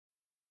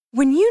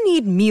When you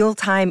need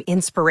mealtime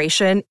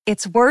inspiration,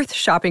 it's worth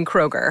shopping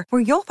Kroger,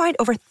 where you'll find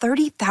over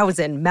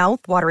 30,000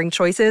 mouth-watering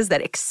choices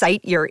that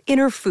excite your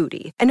inner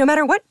foodie. And no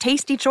matter what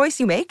tasty choice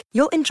you make,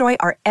 you'll enjoy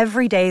our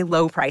everyday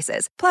low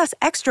prices, plus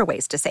extra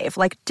ways to save,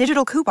 like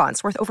digital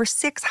coupons worth over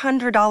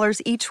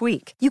 $600 each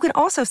week. You can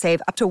also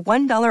save up to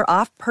 $1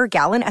 off per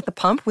gallon at the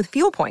pump with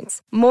fuel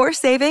points. More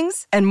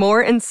savings and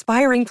more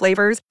inspiring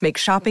flavors make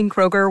shopping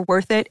Kroger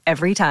worth it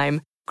every time.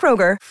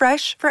 Kroger,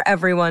 fresh for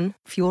everyone.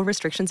 Fuel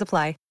restrictions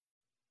apply.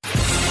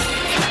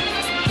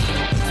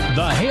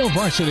 The Hail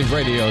Varsity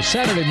Radio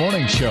Saturday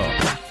Morning Show.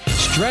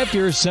 Strap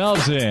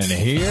yourselves in.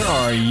 Here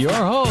are your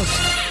hosts,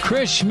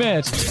 Chris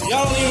Schmidt.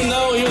 Y'all don't even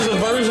know he was a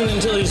virgin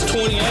until he's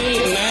 28,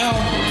 and now,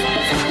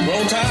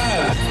 roll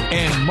tide.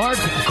 And Mark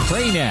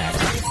Cranack.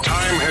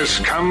 Time has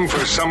come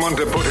for someone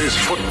to put his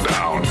foot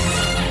down.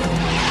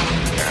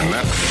 And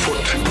that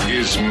foot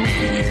is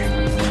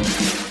me.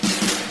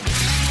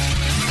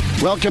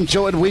 Welcome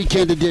to it,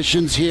 weekend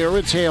editions here.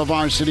 It's Hail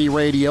Varsity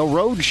Radio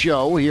Road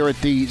Show here at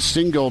the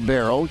Single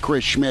Barrel.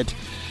 Chris Schmidt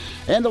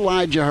and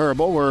Elijah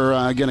Herbal.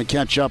 We're going to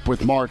catch up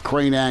with Mark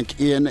Cranack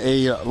in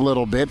a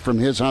little bit from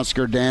his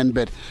Husker Den.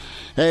 But,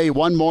 hey,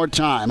 one more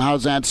time.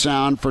 How's that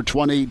sound for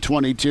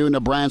 2022?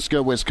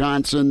 Nebraska,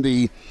 Wisconsin,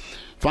 the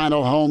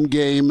final home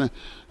game.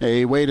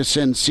 A way to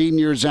send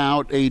seniors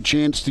out, a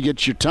chance to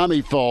get your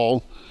tummy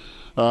full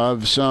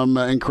of some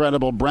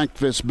incredible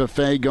breakfast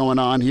buffet going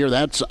on here.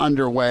 That's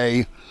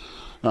underway.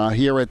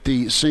 Here at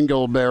the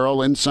Single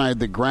Barrel inside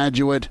the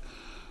Graduate.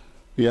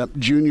 Yep,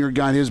 Junior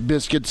got his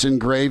biscuits and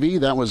gravy.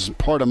 That was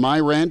part of my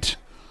rent.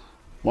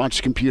 Watch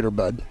the computer,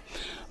 bud.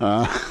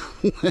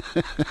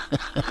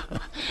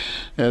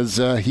 As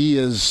he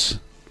is,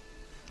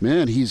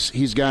 man,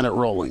 he's got it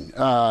rolling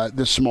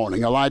this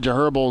morning. Elijah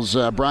Herbal's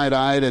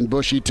bright-eyed and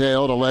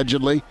bushy-tailed,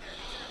 allegedly.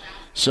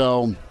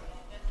 So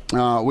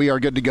we are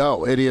good to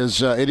go. It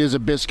is a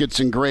biscuits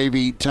and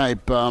gravy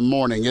type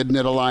morning, isn't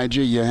it,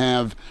 Elijah? You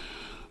have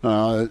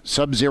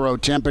sub-zero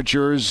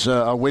temperatures,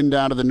 a wind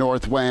out of the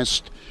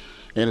northwest,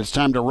 and it's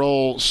time to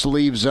roll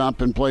sleeves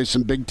up and play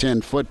some Big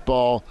Ten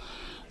football.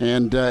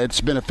 And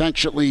it's been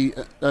affectionately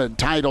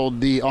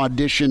titled the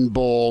Audition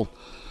Bowl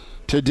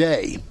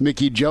today.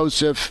 Mickey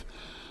Joseph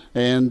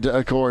and,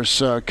 of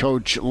course,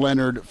 Coach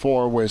Leonard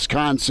for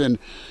Wisconsin.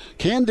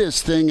 Can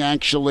this thing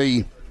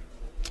actually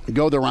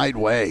go the right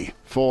way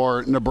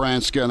for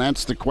Nebraska? And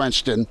that's the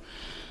question,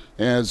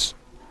 as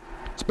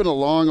it's been a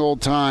long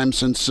old time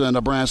since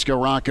Nebraska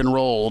rock and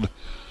rolled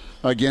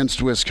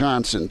against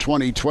Wisconsin.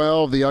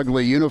 2012, the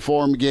ugly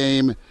uniform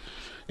game,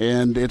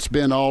 and it's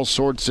been all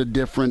sorts of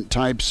different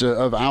types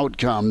of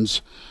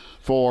outcomes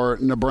for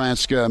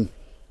Nebraska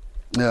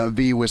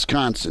v.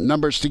 Wisconsin.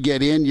 Numbers to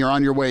get in. You're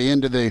on your way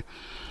into the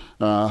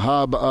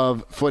hub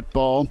of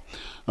football.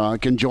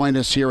 Can join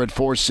us here at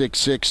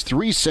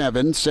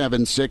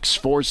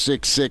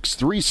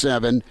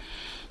 466-3776,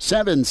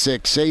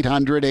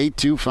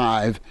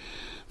 466-3776,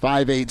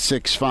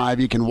 800-825-5865.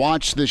 You can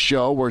watch the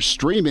show. We're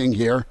streaming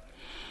here.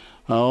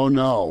 Oh,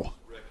 no.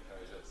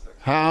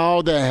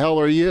 How the hell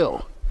are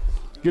you?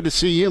 Good to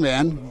see you,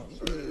 man.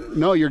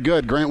 No, you're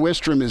good. Grant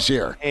Wistrom is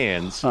here.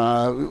 Hands.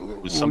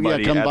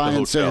 Somebody come by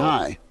and say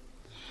hi.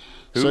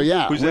 Who? So,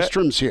 yeah, Who's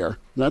Wistrom's here.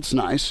 That's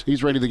nice.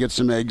 He's ready to get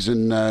some eggs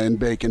and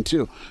bacon,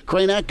 too.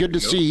 Cranack, good to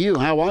see you.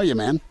 How are you,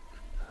 man?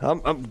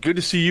 I'm good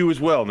to see you as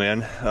well,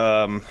 man.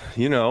 I'm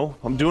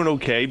doing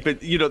okay. But,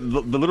 the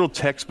little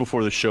text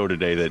before the show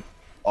today that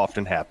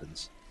often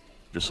happens.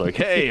 Just like,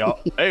 hey,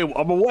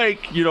 I'm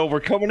awake. We're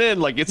coming in.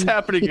 Like, it's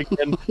happening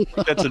again.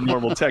 That's a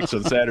normal text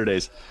on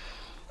Saturdays.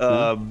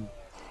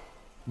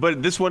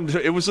 But this one,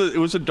 it was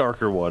a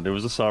darker one. It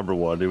was a somber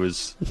one. It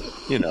was,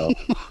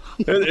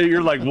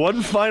 you're like,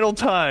 one final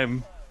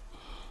time.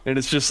 And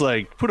it's just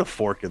like, put a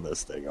fork in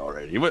this thing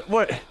already.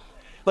 What?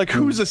 Like,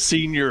 who's a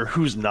senior?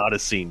 Who's not a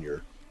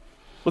senior?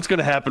 What's going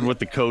to happen with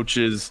the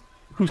coaches?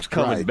 Who's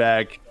coming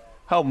back?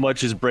 How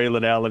much is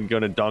Braylon Allen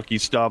going to donkey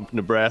stomp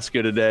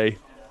Nebraska today?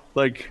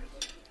 Like,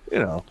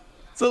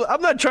 So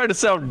I'm not trying to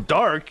sound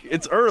dark.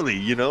 It's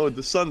early,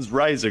 The sun's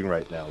rising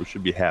right now. We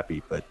should be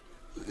happy, but.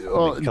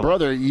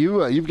 Brother,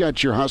 you've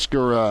got your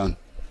Husker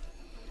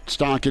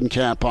stocking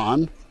cap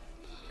on. I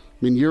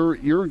mean,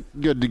 you're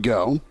good to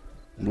go.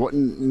 What,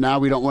 now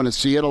we don't want to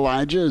see it,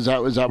 Elijah? Is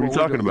that what we're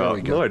talking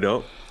about? No, I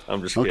don't.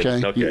 I'm just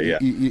kidding. Okay,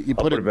 you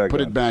put it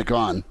back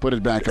on. Put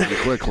it back on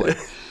quickly.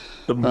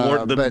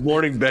 The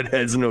morning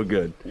bedhead's no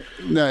good.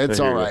 No, it's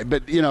all right.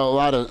 But a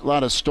lot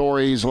of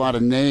stories, a lot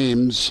of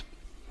names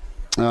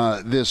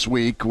this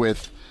week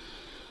with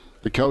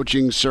the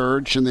coaching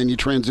search, and then you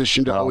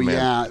transition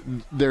to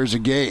there's a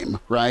game,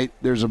 right?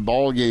 There's a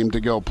ball game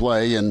to go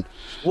play, and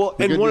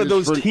one of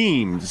those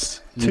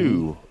teams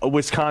too, a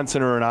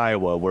Wisconsin or an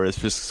Iowa, where it's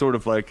just sort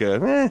of like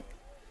they're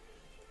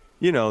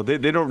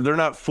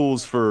not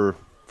fools for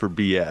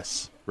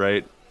BS,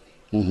 right?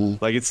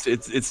 Mm-hmm. Like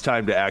it's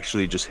time to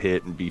actually just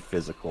hit and be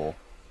physical.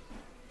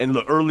 And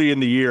early in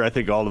the year, I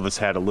think all of us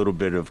had a little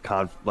bit of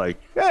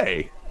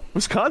hey,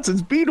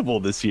 Wisconsin's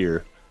beatable this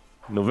year.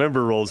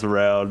 November rolls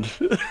around,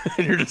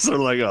 and you're just sort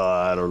of like, oh,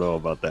 I don't know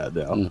about that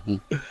now. Mm-hmm.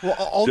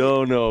 Well,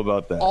 don't know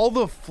about that. All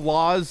the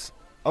flaws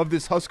of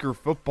this Husker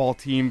football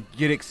team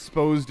get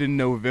exposed in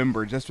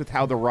November, just with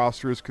how the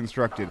roster is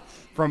constructed.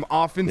 From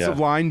offensive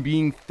line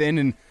being thin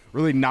and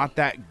really not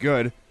that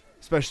good,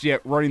 especially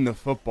at running the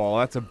football.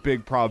 That's a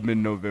big problem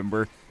in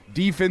November.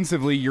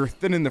 Defensively, you're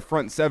thin in the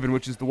front seven,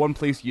 which is the one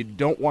place you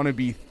don't want to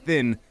be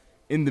thin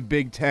in the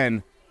Big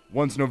Ten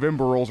once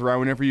November rolls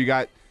around, whenever you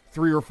got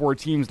 3 or 4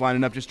 teams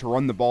lining up just to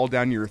run the ball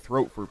down your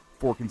throat for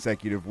 4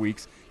 consecutive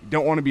weeks. You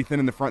don't want to be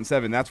thin in the front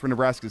seven. That's where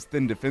Nebraska's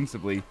thin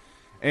defensively.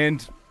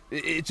 And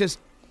it just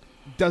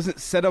doesn't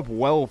set up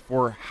well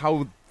for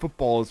how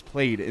football is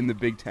played in the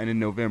Big Ten in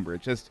November.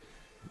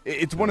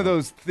 It's one of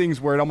those things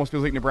where it almost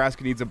feels like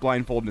Nebraska needs a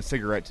blindfold and a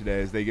cigarette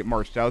today as they get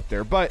marched out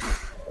there. But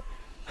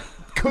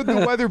could the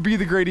weather be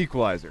the great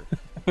equalizer?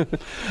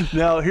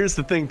 Now, here's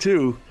the thing,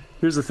 too.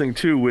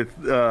 With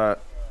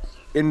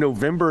in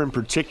November in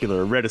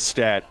particular, I read a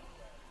stat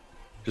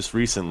just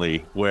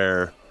recently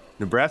where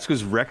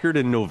Nebraska's record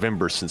in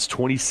November since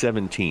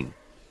 2017,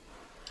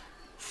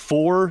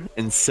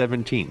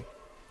 4-17.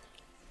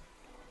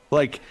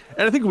 And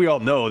I think we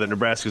all know that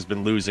Nebraska's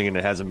been losing and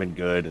it hasn't been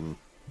good and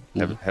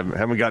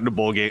haven't gotten a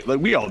bowl game.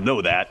 We all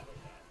know that.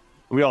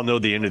 We all know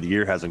the end of the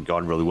year hasn't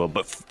gone really well.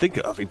 But think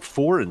of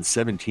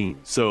 4-17.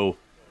 So,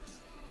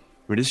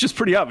 it's just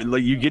pretty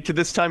obvious. You get to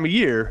this time of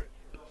year,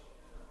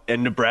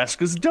 and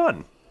Nebraska's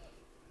done.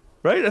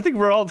 Right? I think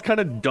we're all kind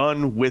of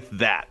done with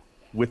that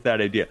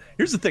idea.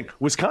 Here's the thing.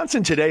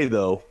 Wisconsin today,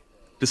 though,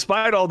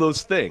 despite all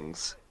those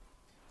things,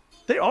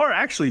 they are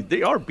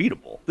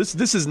beatable.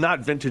 This is not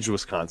vintage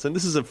Wisconsin.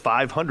 This is a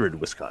 500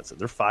 Wisconsin.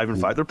 They're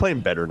 5-5. They're playing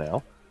better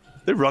now.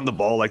 They run the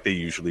ball like they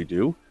usually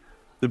do.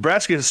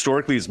 Nebraska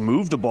historically has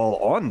moved the ball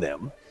on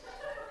them,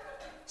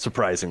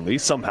 surprisingly,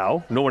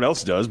 somehow. No one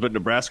else does, but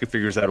Nebraska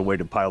figures out a way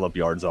to pile up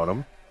yards on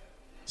them.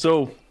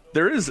 So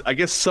there is, I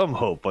guess, some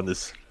hope on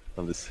this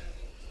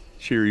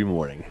cheery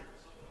morning.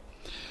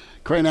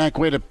 Kraynak,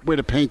 way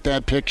to paint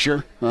that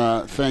picture.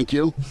 Thank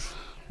you.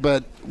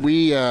 But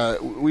we've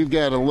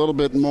got a little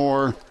bit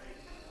more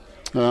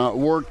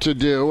work to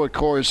do. Of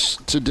course,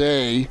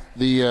 today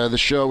the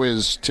show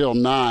is till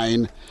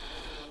 9.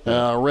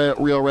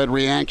 Real Red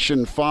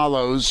Reaction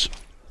follows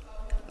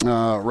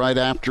right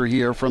after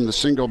here from the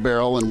Single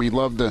Barrel, and we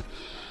love the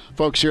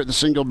folks here at the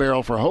Single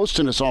Barrel for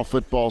hosting us all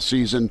football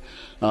season.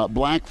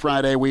 Black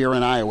Friday, we are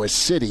in Iowa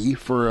City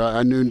for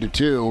a noon to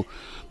 2,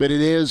 but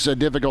it is a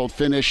difficult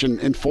finish, and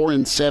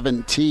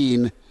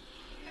 4-17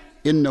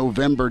 in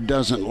November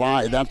doesn't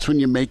lie. That's when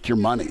you make your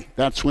money.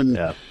 That's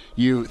when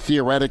you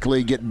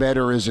theoretically get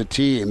better as a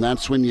team.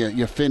 That's when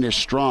you finish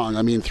strong.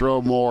 I mean,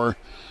 throw more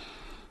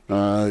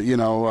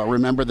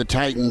remember the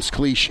Titans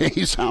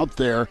cliches out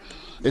there.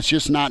 It's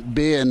just not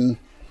been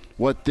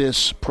what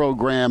this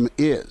program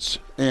is.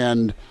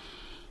 And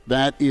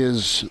that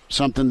is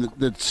something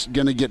that's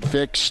going to get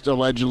fixed,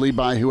 allegedly,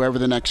 by whoever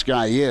the next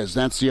guy is.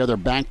 That's the other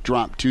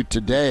backdrop to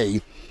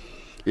today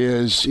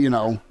is,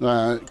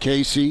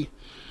 Casey.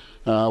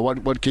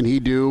 What can he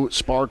do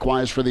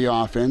spark-wise for the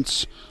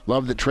offense?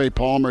 Love that Trey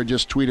Palmer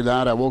just tweeted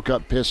out, I woke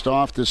up pissed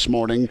off this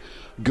morning.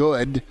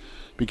 Good.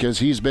 Because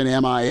he's been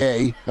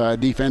MIA.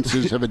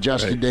 Defenses have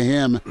adjusted to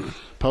him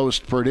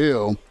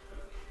post-Purdue.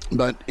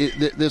 But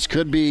this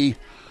could be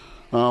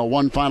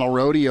one final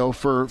rodeo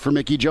for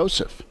Mickey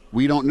Joseph.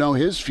 We don't know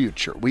his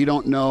future. We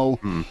don't know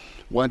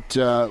what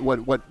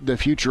the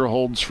future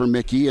holds for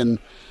Mickey, and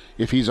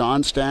if he's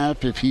on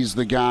staff, if he's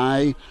the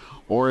guy,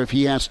 or if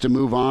he has to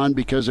move on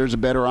because there's a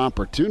better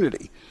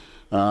opportunity.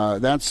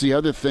 That's the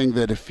other thing,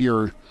 that if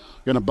you're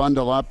going to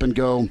bundle up and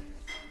go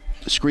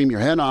scream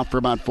your head off for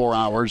about 4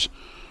 hours,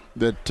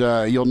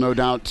 that you'll no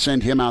doubt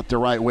send him out the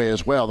right way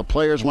as well. The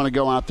players want to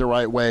go out the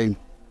right way.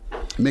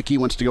 Mickey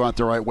wants to go out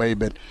the right way,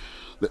 but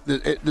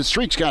the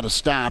streak's got to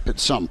stop at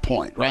some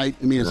point, right?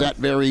 I mean, is that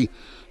very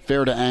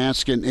fair to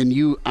ask? And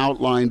you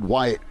outlined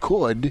why it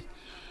could,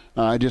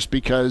 just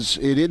because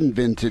it isn't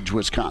vintage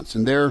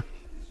Wisconsin. They're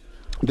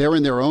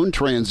in their own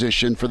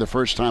transition for the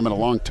first time in a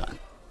long time.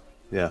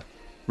 Yeah,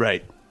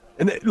 right.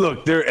 And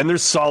they're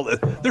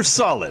solid. They're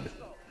solid,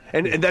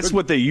 and that's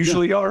what they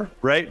usually are,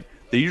 right?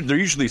 They're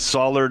usually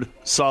solid,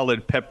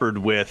 peppered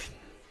with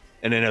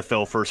an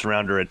NFL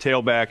first-rounder at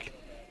tailback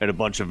and a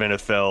bunch of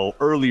NFL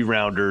early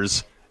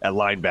rounders at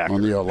linebacker.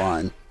 On the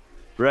O-line.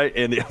 Right?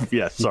 And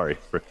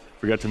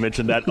forgot to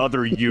mention that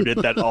other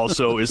unit that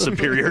also is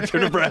superior to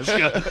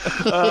Nebraska.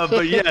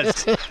 But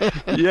yes.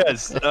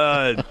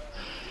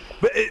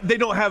 But they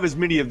don't have as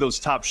many of those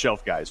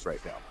top-shelf guys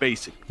right now,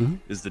 basically,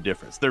 is the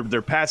difference.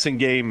 Their passing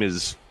game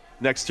is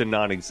next to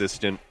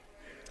non-existent.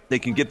 They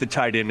can get the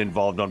tight end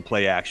involved on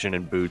play action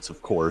and boots,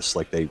 of course,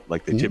 like they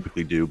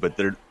typically do, but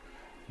they're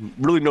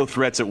really no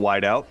threats at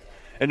wideout.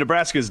 And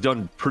Nebraska has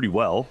done pretty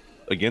well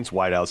against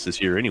wideouts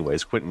this year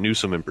anyways. Quentin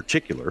Newsome in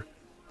particular.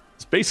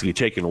 It's basically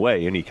taken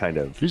away any kind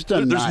of... He's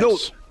done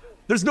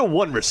There's no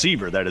one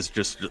receiver that has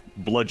just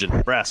bludgeoned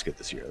Nebraska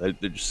this year.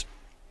 That just,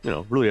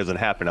 really hasn't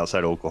happened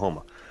outside of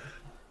Oklahoma.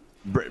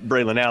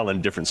 Braylon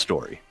Allen, different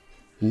story.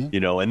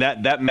 And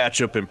that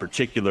matchup in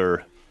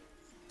particular,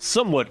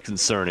 somewhat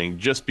concerning,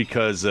 just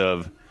because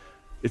of,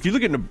 if you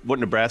look at what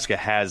Nebraska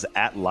has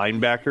at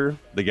linebacker,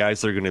 the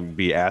guys they're going to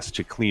be asked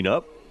to clean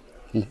up,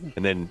 and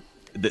then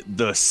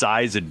the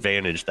size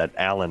advantage that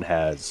Allen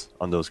has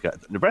on those guys.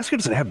 Nebraska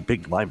doesn't have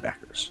big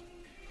linebackers.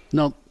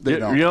 No, they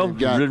don't.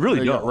 They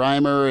really don't.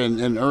 Reimer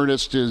and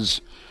Ernest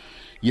is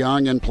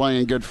young and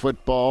playing good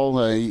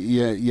football.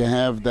 You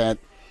have that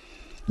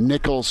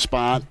nickel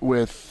spot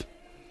with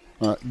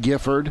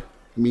Gifford.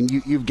 I mean,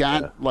 you've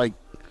got like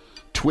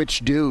twitch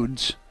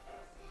dudes,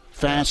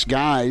 fast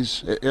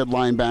guys at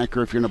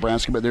linebacker if you're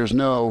Nebraska, but there's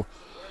no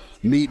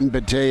meat and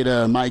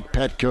potato Mike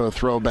Petco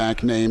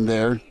throwback name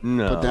there.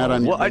 No. Put that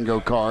on your bingo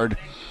card.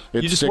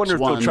 It's you just wonder if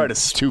they'll try to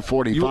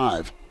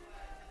 245.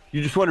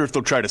 You just wonder if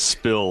they'll try to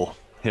spill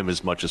him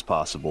as much as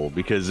possible,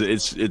 because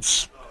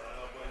that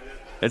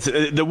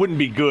wouldn't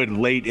be good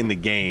late in the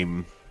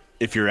game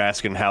if you're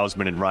asking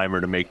Hausman and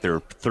Reimer to make their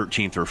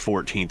 13th or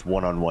 14th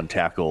one-on-one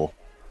tackle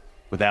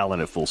with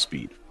Allen at full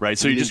speed, right?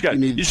 So you just got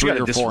to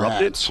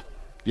disrupt it.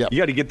 Yep. You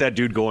got to get that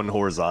dude going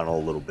horizontal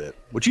a little bit,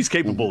 which he's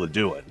capable of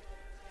doing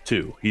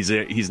too.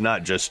 He's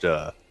not just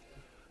a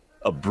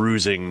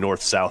bruising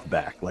north-south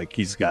back. Like,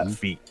 he's got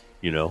feet,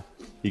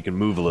 he can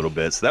move a little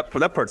bit. So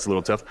that part's a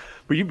little tough.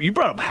 But you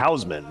brought up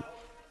Hausman.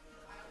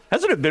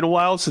 Hasn't it been a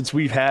while since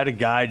we've had a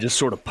guy just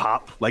sort of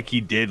pop like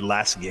he did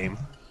last game?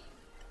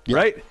 Yep.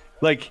 Right?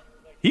 Like,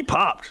 he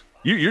popped.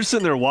 You're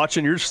sitting there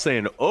watching, you're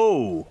saying,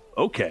 oh,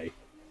 okay.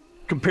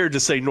 Compared to,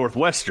 say,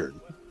 Northwestern,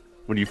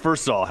 when you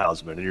first saw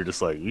Hausman, and you're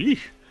just like,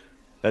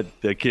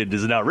 that kid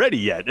is not ready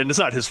yet. And it's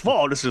not his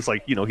fault. It's just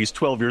like, he's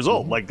 12 years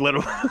old. Like, let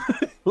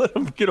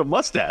him get a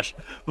mustache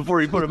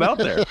before you put him out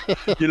there.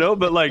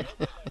 But like,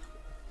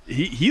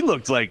 he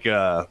looked like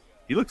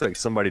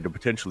somebody to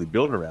potentially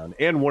build around,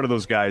 and one of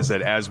those guys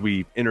that, as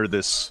we enter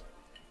this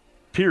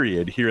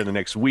period here in the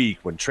next week,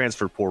 when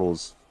transfer portal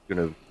is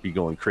going to be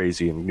going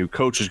crazy and new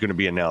coach is going to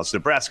be announced,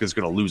 Nebraska is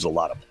going to lose a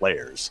lot of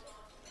players.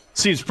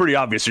 Seems pretty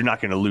obvious you're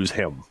not going to lose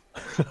him,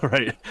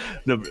 right?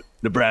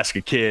 Nebraska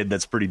kid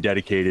that's pretty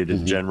dedicated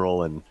in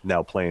general and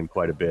now playing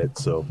quite a bit.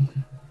 So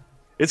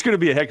it's going to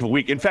be a heck of a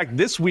week. In fact,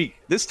 this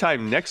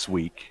time next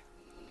week,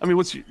 I mean,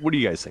 what do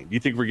you guys think? Do you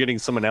think we're getting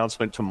some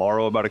announcement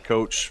tomorrow about a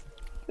coach?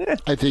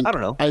 I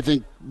don't know. I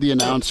think the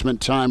announcement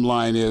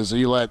timeline is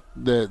you let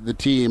the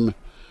team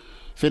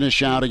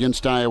finish out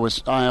against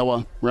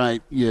Iowa,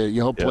 right?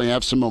 You hopefully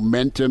have some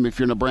momentum if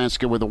you're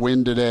Nebraska with a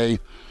win today,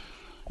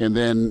 and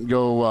then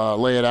go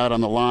lay it out on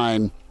the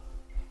line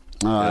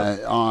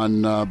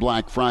on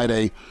Black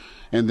Friday,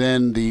 and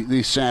then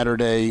the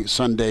Saturday,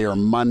 Sunday, or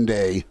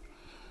Monday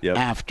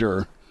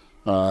after.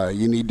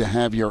 You need to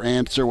have your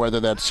answer,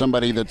 whether that's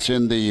somebody that's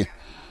in the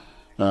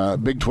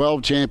Big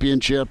 12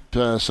 championship,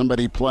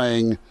 somebody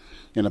playing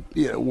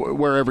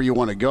wherever you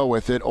want to go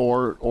with it,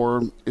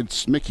 or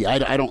it's Mickey.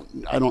 I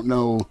don't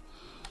know,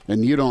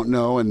 and you don't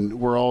know, and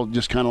we're all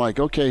just kind of like,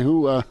 okay,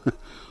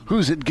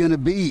 who's it gonna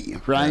be,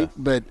 right?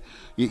 But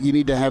you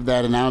need to have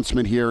that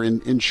announcement here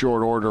in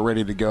short order,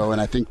 ready to go, and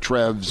I think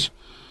Trev's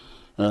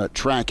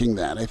tracking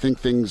that. I think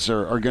things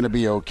are going to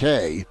be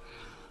okay.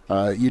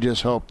 You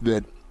just hope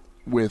that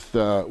with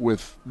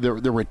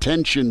the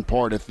retention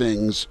part of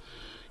things,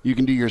 you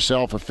can do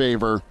yourself a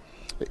favor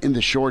in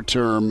the short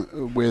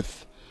term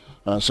with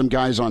some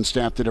guys on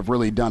staff that have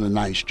really done a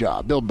nice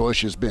job. Bill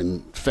Bush has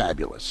been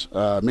fabulous.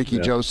 Mickey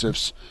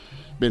Joseph's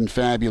been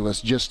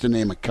fabulous, just to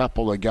name a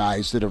couple of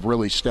guys that have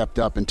really stepped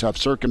up in tough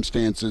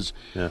circumstances.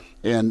 Yeah.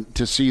 And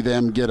to see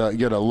them get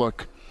a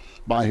look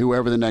by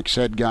whoever the next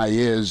head guy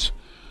is,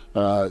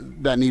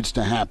 that needs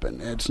to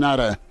happen. It's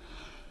not a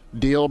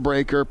deal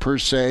breaker per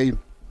se,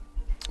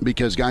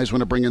 because guys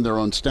want to bring in their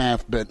own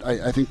staff, but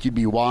I think you'd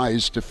be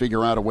wise to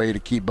figure out a way to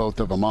keep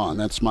both of them on.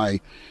 That's my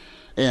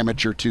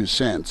amateur 2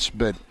 cents.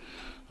 But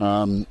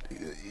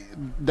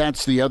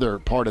that's the other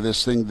part of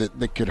this thing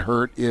that could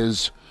hurt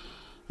is,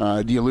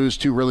 do you lose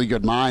two really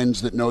good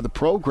minds that know the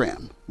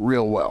program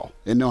real well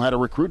and know how to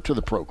recruit to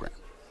the program?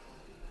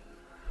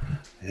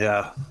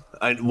 Yeah.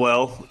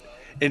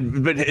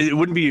 But it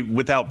wouldn't be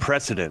without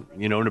precedent.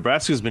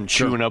 Nebraska's been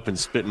chewing up and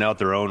spitting out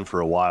their own for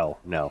a while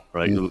now,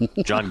 right?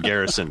 John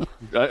Garrison.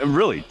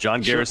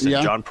 John Garrison,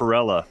 John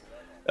Perella.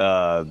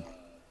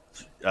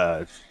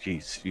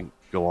 Geez, you can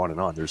go on and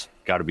on. There's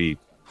got to be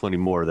plenty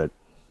more that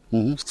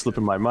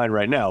slipping my mind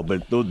right now.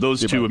 But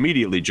those two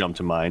immediately jump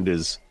to mind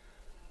is,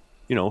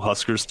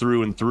 Huskers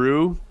through and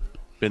through,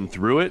 been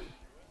through it.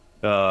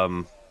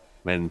 And,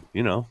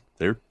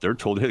 they're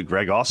told to hit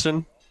Greg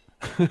Austin.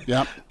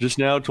 Just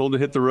now told to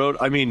hit the road.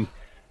 I mean,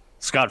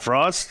 Scott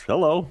Frost,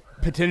 hello.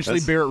 Potentially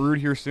Barrett Ruud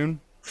here soon.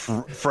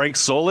 Frank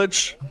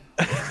Solich.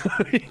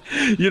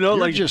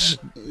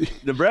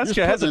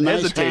 Nebraska hasn't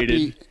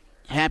hesitated.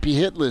 Happy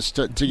hit list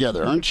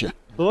together, aren't you?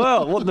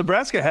 Well,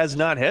 Nebraska has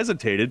not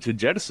hesitated to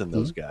jettison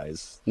those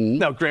guys.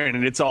 Now,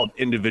 granted, it's all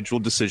individual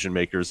decision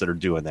makers that are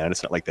doing that.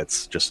 It's not like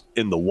that's just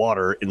in the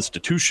water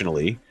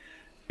institutionally.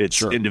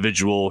 It's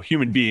individual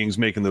human beings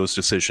making those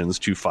decisions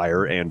to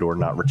fire and or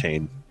not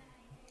retain.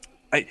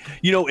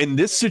 In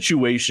this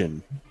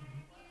situation,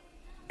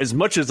 as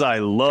much as I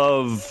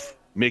love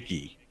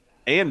Mickey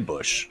and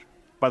Bush,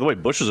 by the way,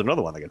 Bush is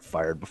another one that got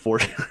fired before.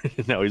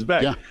 Now he's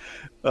back. Yeah.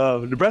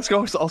 Nebraska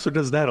also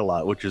does that a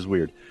lot, which is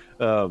weird.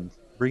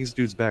 Brings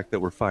dudes back that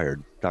were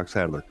fired. Doc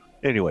Sadler.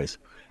 Anyways,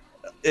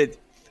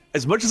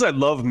 as much as I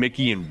love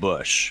Mickey and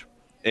Bush,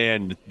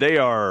 and they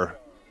are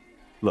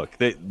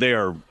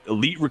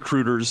elite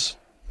recruiters,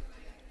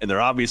 and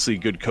they're obviously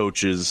good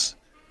coaches.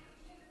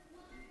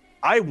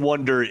 I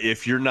wonder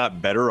if you're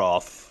not better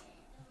off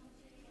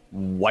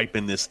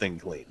wiping this thing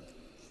clean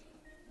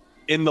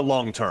in the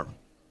long term,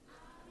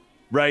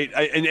 right?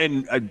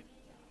 And I'm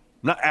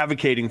not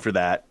advocating for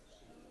that,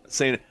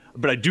 saying,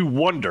 but I do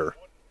wonder,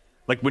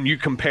 like when you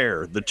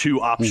compare the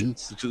two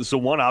options. Mm-hmm. So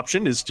one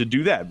option is to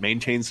do that,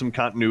 maintain some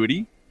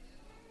continuity,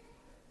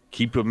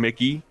 keep a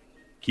Mickey,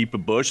 keep a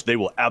Bush. They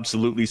will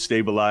absolutely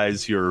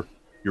stabilize your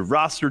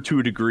roster to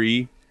a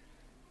degree,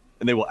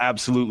 and they will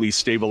absolutely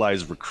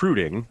stabilize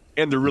recruiting.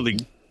 And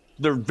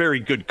they're very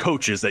good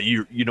coaches that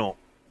you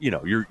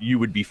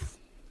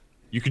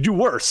could do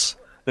worse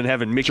than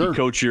having Mickey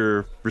coach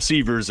your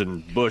receivers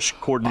and Bush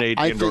coordinate.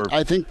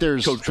 I think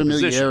there's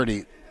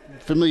familiarity.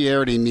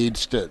 Familiarity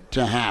needs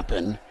to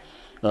happen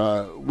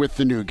with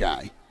the new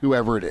guy,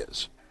 whoever it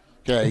is.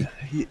 Okay,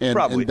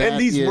 probably. And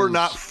these were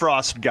not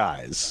Frost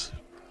guys.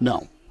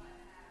 No.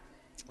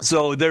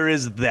 So there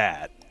is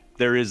that.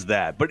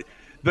 But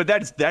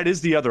that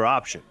is the other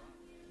option.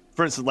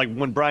 For instance, like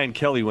when Brian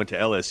Kelly went to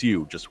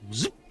LSU, just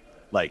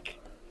like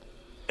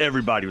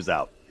everybody was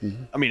out.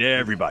 Mm-hmm. I mean,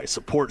 everybody,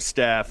 support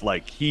staff,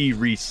 like he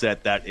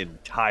reset that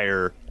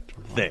entire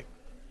thing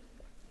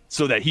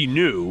so that he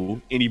knew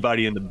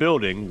anybody in the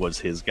building was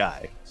his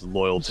guy, was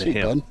loyal to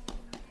him.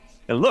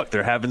 And look,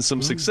 they're having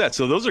some success.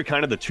 So those are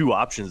kind of the two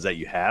options that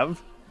you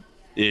have.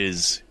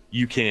 Is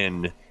you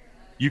can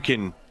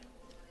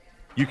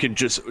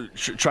just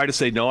try to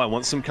say, no, I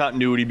want some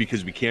continuity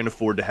because we can't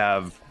afford to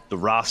have the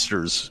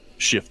rosters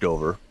shift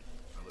over.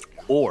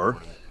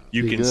 Or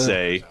you can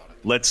say,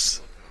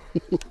 let's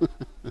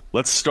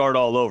start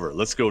all over.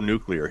 Let's go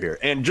nuclear here.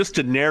 And just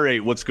to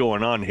narrate what's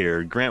going on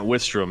here, Grant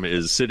Wistrom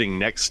is sitting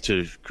next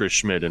to Chris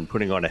Schmidt and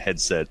putting on a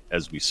headset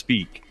as we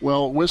speak.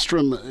 Well,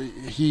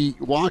 Wistrom, he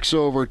walks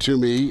over to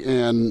me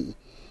and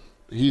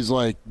he's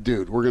like,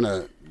 dude,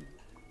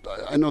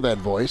 I know that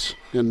voice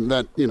and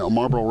that,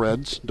 Marlboro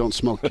Reds, don't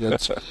smoke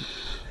kids.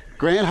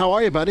 Grant, how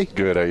are you, buddy?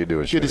 Good. How you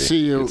doing, Good to see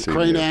you.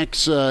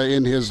 Cranax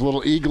in his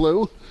little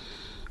igloo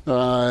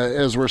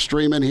as we're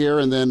streaming here.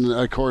 And then,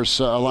 of course,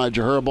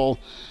 Elijah Herbal.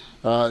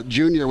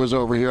 Junior was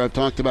over here. I've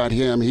talked about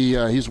him.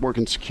 He's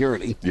working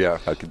security. Yeah,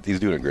 he's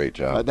doing a great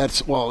job.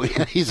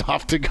 He's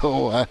off to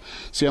go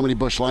see how many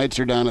Busch Lights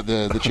are down at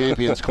the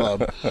Champions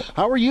Club.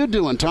 How are you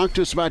doing? Talk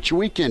to us about your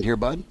weekend here,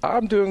 bud.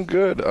 I'm doing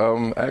good.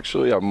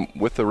 Actually, I'm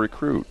with a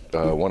recruit.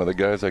 One of the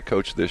guys I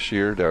coached this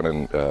year down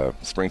in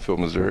Springfield,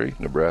 Missouri,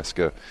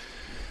 Nebraska.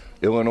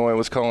 Illinois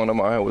was calling him,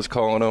 Iowa was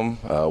calling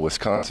him,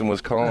 Wisconsin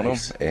was calling him.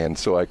 And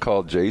so I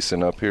called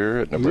Jason up here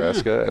at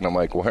Nebraska, and I'm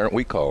like, why aren't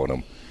we calling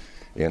him?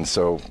 And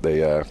so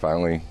they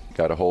finally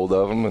got a hold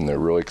of him, and they're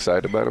really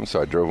excited about him.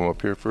 So I drove him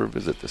up here for a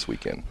visit this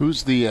weekend.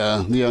 Who's the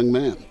young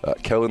man?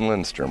 Kellen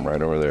Lindstrom,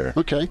 right over there.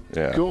 Okay,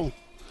 yeah. Cool.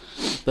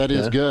 That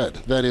is good.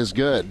 That is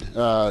good.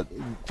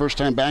 First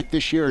time back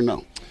this year or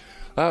no?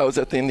 I was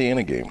at the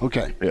Indiana game.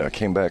 Okay. Yeah, I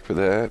came back for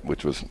that,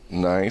 which was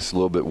nice, a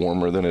little bit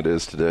warmer than it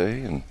is today.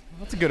 And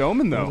that's a good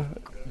omen, though.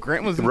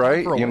 Grant was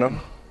right,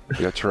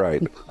 That's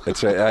right.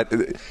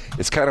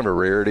 It's kind of a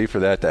rarity for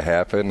that to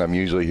happen. I'm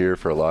usually here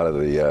for a lot of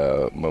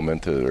the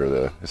momentum or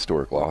the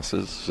historic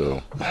losses.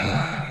 So,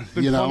 there's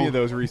been plenty of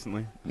those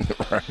recently.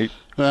 Right.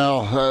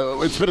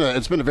 Well, it's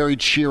been a very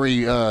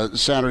cheery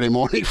Saturday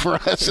morning for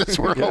us as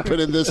we're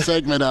opening this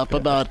segment up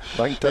about.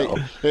 I can tell.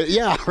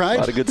 Yeah, right. A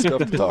lot of good stuff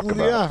to talk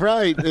about. Yeah,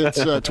 right.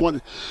 It's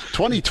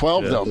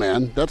 2012 though,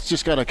 man. That's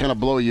just got to kind of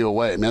blow you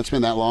away, man. It's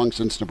been that long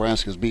since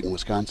Nebraska's beaten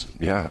Wisconsin.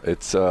 Yeah,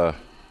 it's.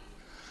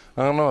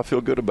 I don't know. I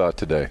feel good about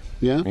today.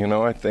 Yeah.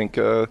 I think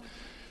the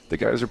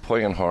guys are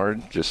playing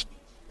hard. Just,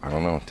 I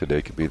don't know.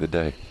 Today could be the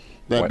day.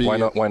 Why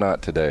not? Why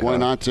not today? Why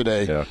not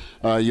today?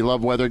 Yeah. You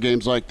love weather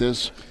games like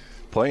this?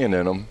 Playing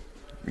in them.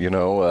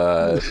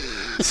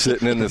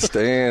 Sitting in the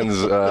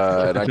stands,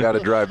 and I got to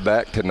drive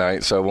back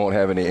tonight, so I won't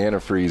have any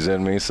antifreeze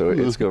in me. So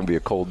it's going to be a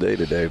cold day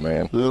today,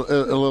 man. A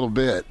little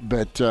bit,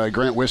 but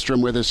Grant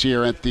Wistrom with us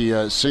here at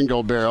the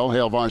Single Barrel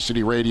Hail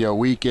Varsity Radio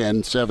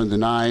Weekend, 7 to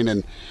 9,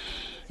 and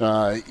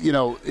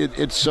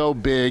it's so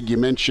big. You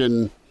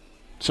mentioned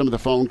some of the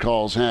phone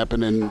calls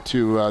happening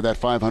to that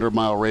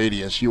 500-mile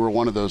radius. You were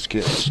one of those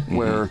kids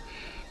where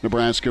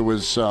Nebraska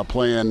was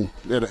playing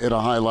at a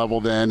high level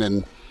then,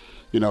 and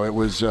it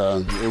was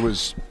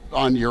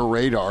on your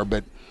radar.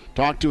 But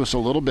talk to us a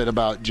little bit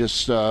about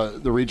just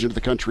the region of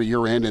the country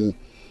you're in and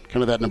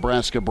kind of that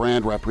Nebraska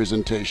brand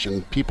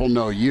representation. People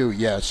know you,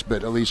 yes,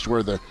 but at least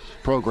where the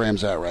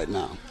program's at right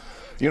now.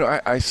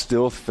 I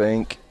still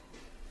think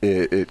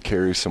it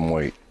carries some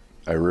weight.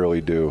 I really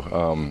do.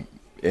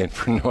 and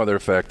for no other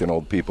fact than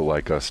old people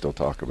like us still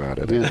talk about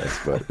it, I guess.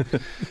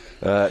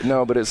 But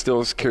no, but it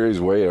still carries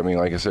weight. I mean,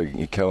 like I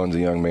said, Kellen's a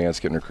young man. It's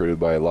getting recruited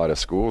by a lot of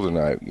schools,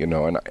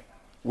 and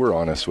we're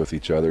honest with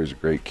each other. He's a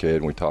great kid,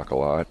 and we talk a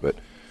lot. But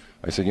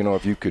I said,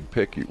 if you could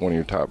pick one of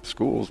your top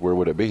schools, where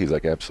would it be? He's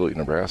like, absolutely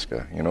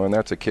Nebraska. And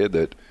that's a kid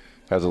that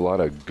has a lot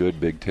of good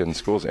Big Ten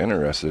schools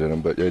interested in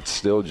him, but it's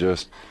still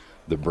just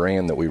the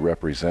brand that we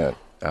represent.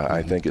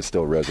 I think it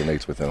still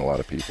resonates within a lot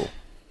of people.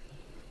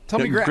 Tell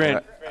me,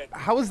 Grant,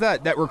 how has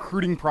that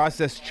recruiting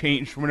process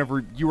changed from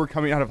whenever you were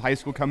coming out of high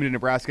school, coming to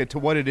Nebraska, to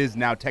what it is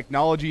now?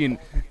 Technology and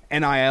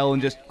NIL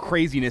and just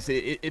craziness.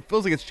 It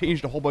feels like it's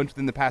changed a whole bunch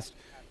within the past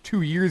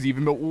 2 years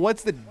even, but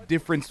what's the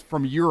difference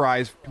from your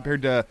eyes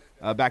compared to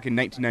back in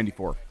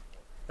 1994?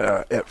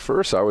 At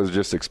first, I was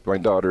my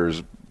daughter's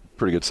a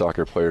pretty good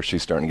soccer player.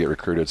 She's starting to get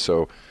recruited,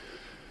 so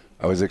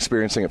I was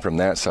experiencing it from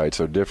that side.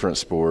 So different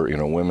sport,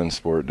 women's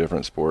sport,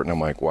 different sport, and I'm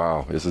like,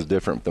 wow, this is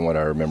different than what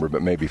I remember,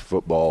 but maybe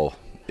football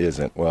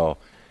isn't. Well,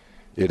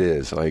 it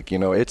is.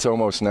 It's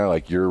almost now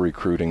like you're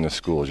recruiting the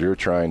schools. You're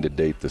trying to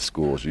date the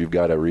schools. You've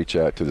got to reach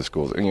out to the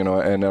schools. And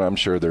then I'm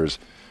sure there's,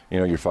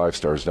 your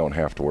 5-stars don't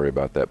have to worry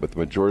about that. But the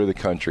majority of the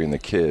country and the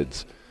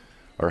kids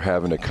are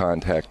having to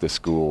contact the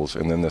schools,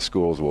 and then the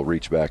schools will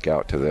reach back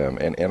out to them.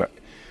 And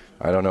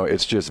I don't know.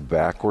 It's just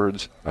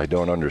backwards. I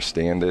don't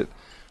understand it.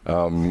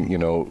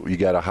 You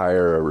got to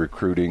hire a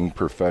recruiting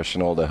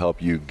professional to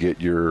help you get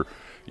your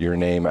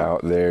name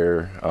out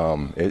there.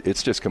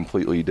 It's just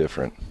completely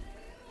different.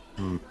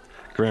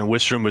 Grant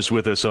Wistrom was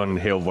with us on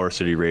Hail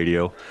Varsity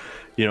Radio.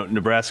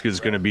 Nebraska is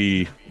going to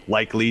be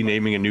likely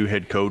naming a new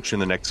head coach in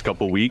the next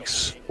couple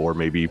weeks, or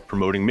maybe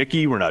promoting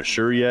Mickey. We're not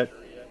sure yet.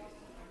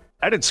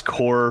 At its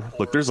core,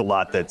 look, there's a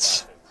lot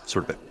that's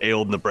sort of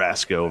ailed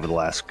Nebraska over the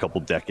last couple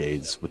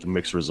decades with the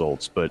mixed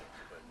results. But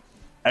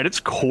at its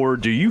core,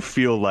 do you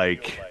feel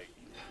like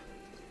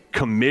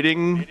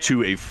committing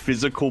to a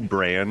physical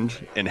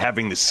brand and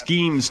having the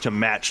schemes to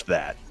match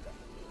that,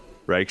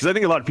 right? Because I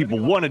think a lot of people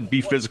want to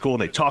be physical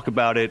and they talk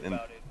about it and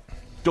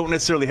don't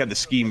necessarily have the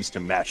schemes to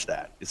match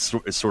that. It's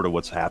sort of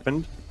what's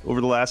happened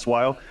over the last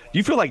while. Do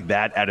you feel like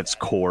that at its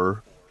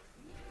core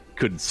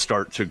could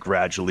start to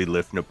gradually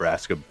lift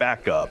Nebraska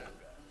back up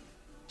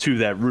to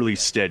that really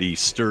steady,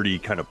 sturdy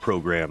kind of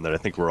program that I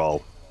think we're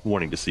all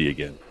wanting to see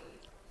again?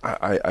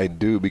 I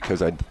do,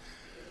 because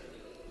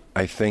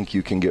I think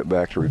you can get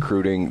back to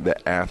recruiting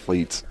the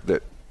athletes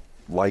that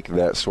like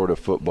that sort of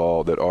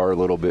football, that are a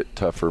little bit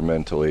tougher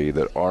mentally,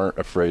 that aren't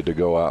afraid to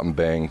go out and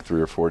bang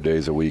 3 or 4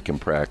 days a week in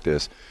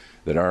practice,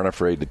 that aren't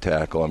afraid to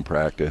tackle in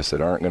practice,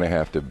 that aren't going to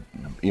have to,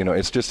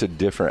 it's just a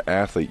different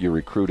athlete you're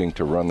recruiting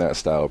to run that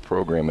style of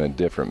program in a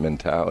different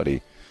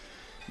mentality.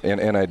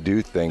 And I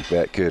do think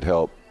that could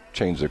help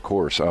change the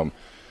course. I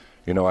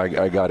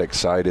got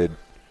excited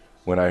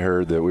when I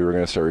heard that we were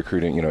going to start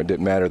recruiting. It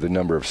didn't matter the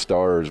number of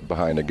stars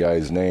behind a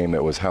guy's name.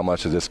 It was how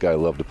much does this guy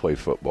love to play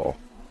football.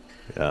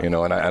 Yeah. And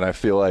I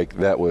feel like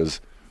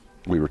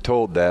we were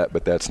told that,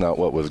 but that's not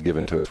what was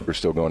given to us. We're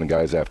still going to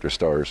guys after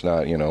stars.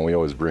 Not, we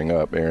always bring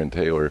up Aaron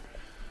Taylor,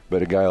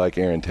 but a guy like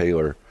Aaron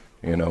Taylor,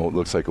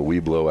 looks like a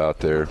weeblo out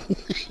there,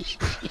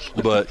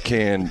 but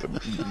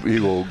he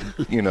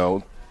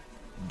will,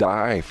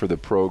 die for the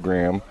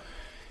program.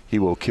 He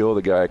will kill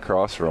the guy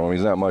across from him.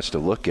 He's not much to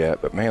look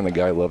at, but, man, the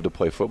guy loved to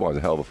play football. He's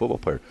a hell of a football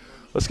player.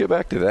 Let's get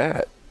back to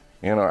that.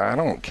 I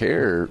don't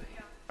care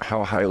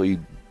how highly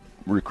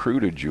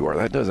recruited you are.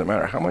 That doesn't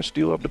matter. How much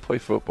do you love to play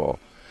football?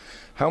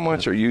 How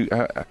much are you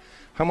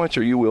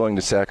willing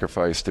to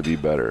sacrifice to be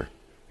better?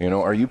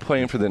 Are you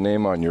playing for the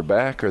name on your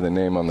back or the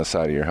name on the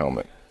side of your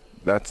helmet?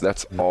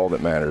 That's all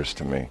that matters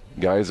to me.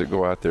 Guys that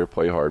go out there,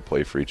 play hard,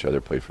 play for each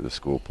other, play for the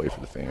school, play for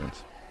the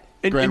fans.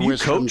 And you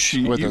coach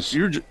with us.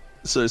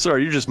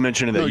 Sorry, you're just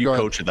mentioning that you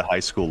coach at the high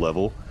school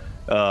level.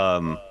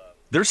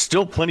 There's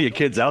still plenty of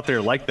kids out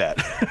there like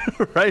that,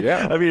 right?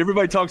 Yeah. I mean,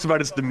 everybody talks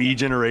about it's the me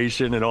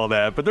generation and all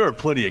that, but there are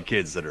plenty of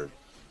kids that are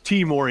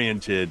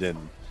team-oriented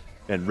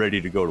and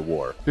ready to go to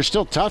war. There's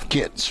still tough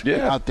kids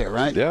out there,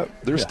 right? Yeah,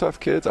 there's tough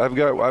kids. I've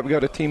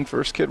got a team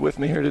first kid with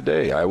me here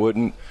today. I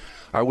wouldn't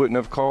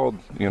have called,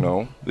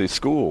 the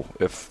school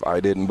if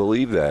I didn't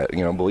believe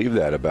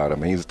that about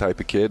him. He's the type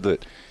of kid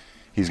that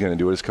he's going to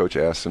do what his coach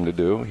asks him to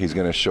do. He's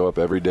going to show up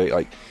every day.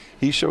 Like,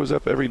 he shows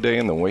up every day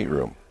in the weight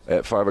room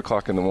at 5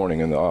 o'clock in the morning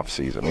in the off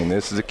season. I mean,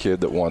 this is a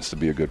kid that wants to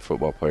be a good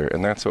football player,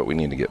 and that's what we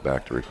need to get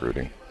back to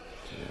recruiting.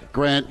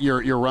 Grant,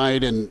 you're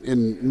right,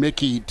 and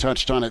Mickey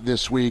touched on it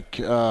this week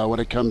when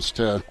it comes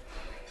to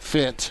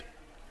fit.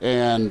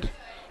 And,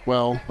 I'm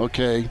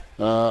going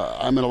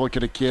to look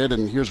at a kid,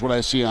 and here's what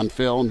I see on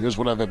film, here's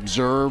what I've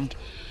observed,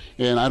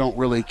 and I don't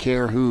really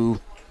care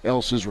who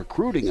else is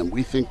recruiting him.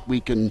 We think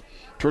we can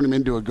turn him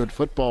into a good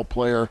football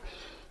player.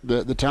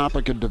 The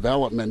topic of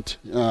development,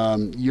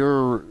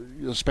 you're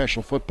a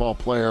special football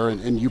player,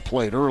 and you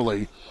played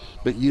early,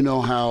 but you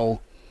know how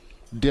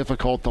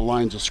difficult the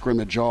lines of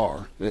scrimmage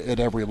are at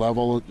every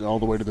level, all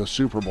the way to the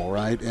Super Bowl,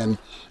 right? And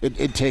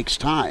it takes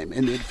time.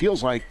 And it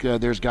feels like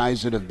there's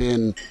guys that have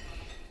been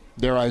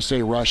dare I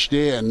say, rushed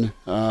in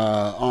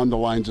on the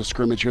lines of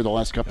scrimmage here the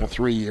last couple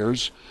 3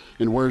 years.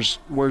 And where's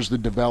the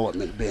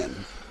development been?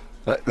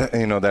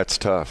 That's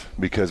tough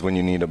because when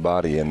you need a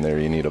body in there,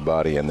 you need a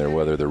body in there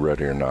whether they're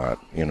ready or not,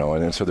 and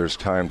then so there's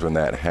times when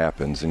that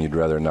happens and you'd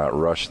rather not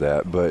rush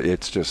that, but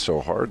it's just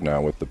so hard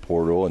now with the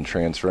portal and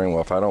transferring.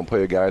 Well, if I don't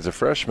play a guy as a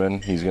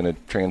freshman, he's going to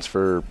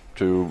transfer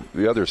to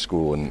the other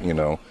school,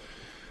 and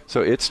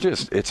so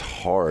it's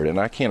hard, and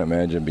I can't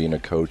imagine being a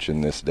coach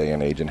in this day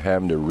and age and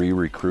having to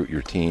re-recruit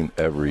your team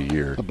every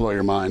year. It'll blow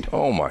your mind.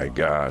 Oh my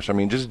gosh. I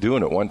mean, just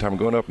doing it one time,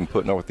 going up and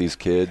putting up with these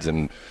kids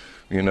and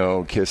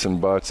kissing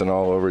butts and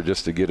all over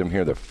just to get them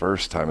here the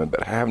first time.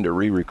 But having to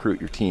re-recruit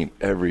your team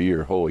every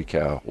year, holy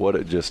cow,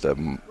 what just a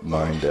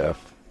mind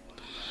F.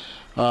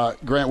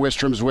 Grant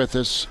Wistrom's with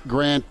us.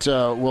 Grant,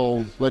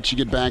 we'll let you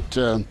get back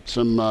to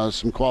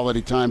some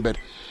quality time, but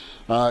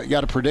you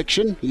got a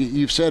prediction?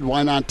 You've said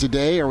why not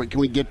today, or can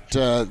we get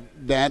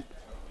that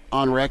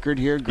on record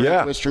here?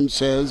 Grant Wistrom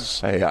says,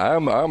 "Hey,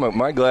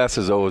 my glass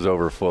is always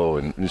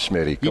overflowing."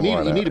 Schmitty, come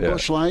on. You need a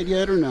Busch Light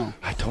yet, or no?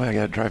 I told you I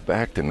got to drive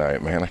back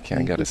tonight, man. I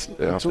can't. Got to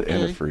stay off the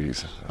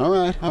antifreeze. All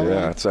right.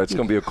 It's going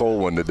to be a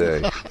cold one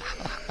today.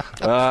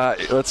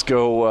 Let's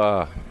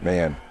go,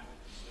 man.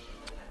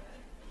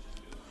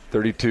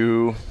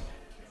 32-24.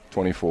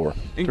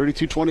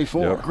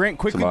 32-24. Yep. Grant,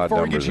 quickly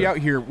before we get you out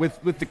here,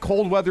 with the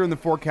cold weather in the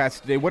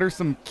forecast today, what are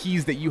some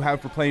keys that you have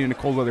for playing in a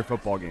cold weather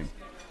football game?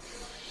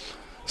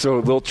 So a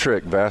little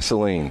trick,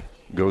 Vaseline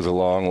goes a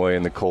long way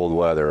in the cold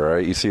weather, all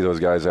right? You see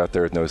those guys out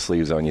there with no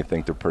sleeves on, you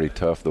think they're pretty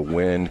tough.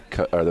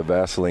 The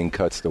Vaseline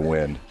cuts the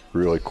wind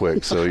really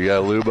quick. So you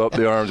got to lube up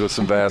the arms with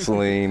some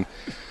Vaseline.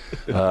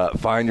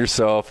 Find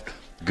yourself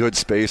good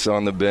space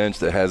on the bench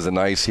that has a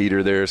nice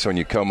heater there, so when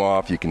you come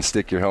off, you can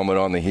stick your helmet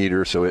on the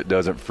heater so it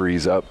doesn't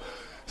freeze up.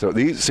 So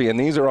these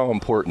are all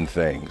important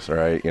things,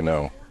 right?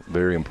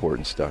 Very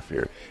important stuff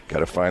here. Got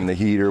to find the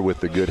heater with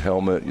the good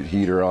helmet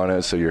heater on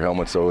it so your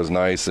helmet's always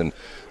nice and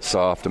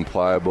soft and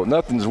pliable.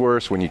 Nothing's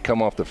worse when you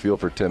come off the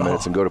field for 10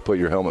 minutes and go to put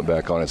your helmet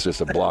back on. It's just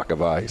a block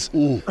of ice,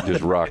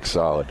 just rock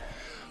solid.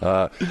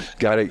 Got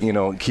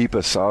to, keep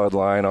a solid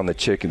line on the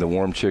chicken, the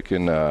warm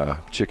chicken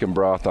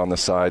broth on the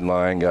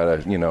sideline.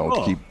 Got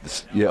to, keep.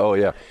 Yeah, oh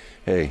yeah.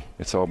 Hey,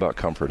 it's all about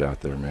comfort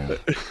out there, man.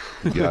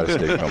 You got to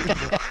stay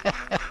comfortable.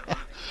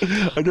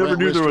 I never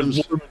knew there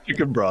was warm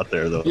chicken broth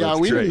there, though. Yeah,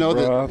 we didn't know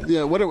that.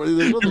 Yeah,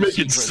 you're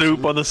making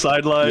soup on the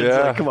sidelines.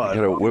 Yeah, like, come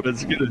on. Whip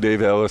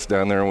Dave Ellis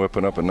down there and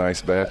whipping up a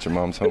nice batch of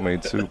Mom's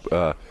homemade soup.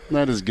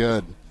 That is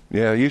good.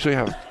 Yeah, I usually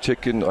have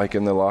chicken, like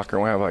in the locker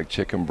room. I have like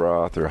chicken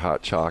broth or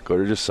hot chocolate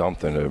or just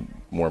something to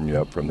warm you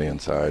up from the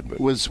inside.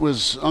 But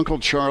was Uncle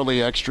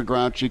Charlie extra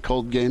grouchy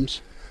cold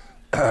games?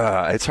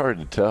 It's hard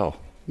to tell.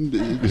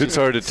 It's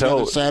hard to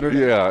tell. Saturday?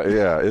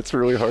 Yeah. It's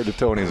really hard to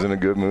tell when he's in a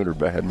good mood or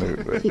bad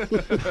mood. But,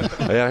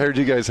 I heard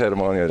you guys had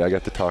him on. I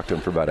got to talk to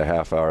him for about a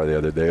half hour the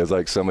other day. It was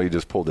like somebody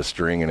just pulled a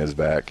string in his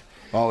back.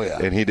 Oh, yeah.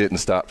 And he didn't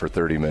stop for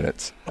 30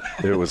 minutes.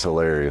 It was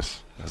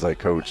hilarious. I was like,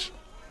 Coach,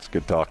 it's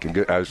good talking.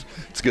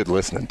 It's good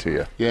listening to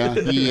you. Yeah,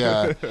 he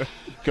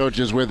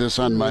coaches with us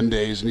on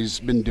Mondays, and he's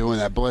been doing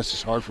that. Bless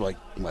his heart for like,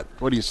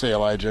 what do you say,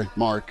 Elijah?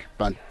 Mark,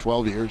 about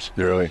 12 years.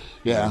 Really?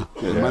 Yeah.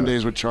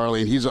 Mondays with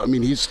Charlie. And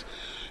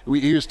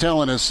he was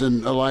telling us,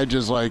 and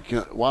Elijah's like,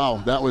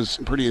 wow, that was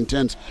pretty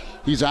intense.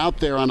 He's out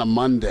there on a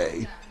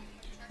Monday,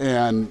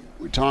 and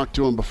we talked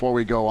to him before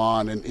we go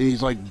on, and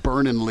he's like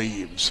burning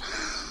leaves.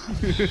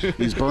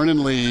 He's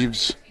burning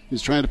leaves.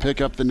 He's trying to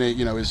pick up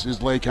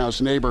his lake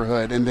house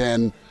neighborhood, and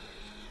then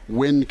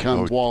wind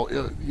comes while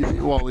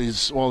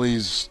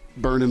he's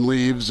burning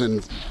leaves,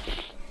 and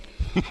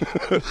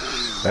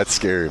that's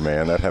scary,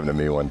 man. That happened to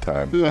me one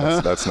time.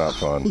 That's not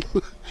fun.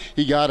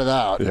 He got it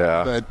out.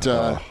 Yeah, but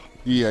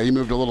he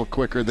moved a little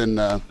quicker than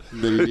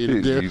he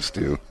needed to. Used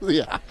to.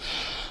 Yeah.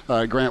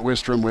 Grant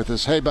Wistrom with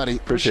us. Hey, buddy.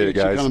 Appreciate it,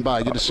 guys. You coming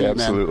by. Good to see you,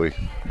 man. Absolutely.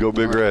 Go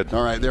Big Red.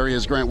 All right, there he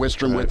is, Grant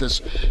Wistrom with us.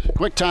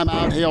 Quick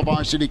timeout. Hail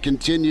Varsity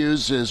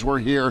continues as we're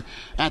here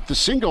at the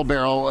Single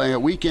Barrel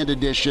weekend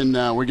edition.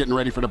 We're getting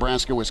ready for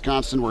Nebraska,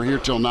 Wisconsin. We're here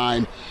till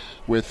 9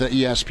 with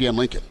ESPN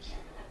Lincoln.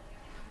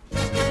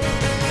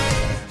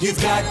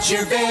 You've got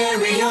your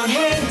very own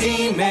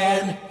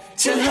handyman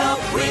to help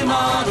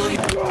remodel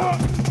your...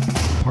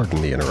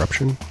 Pardon the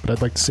interruption, but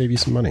I'd like to save you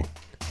some money.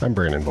 I'm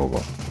Brandon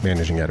Vogel,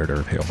 managing editor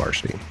of Hail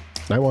Varsity,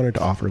 and I wanted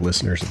to offer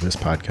listeners of this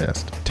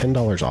podcast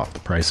 $10 off the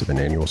price of an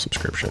annual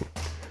subscription.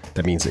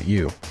 That means that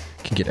you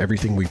can get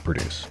everything we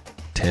produce,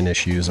 10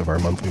 issues of our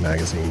monthly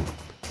magazine,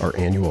 our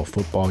annual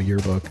football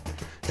yearbook,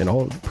 and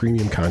all of the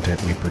premium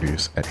content we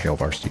produce at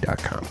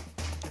hailvarsity.com.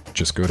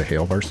 Just go to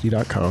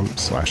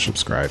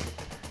hailvarsity.com/subscribe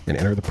and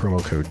enter the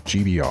promo code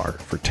GBR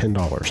for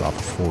 $10 off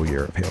a full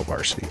year of Hail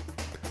Varsity.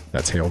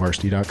 That's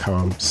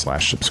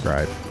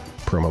hailvarsity.com/subscribe,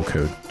 promo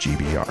code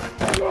GBR.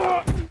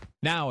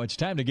 Now it's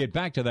time to get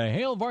back to the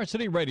Hail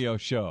Varsity Radio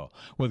Show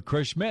with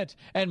Chris Schmidt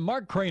and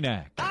Mark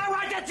Cranack. All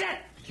right, that's it.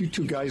 You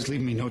two guys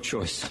leave me no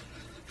choice.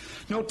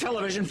 No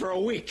television for a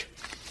week.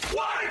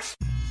 What?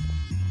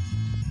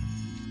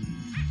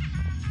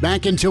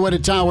 Back into it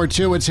at Tower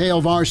 2. It's Hail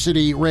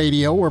Varsity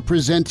Radio. We're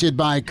presented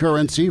by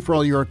Currency. For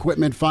all your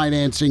equipment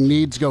financing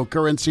needs, go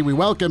Currency. We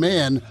welcome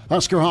in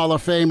Husker Hall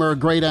of Famer,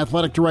 great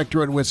athletic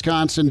director at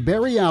Wisconsin,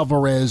 Barry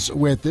Alvarez,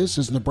 with us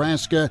as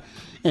Nebraska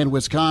and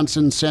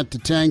Wisconsin set to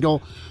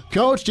tangle.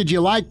 Coach, did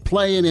you like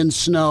playing in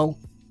snow?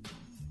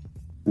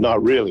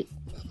 Not really.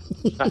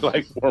 I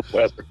like warm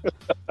weather.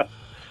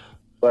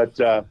 But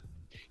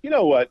you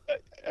know what?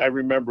 I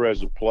remember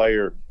as a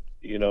player,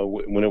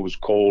 when it was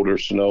cold or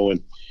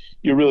snowing,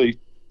 you really,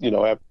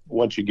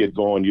 once you get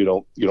going, you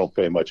don't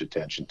pay much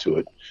attention to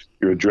it.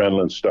 Your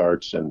adrenaline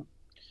starts, and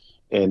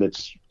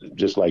it's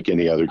just like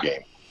any other game.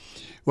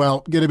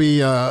 Well, going to be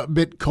a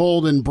bit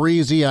cold and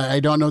breezy. I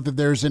don't know that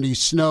there's any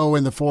snow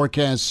in the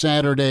forecast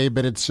Saturday,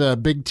 but it's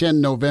Big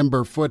Ten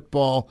November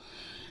football.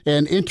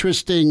 An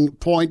interesting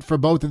point for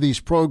both of these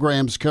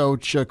programs,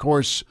 Coach. Of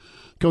course,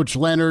 Coach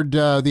Leonard,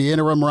 the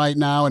interim right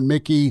now, and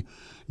Mickey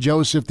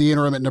Joseph, the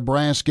interim at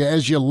Nebraska.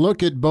 As you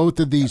look at both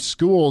of these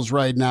schools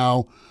right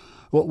now,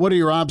 what are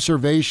your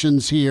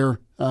observations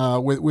here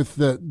with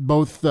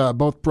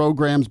both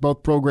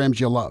programs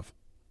you love?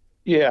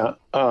 Yeah.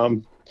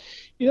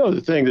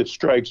 The thing that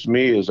strikes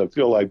me is I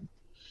feel like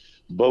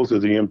both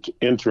of the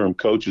interim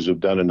coaches have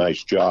done a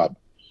nice job,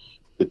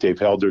 that they've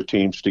held their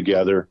teams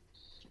together.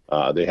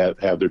 They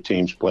have their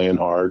teams playing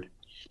hard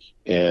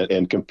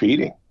and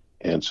competing.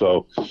 And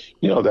so,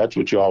 that's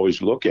what you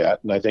always look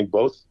at. And I think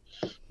both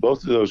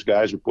of those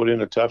guys are put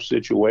in a tough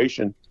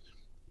situation,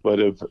 but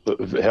have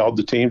held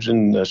the teams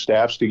and the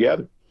staffs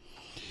together.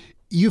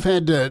 You've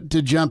had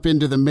to jump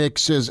into the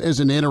mix as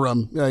an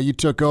interim. You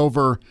took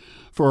over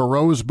for a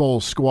Rose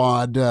Bowl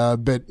squad,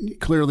 but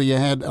clearly you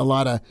had a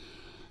lot of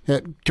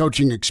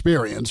coaching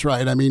experience,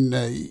 right? I mean,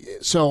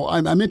 so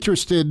I'm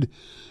interested.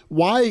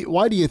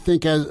 Why do you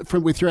think,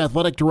 with your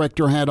athletic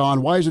director hat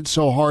on, why is it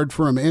so hard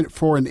for an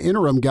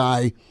interim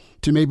guy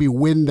to maybe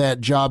win that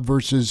job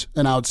versus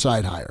an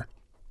outside hire?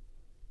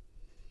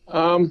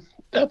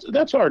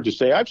 That's hard to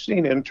say. I've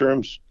seen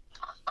interims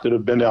that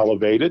have been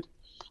elevated.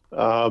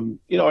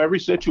 Every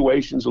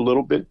situation's a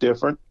little bit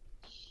different.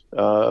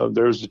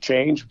 There's a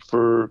change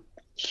for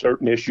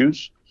certain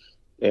issues.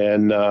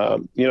 And,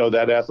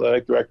 that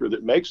athletic director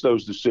that makes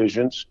those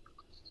decisions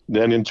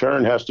then in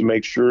turn has to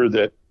make sure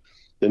that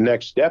the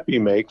next step he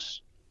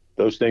makes,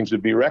 those things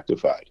would be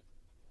rectified.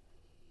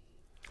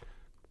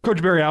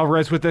 Coach Barry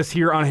Alvarez with us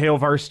here on Hail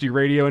Varsity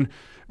Radio. And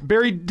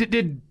Barry,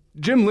 did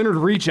Jim Leonard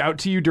reach out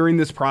to you during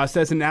this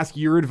process and ask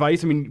your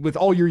advice? I mean, with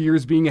all your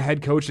years being a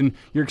head coach and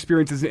your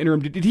experience as an interim,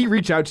 did he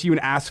reach out to you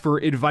and ask for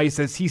advice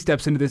as he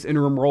steps into this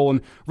interim role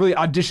and really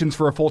auditions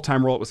for a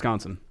full-time role at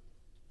Wisconsin?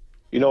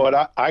 You know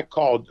what? I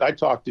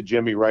talked to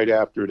Jimmy right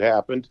after it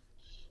happened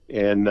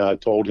and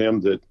told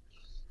him that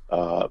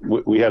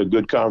we had a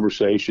good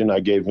conversation.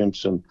 I gave him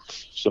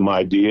some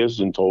ideas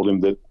and told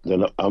him that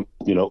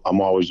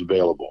I'm always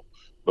available.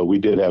 But we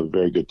did have a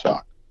very good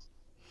talk.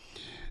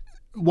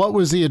 What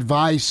was the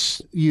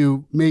advice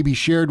you maybe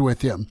shared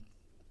with him?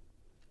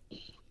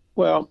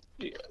 Well,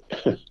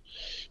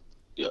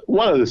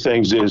 one of the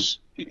things is,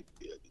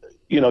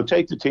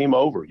 take the team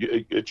over.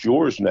 It's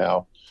yours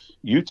now.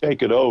 You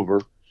take it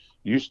over.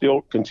 You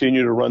still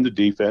continue to run the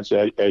defense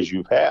as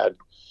you've had,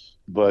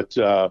 but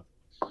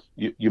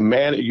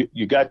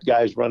you got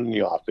guys running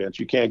the offense.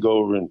 You can't go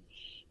over and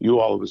you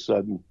all of a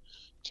sudden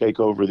take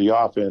over the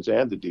offense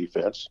and the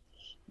defense.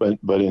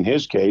 But in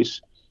his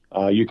case,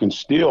 you can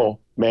still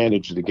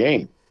manage the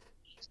game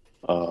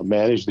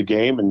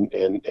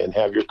and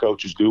have your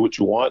coaches do what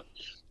you want.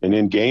 And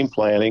in game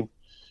planning,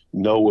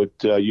 know what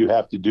you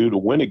have to do to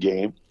win a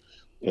game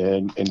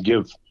and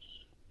give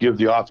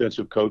the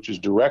offensive coaches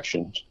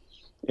directions.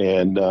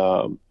 And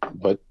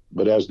but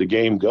as the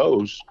game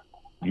goes,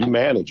 you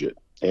manage it.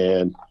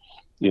 And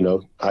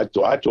I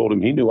told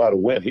him he knew how to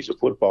win. He's a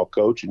football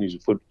coach, and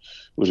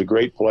was a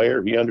great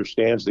player. He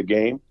understands the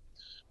game.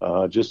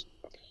 Just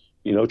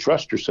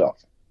trust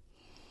yourself.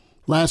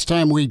 Last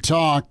time we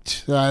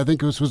talked, I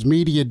think this was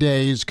Media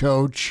Days,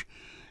 Coach,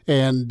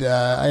 and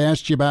I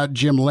asked you about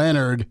Jim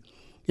Leonard,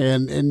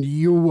 and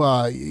you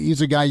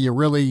he's a guy you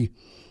really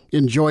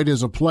enjoyed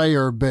as a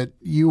player, but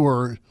you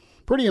were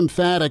pretty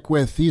emphatic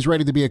with he's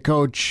ready to be a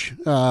coach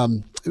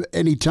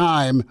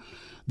anytime.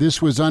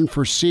 This was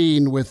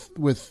unforeseen with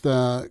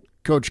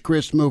Coach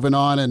Chryst moving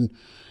on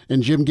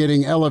and Jim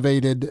getting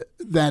elevated.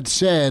 That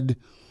said,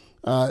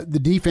 the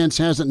defense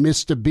hasn't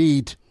missed a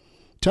beat.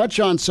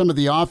 Touch on some of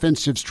the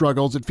offensive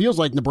struggles. It feels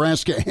like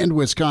Nebraska and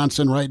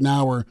Wisconsin right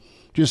now are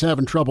just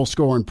having trouble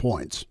scoring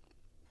points.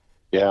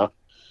 Yeah,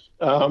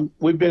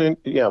 we've been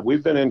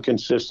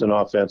inconsistent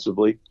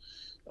offensively.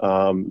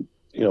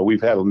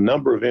 We've had a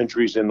number of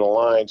injuries in the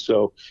line.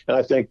 So, and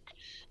I think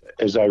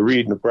as I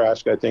read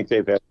Nebraska, I think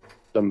they've had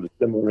some of the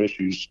similar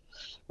issues.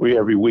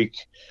 Every week,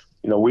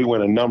 we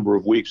went a number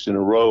of weeks in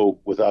a row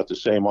without the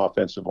same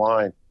offensive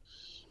line.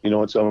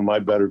 In some of my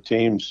better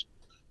teams,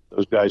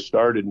 those guys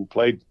started and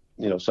played.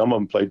 Some of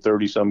them played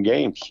 30-some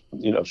games,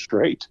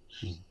 straight.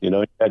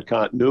 Had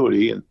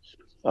continuity, and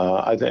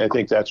I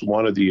think that's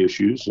one of the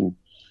issues. And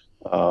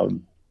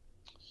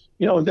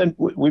and then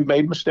we've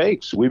made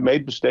mistakes. We've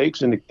made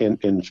mistakes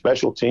in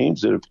special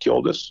teams that have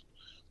killed us.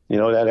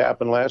 That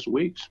happened last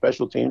week.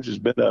 Special teams has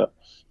been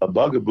a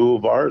bugaboo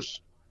of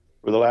ours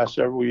for the last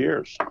several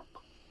years.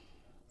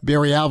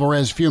 Barry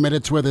Alvarez, few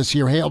minutes with us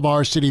here. Hail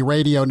Varsity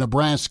Radio,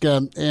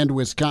 Nebraska and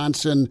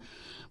Wisconsin.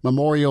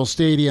 Memorial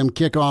Stadium,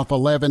 kickoff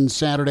 11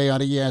 Saturday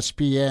on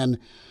ESPN.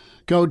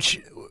 Coach,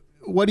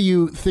 what do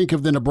you think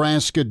of the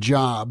Nebraska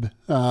job?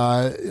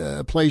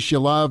 A place you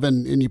love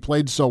and you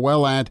played so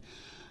well at.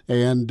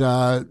 And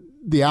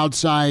the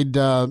outside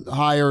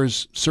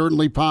hires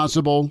certainly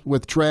possible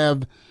with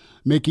Trev.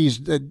 Mickey's,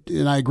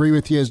 and I agree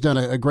with you, has done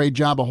a great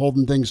job of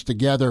holding things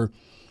together.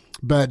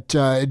 But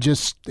it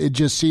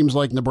just seems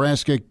like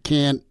Nebraska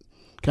can't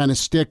kind of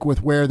stick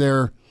with where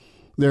they're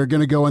going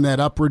to go in that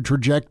upward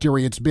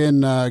trajectory. It's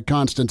been a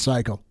constant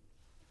cycle.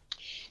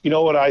 You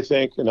know what I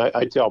think, and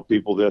I tell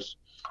people this.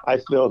 I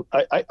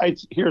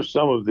hear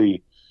some of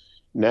the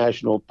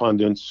national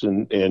pundits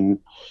and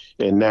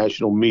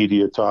national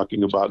media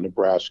talking about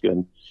Nebraska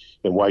and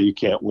why you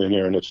can't win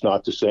here, and it's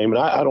not the same. And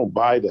I don't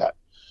buy that.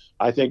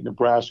 I think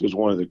Nebraska is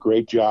one of the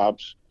great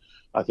jobs.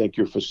 I think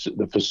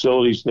the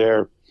facilities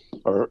there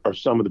are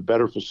some of the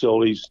better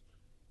facilities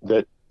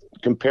that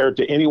compared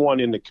to anyone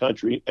in the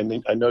country.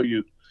 And I know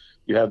you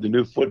have the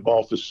new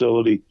football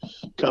facility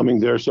coming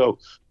there, so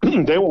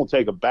they won't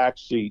take a back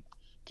seat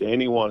to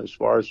anyone as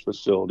far as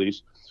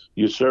facilities.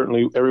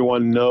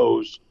 Everyone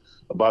knows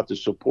about the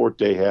support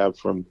they have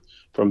from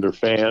their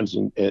fans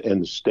and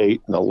the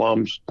state and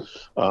alums.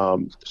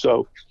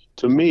 So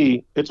to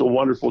me, it's a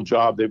wonderful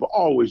job. They've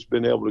always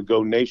been able to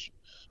go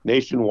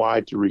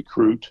nationwide to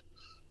recruit.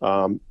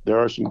 There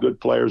are some good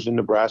players in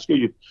Nebraska.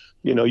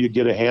 You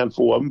get a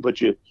handful of them,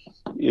 but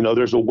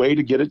there's a way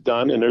to get it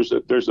done, and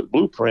there's a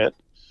blueprint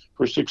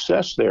for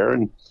success there.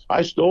 And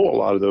I stole a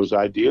lot of those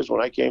ideas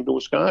when I came to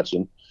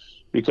Wisconsin,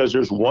 because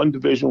there's one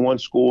Division I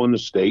school in the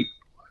state,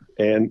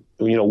 and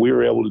we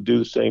were able to do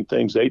the same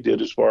things they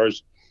did as far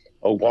as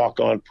a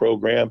walk-on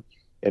program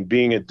and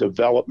being a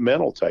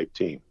developmental type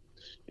team.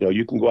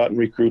 You can go out and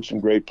recruit some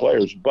great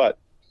players, but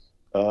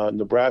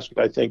Nebraska,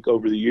 I think,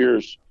 over the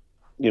years,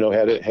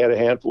 had a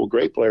handful of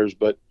great players,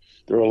 but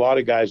there were a lot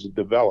of guys that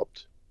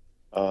developed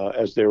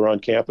as they were on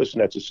campus,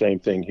 and that's the same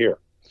thing here.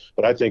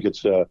 But I think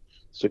it's a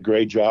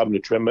great job and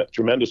a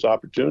tremendous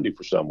opportunity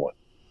for someone.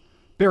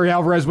 Barry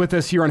Alvarez with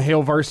us here on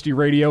Hail Varsity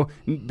Radio.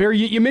 Barry,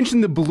 you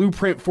mentioned the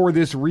blueprint for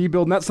this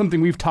rebuild, and that's something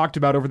we've talked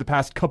about over the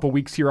past couple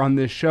weeks here on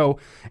this show.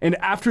 And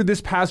after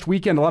this past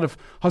weekend, a lot of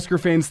Husker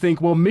fans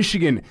think, well,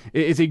 Michigan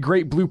is a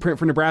great blueprint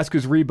for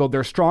Nebraska's rebuild.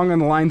 They're strong on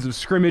the lines of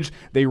scrimmage,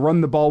 they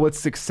run the ball with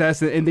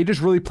success, and they just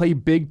really play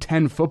Big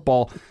Ten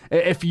football.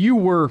 If you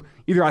were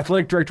either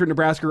athletic director at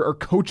Nebraska or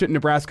coach at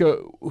Nebraska,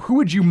 who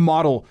would you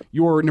model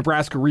your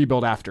Nebraska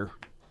rebuild after?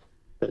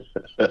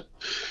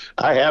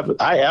 I have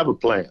a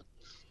plan.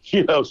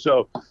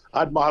 So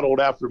I'd model it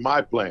after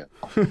my plan.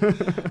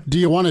 Do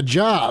you want a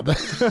job?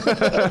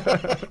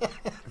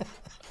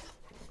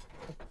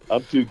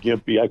 I'm too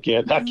gimpy. I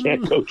can't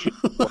coach you.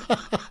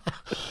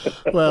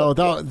 Well,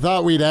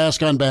 thought we'd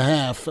ask on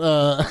behalf.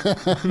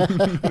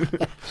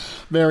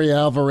 Barry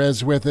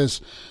Alvarez with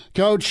us.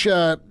 Coach,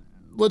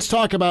 let's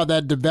talk about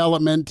that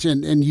development,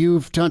 and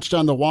you've touched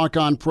on the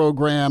walk-on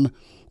program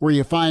where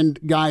you find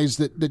guys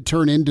that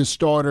turn into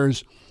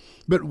starters.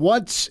 But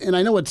and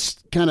I know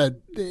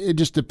it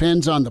just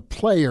depends on the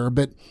player,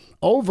 but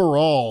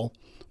overall,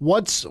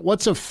 what's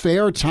a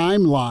fair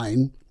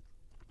timeline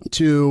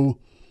to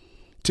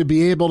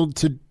be able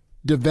to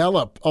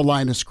develop a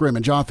line of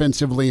scrimmage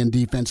offensively and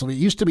defensively? It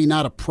used to be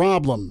not a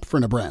problem for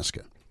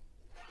Nebraska.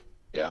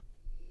 Yeah.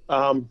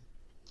 I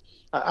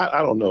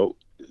don't know.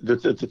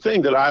 The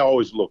thing that I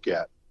always look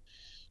at,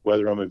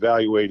 whether I'm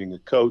evaluating a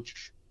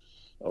coach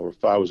or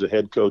if I was a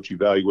head coach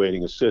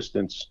evaluating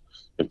assistants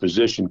and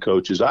position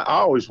coaches, I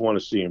always want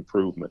to see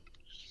improvement.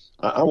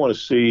 I want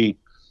to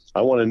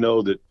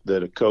know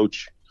that a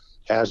coach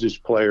has his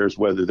players,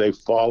 whether they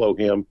follow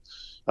him,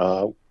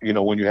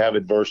 when you have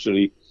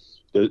adversity,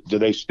 do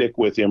they stick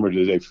with him or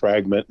do they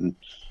fragment and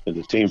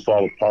the team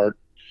fall apart?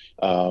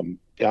 I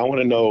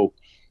want to know,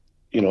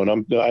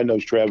 and I know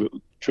Trev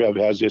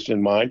has this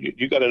in mind.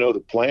 You got to know the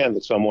plan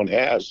that someone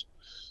has,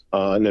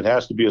 and it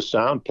has to be a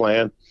sound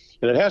plan,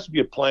 and it has to be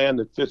a plan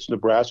that fits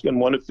Nebraska and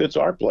one that fits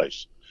our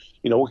place.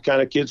 What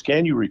kind of kids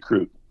can you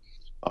recruit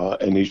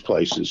in these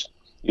places?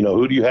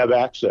 Who do you have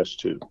access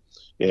to?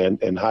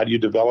 And how do you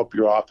develop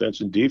your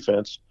offense and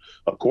defense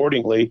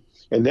accordingly,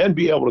 and then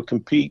be able to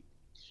compete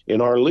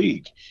in our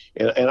league?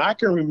 And I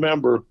can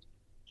remember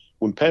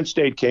when Penn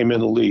State came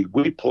in the league,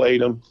 we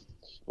played them.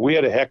 We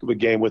had a heck of a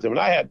game with them. And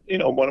I had,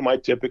 one of my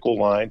typical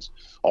lines.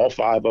 All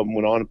five of them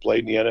went on and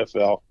played in the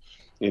NFL,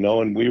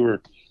 and we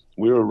were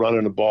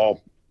running the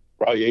ball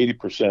probably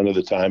 80% of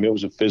the time. It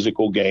was a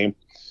physical game.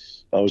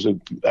 I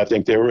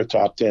think they were a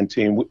top 10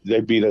 team.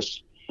 They beat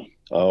us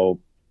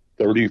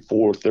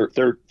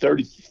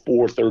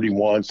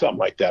 34-31, something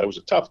like that. It was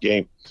a tough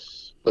game.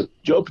 But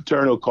Joe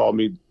Paterno called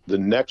me the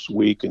next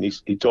week, and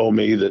he told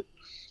me that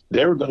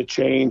they were going to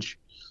change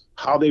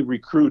how they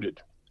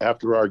recruited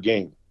after our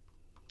game.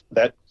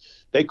 that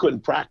they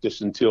couldn't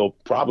practice until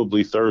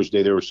probably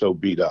Thursday. They were so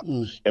beat up,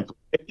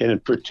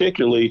 and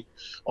particularly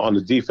on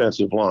the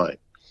defensive line.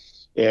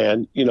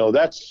 And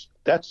that's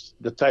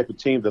the type of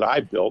team that I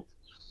built.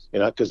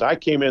 Because I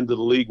came into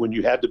the league when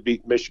you had to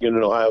beat Michigan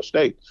and Ohio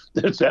State.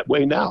 It's that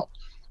way now.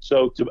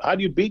 So how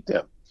do you beat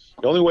them?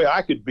 The only way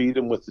I could beat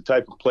them with the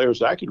type of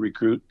players I could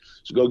recruit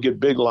is to go get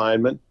big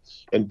linemen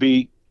and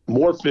be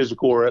more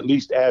physical, or at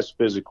least as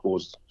physical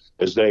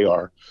as they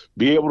are.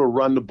 Be able to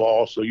run the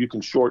ball so you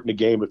can shorten the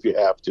game if you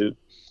have to,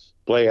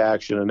 play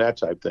action and that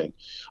type of thing.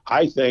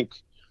 I think,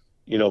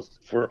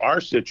 for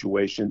our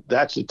situation,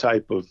 that's the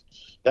type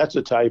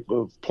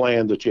of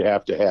plan that you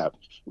have to have.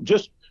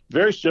 Just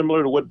very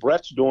similar to what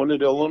Brett's doing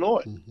at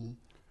Illinois.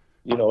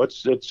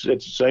 It's the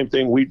same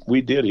thing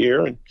we did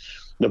here in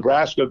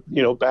Nebraska.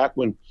 Back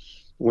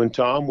when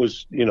Tom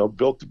was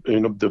built,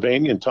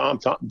 Devaney, and Tom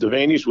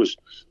Devaney's was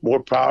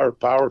more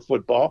power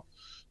football.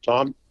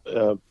 Tom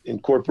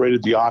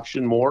incorporated the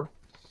option more.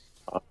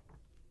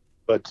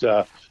 But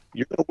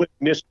you're going to win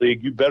this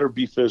league. You better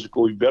be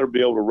physical. You better be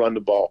able to run the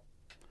ball,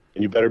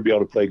 and you better be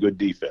able to play good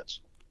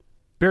defense.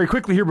 Very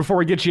quickly here before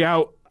we get you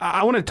out,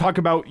 I want to talk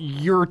about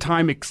your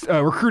time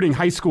recruiting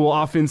high school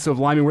offensive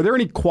linemen. Were there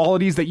any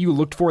qualities that you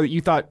looked for that you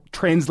thought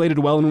translated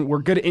well and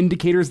were good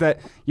indicators that,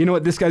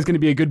 this guy's going to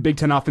be a good Big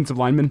Ten offensive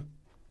lineman?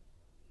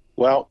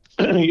 Well,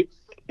 you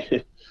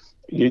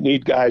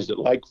need guys that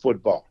like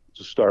football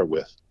to start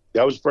with.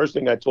 That was the first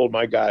thing I told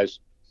my guys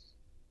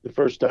the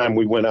first time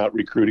we went out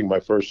recruiting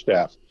my first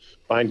staff.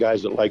 Find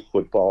guys that like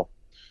football,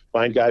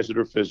 find guys that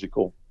are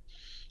physical,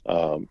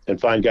 and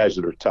find guys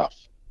that are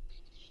tough.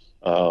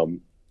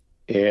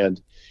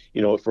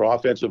 For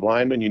offensive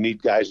linemen, you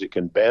need guys that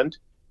can bend.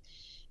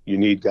 You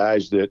need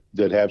guys that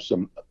have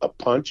a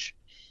punch,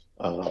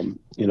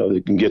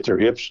 that can get their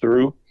hips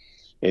through.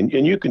 And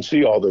you can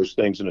see all those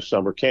things in a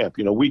summer camp.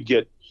 We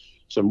get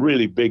some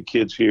really big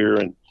kids here.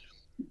 And,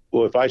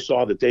 if I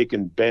saw that they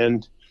can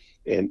bend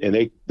and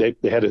they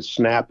had a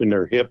snap in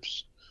their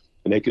hips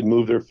and they could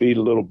move their feet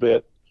a little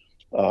bit,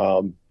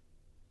 then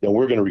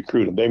we're going to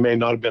recruit them. They may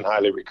not have been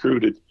highly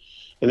recruited.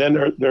 And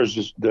then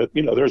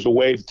there's a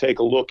way to take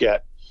a look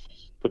at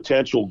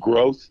potential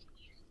growth.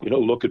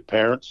 Look at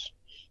parents,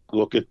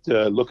 look at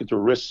the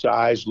wrist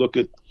size, look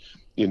at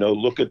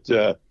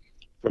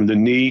from the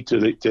knee to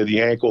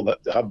the ankle,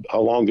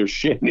 how long their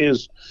shin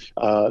is.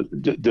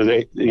 Do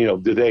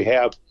they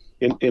have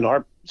in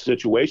our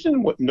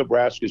situation, what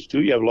Nebraska's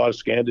too? You have a lot of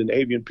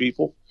Scandinavian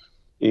people,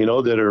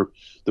 that are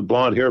the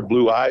blonde hair,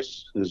 blue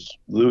eyes, as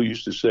Lou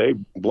used to say,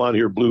 blonde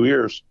hair, blue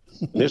ears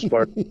in this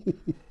part.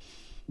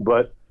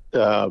 But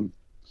they're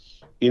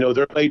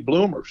late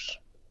bloomers.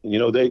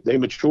 They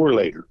mature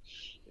later,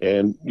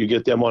 and you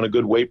get them on a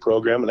good weight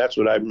program. And that's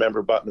what I remember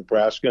about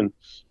Nebraska, and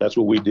that's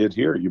what we did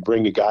here. You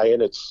bring a guy in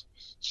that's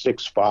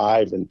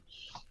 6'5" and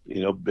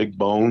big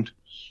boned,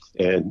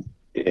 and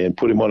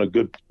put him on a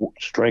good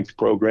strength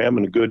program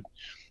and a good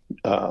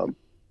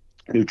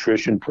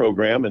nutrition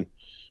program. And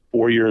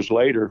 4 years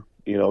later,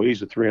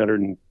 he's a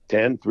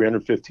 310,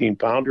 315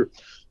 pounder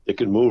that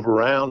can move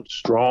around,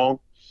 strong,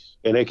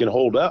 and they can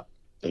hold up,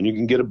 and you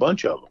can get a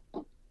bunch of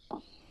them.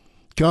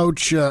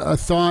 Coach, a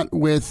thought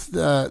with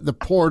the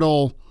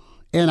portal,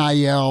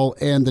 NIL,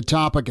 and the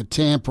topic of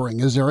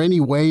tampering. Is there any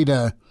way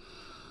to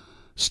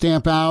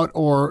stamp out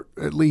or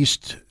at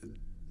least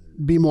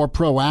be more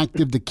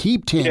proactive to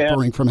keep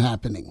tampering from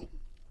happening?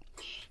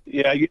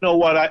 Yeah, you know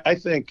what? I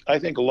think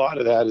a lot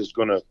of that is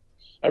going to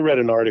 – I read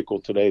an article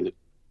today that,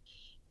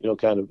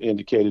 kind of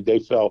indicated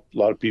a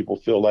lot of people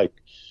feel like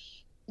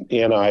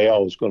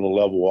NIL is going to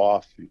level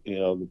off.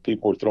 The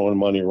people are throwing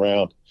money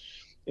around.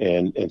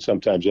 And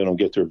sometimes they don't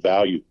get their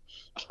value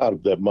out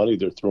of that money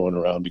they're throwing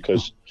around,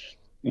 because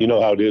you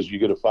know how it is. You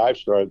get a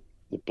 5-star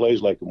that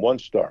plays like a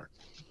 1-star.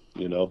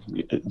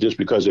 Just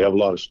because they have a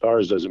lot of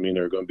stars doesn't mean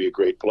they're going to be a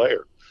great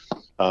player.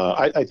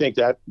 I think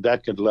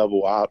that could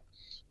level out.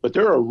 But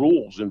there are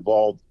rules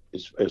involved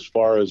as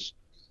far as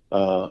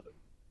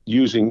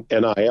using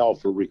NIL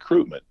for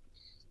recruitment.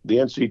 The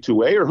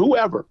NC2A or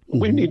whoever,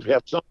 we need to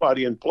have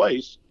somebody in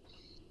place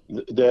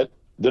that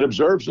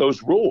observes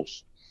those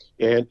rules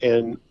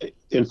and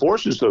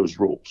enforces those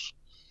rules.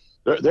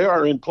 They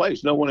are in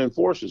place. No one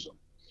enforces them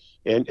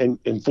and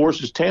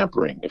enforces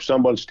tampering. If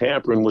someone's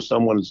tampering with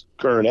someone's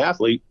current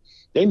athlete,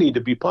 they need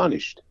to be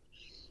punished.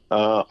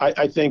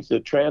 I think the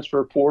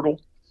transfer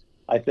portal,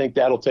 I think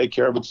that'll take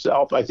care of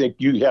itself. I think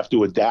you have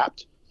to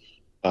adapt.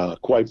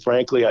 Quite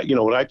frankly,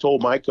 when I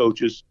told my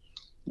coaches,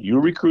 you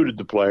recruited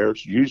the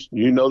players,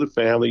 you know the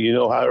family, you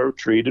know how they're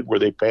treated, were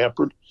they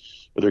pampered,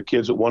 were there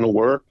kids that want to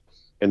work?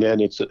 And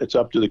then it's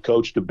up to the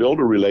coach to build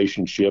a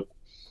relationship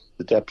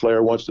that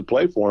player wants to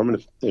play for him.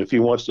 And if he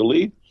wants to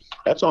leave,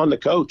 that's on the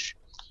coach.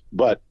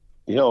 But,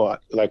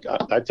 like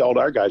I told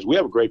our guys, we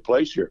have a great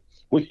place here.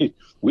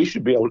 We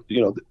should be able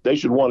to, they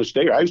should want to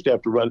stay here. I used to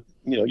have to run,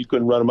 you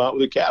couldn't run them out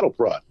with a cattle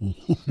prod.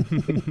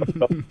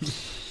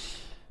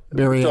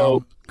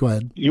 So go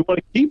ahead. You want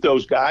to keep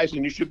those guys,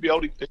 and you should be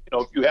able to,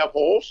 if you have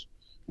holes,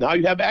 now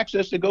you have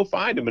access to go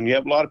find them. And you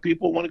have a lot of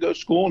people who want to go to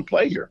school and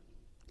play here.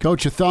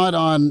 Coach, a thought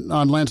on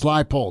Lance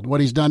Leipold, what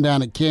he's done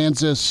down at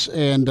Kansas,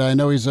 and I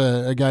know he's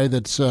a guy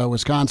that's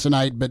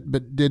Wisconsinite,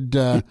 but did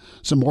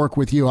some work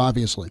with you,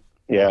 obviously.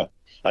 Yeah,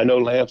 I know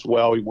Lance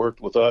well. He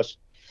worked with us,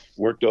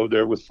 worked over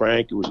there with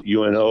Frank. It was at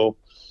UNO.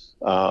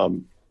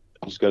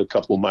 He's got a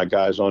couple of my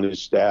guys on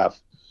his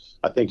staff.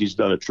 I think he's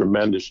done a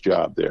tremendous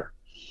job there.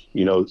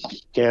 You know,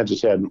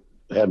 Kansas hadn't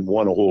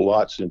won a whole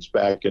lot since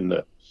back in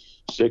the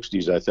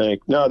 60s, I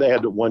think. No, they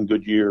had one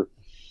good year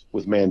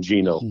with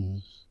Mangino.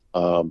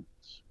 Mm-hmm.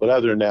 But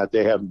other than that,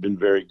 they haven't been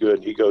very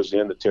good. He goes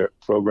in, the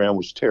program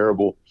was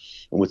terrible.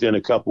 And within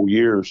a couple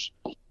years,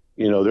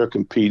 you know, they're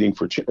competing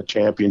for a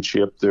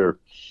championship. They're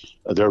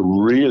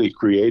really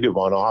creative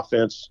on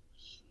offense,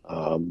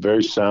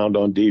 very sound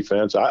on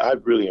defense. I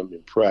really am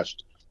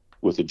impressed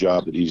with the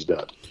job that he's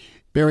done.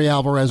 Barry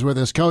Alvarez with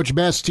us. Coach,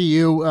 best to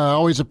you.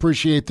 Always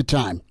appreciate the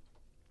time.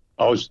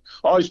 Always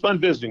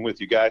fun visiting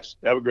with you guys.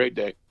 Have a great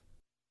day.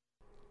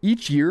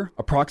 Each year,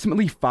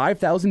 approximately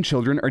 5,000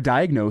 children are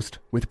diagnosed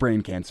with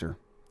brain cancer.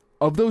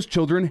 Of those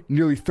children,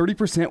 nearly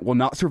 30% will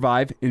not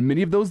survive, and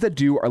many of those that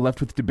do are left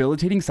with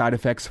debilitating side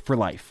effects for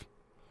life.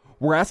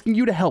 We're asking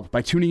you to help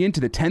by tuning in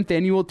to the 10th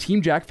annual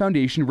Team Jack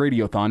Foundation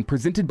Radiothon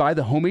presented by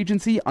the Home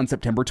Agency on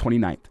September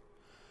 29th.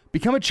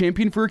 Become a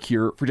champion for a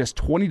cure for just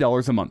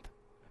 $20 a month.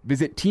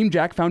 Visit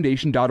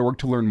teamjackfoundation.org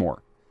to learn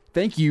more.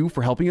 Thank you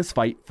for helping us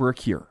fight for a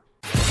cure.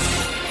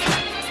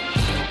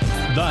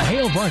 The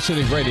Hail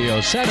Varsity Radio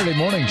Saturday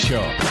morning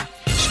show.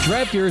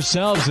 Strap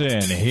yourselves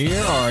in.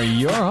 Here are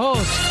your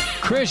hosts,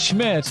 Chris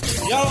Schmitz.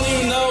 Y'all don't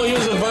even know he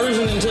was a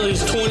virgin until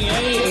he's 28,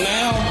 and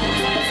now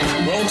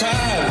roll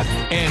tide.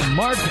 And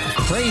Mark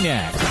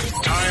Cranack.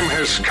 Time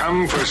has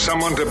come for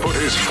someone to put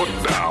his foot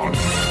down.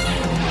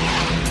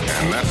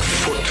 And that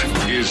foot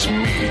is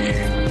me.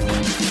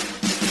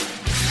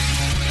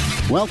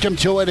 Welcome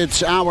to it.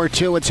 It's Hour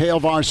 2. It's Hail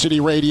Varsity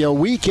Radio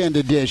Weekend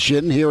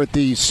Edition here at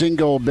the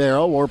Single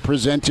Barrel. We're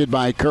presented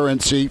by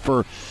Currency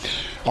for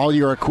all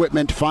your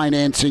equipment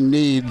financing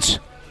needs.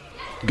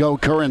 Go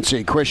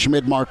Currency. Chris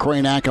Schmidt, Mark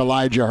Cranack,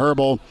 Elijah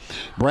Herbal.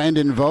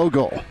 Brandon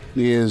Vogel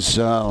is,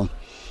 I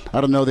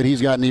don't know that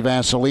he's got any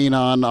Vaseline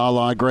on a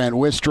la Grant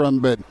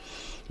Wistrom, but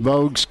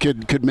Vogues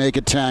could make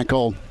a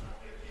tackle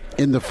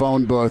in the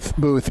phone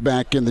booth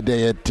back in the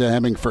day at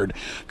Hemingford.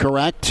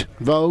 Correct,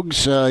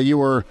 Vogues? You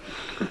were,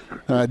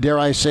 dare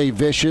I say,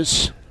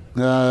 vicious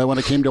when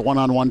it came to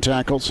one-on-one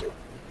tackles?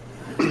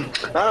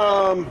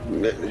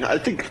 I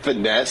think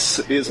finesse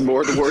is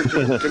more the word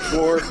you're looking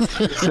for.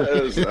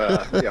 As,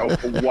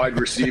 a wide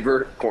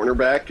receiver,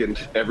 cornerback, and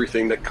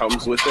everything that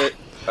comes with it.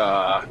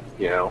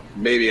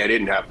 Maybe I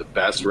didn't have the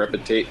best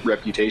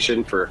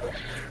reputation for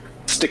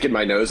sticking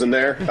my nose in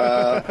there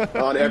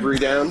on every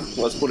down.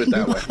 Let's put it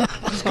that way.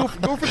 Just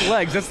go for the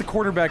legs. That's the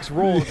quarterback's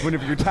role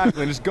whenever you're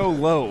tackling. Just go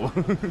low.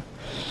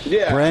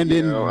 Yeah.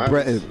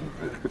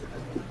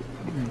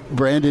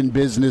 Brandon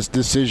business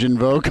decision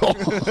Vogel.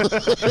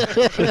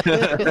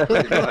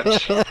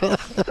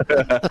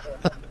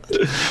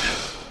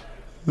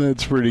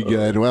 That's pretty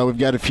good. Well, we've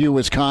got a few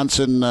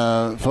Wisconsin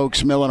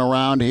folks milling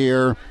around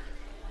here.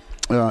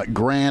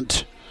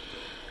 Grant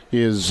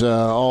is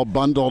all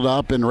bundled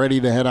up and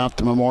ready to head off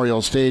to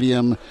Memorial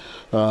Stadium.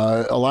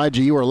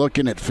 Elijah, you were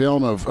looking at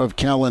film of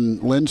Kellen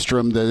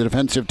Lindstrom, the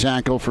defensive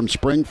tackle from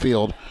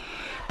Springfield.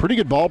 Pretty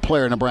good ball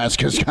player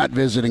Nebraska's got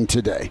visiting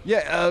today.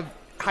 Yeah,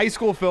 high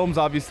school film's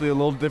obviously a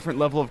little different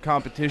level of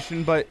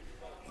competition, but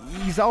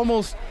he's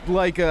almost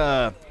like he's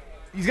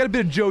got a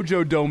bit of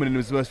JoJo Domann in him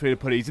is the best way to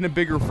put it. He's in a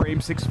bigger frame,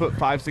 6'5",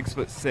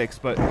 6'6",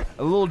 but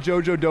a little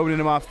JoJo Domann in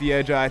him off the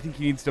edge. I think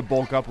he needs to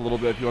bulk up a little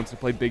bit if he wants to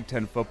play Big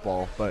Ten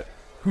football, but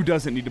who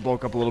doesn't need to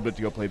bulk up a little bit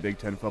to go play Big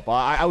Ten football?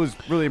 I was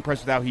really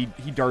impressed with how he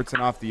darts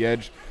in off the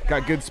edge,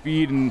 got good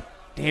speed, and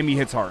damn, he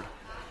hits hard.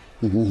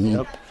 Mm-hmm.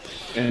 Yep.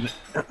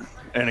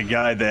 And a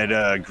guy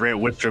that Grant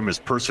Wistrom is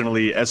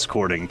personally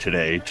escorting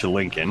today to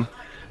Lincoln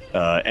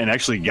and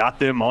actually got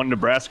them on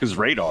Nebraska's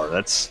radar.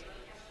 That's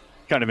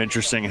kind of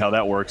interesting how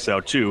that works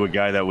out, too. A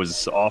guy that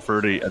was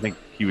offered, I think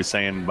he was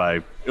saying,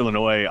 by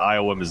Illinois,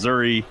 Iowa,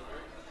 Missouri.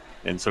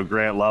 And so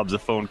Grant lobs a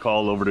phone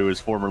call over to his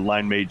former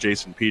line mate,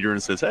 Jason Peter,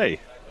 and says, hey,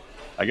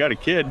 I got a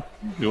kid.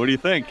 What do you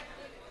think?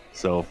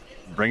 So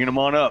bringing him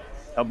on up.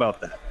 How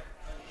about that?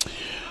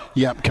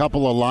 Yep,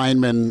 couple of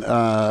linemen.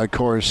 Of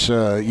course,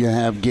 you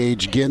have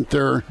Gage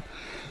Ginther,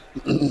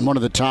 one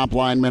of the top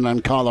linemen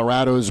on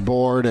Colorado's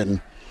board, and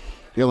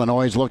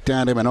Illinois looked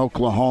at him in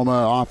Oklahoma,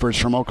 offers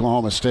from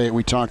Oklahoma State.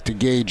 We talked to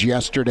Gage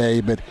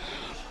yesterday, but,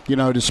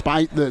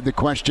 despite the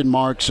question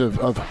marks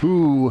of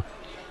who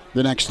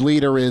the next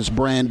leader is,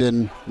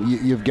 Brandon,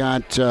 you've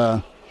got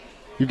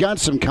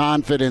some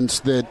confidence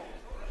that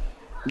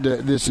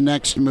this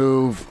next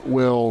move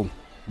will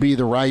be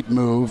the right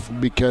move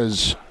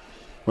because,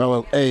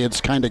 well, A, it's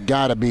kind of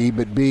got to be,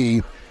 but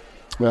B,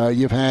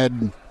 you've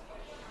had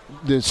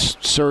this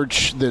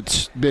search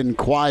that's been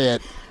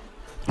quiet,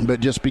 but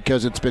just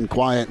because it's been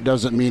quiet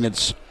doesn't mean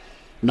it's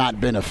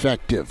not been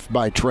effective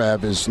by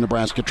Trev as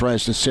Nebraska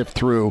tries to sift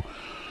through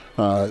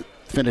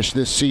finish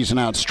this season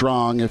out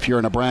strong if you're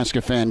a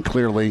Nebraska fan,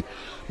 clearly,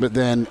 but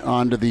then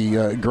on to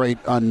the great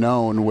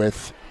unknown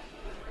with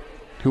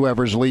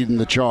whoever's leading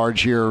the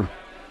charge here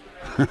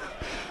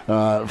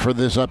for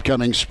this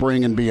upcoming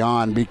spring and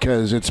beyond,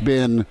 because it's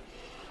been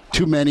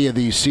too many of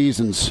these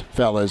seasons,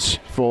 fellas,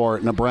 for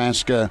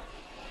Nebraska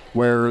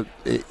where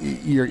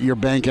you're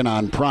banking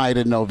on pride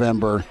in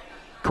November.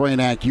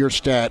 Kranak, your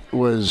stat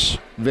was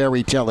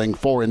very telling,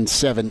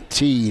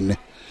 4-17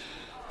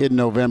 in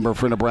November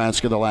for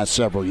Nebraska the last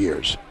several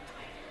years.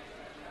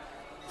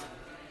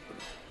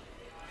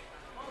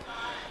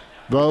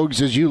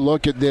 Vogues, as you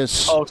look at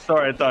this... Oh,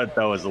 sorry, I thought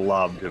that was a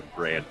lob to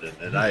Brandon,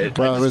 and I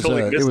well, just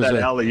totally missed that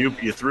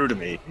alley-oop you threw to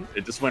me.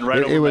 It just went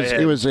right over my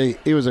head.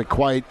 It was a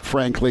quite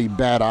frankly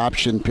bad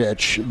option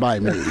pitch by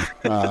me.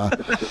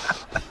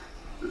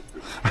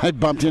 I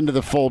bumped into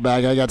the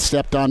fullback. I got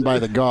stepped on by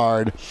the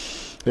guard,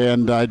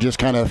 and I just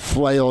kind of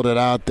flailed it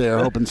out there,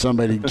 hoping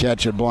somebody'd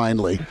catch it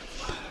blindly.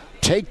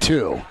 Take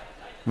two.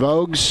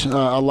 Vogues,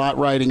 a lot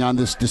riding on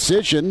this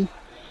decision,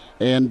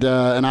 and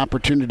an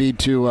opportunity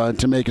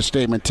to make a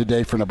statement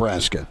today for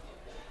Nebraska.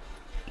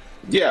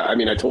 Yeah, I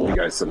mean, I told you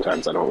guys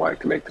sometimes I don't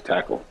like to make the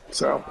tackle,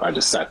 so I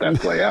just sat that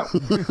play out.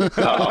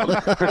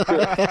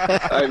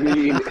 I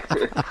mean,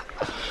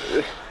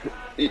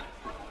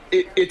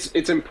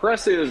 it's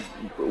impressive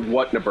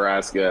what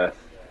Nebraska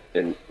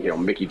and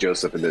Mickey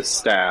Joseph and his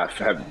staff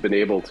have been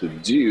able to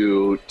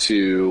do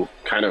to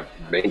kind of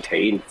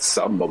maintain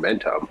some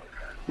momentum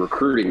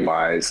recruiting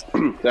wise.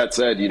 That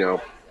said,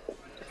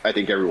 I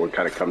think everyone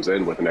kind of comes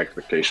in with an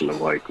expectation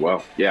of like,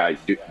 well, yeah,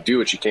 do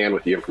what you can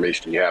with the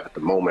information you have at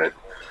the moment.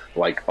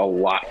 Like, a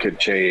lot could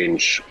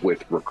change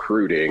with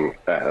recruiting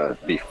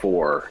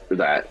before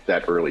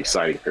that early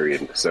signing period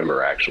in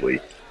December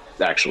actually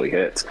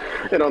hits.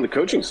 And on the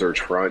coaching search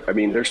front, I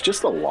mean, there's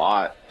just a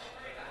lot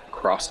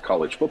across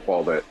college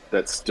football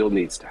that still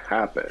needs to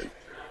happen.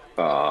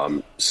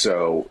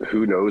 So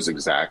who knows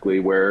exactly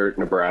where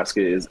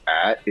Nebraska is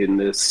at in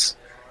this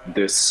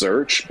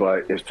search,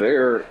 but if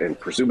they're, and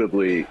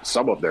presumably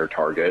some of their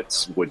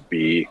targets would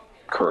be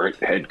current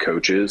head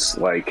coaches,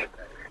 like,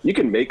 you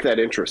can make that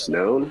interest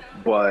known,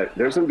 but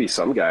there's going to be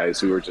some guys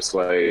who are just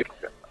like,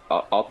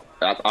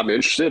 I'm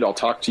interested. I'll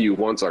talk to you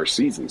once our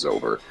season's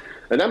over.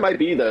 And that might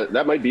be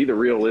the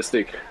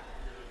realistic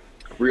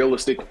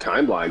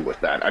timeline with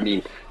that. I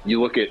mean,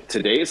 you look at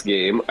today's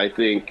game, I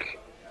think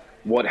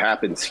what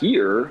happens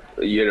here,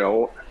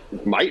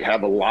 might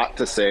have a lot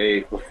to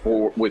say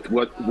with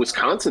what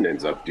Wisconsin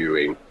ends up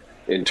doing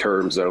in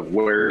terms of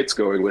where it's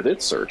going with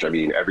its search. I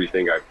mean,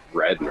 everything I've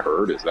read and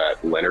heard is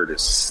that Leonard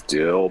is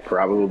still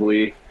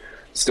probably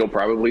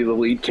the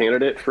lead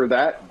candidate for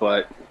that,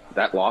 but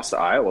that loss to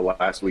Iowa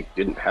last week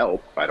didn't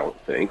help, I don't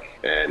think,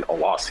 and a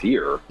loss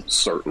here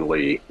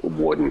certainly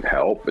wouldn't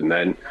help. And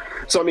then,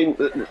 so I mean,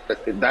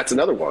 that's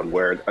another one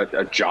where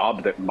a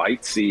job that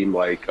might seem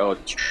like, oh,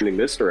 it's trending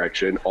this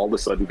direction, all of a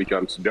sudden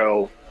becomes,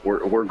 no,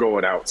 we're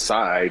going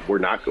outside, we're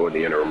not going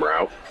the interim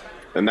route,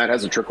 and that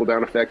has a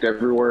trickle-down effect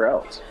everywhere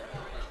else.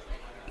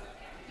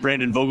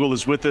 Brandon Vogel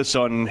is with us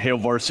on Hail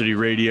Varsity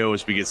Radio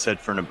as we get set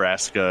for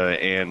Nebraska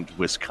and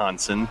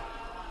Wisconsin.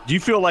 Do you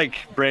feel like,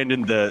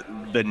 Brandon,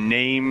 the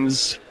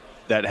names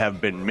that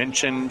have been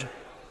mentioned,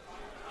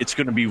 it's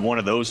going to be one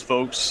of those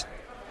folks,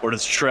 or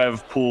does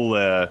Trev pull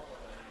a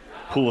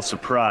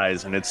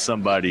surprise and it's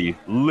somebody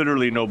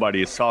literally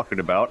nobody is talking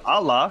about,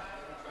 a la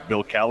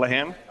Bill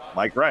Callahan,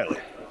 Mike Riley?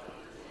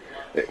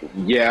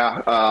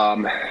 Yeah,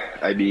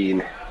 I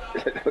mean,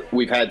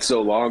 we've had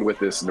so long with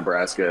this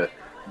Nebraska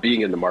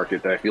being in the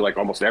market that I feel like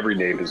almost every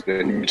name has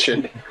been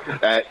mentioned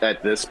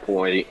at this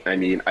point. I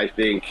mean, I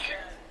think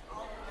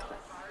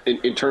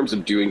in terms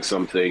of doing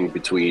something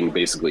between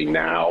basically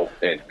now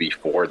and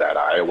before that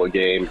Iowa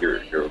game,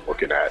 you're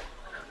looking at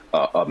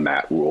a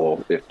Matt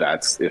Rule, if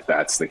that's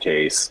the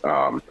case.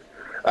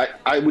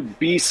 I would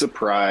be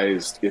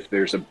surprised if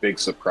there's a big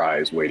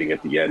surprise waiting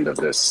at the end of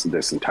this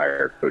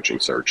entire coaching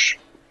search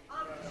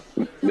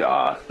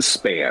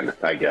span,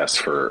 I guess,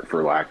 for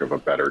lack of a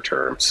better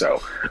term.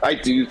 So I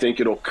do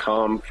think it'll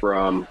come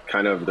from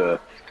kind of the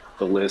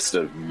list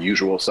of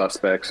usual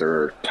suspects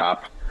or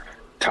top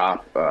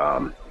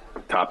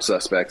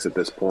suspects at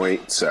this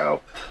point.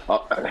 So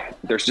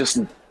there's just,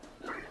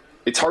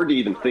 it's hard to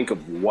even think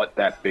of what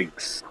that big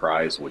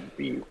surprise would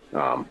be,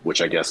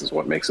 which I guess is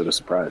what makes it a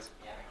surprise.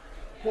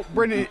 Well,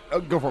 Brendan,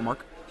 go for it,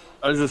 Mark.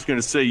 I was just going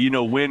to say,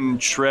 when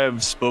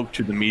Trev spoke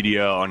to the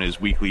media on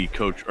his weekly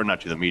coach, or not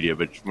to the media,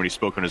 but when he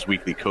spoke on his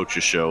weekly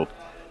coaches show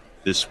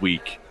this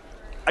week,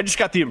 I just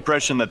got the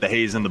impression that the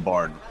hay's in the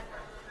barn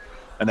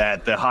and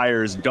that the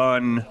hire is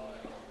done.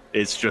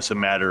 It's just a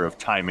matter of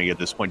timing at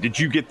this point. Did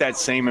you get that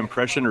same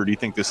impression, or do you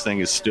think this thing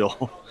is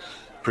still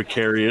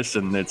precarious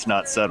and it's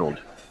not settled?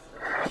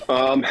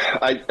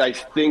 I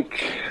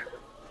think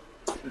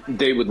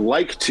they would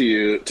like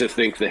to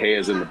think the hay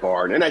is in the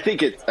barn, and I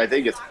think it's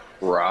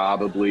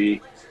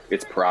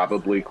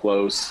probably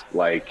close.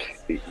 Like,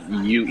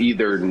 you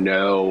either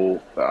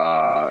know,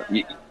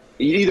 you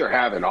either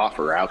have an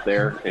offer out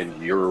there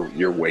and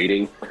you're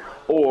waiting,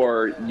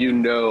 or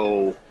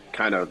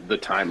kind of the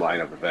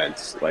timeline of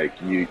events. Like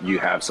you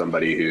have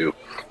somebody who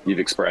you've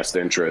expressed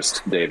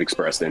interest, they've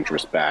expressed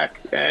interest back,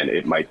 and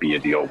it might be a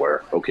deal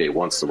where, okay,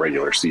 once the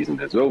regular season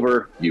is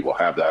over, you will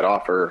have that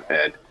offer,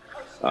 and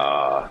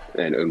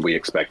we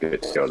expect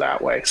it to go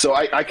that way. So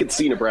I could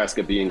see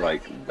Nebraska being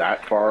like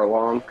that far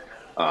along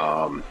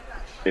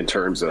in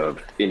terms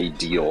of any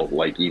deal,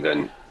 like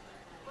even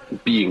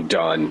being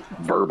done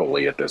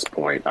verbally at this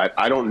point.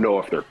 I don't know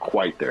if they're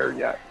quite there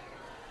yet.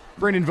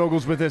 Brandon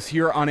Vogel's with us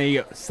here on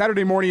a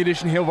Saturday morning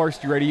edition of Hail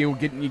Varsity Radio,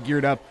 getting you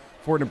geared up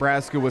for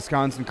Nebraska,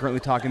 Wisconsin, currently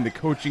talking the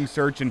coaching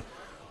search. And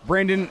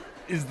Brandon,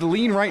 is the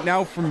lean right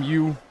now from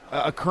you,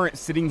 a current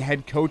sitting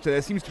head coach?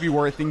 That seems to be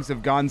where things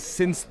have gone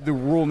since the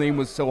Rule name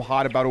was so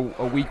hot about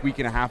a week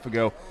and a half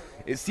ago.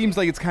 It seems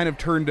like it's kind of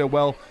turned to,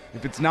 well,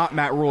 if it's not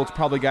Matt Rule, it's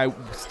probably a guy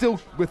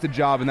still with the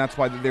job, and that's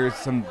why there's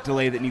some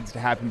delay that needs to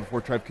happen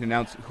before Trev can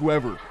announce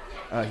whoever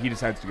he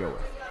decides to go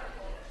with.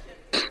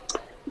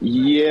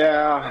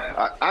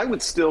 Yeah, I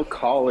would still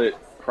call it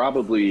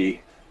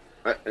probably,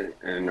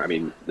 and I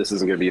mean, this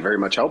isn't going to be very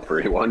much help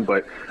for anyone,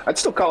 but I'd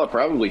still call it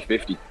probably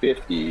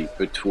 50-50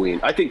 between,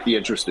 I think the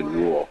interest in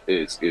Rule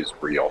is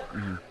real.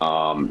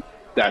 Mm-hmm.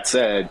 That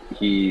said,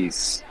 he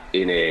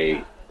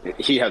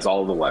has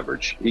all of the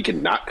leverage. He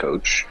can not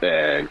coach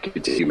and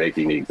continue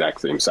making the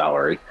exact same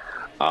salary.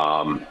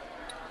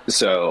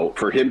 So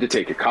for him to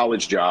take a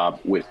college job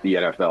with the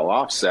NFL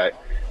offset,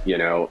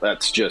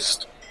 that's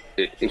just,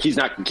 he's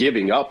not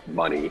giving up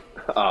money,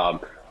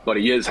 but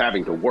he is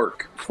having to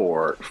work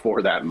for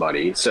that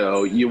money.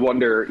 So you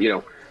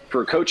wonder,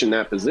 for a coach in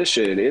that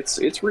position,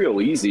 it's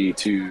real easy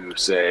to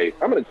say,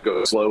 I'm going to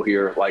go slow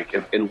here. Like,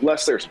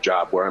 unless there's a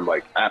job where I'm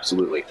like,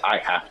 absolutely, I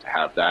have to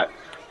have that.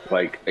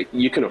 Like,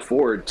 you can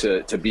afford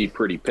to be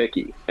pretty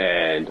picky.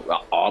 And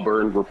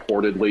Auburn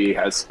reportedly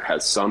has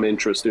some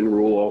interest in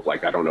Rule.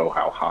 Like, I don't know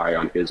how high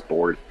on his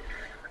board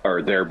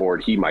or their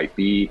board he might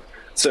be.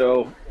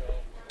 So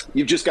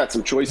you've just got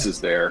some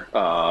choices there.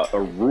 A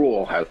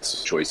Rule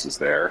has choices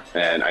there,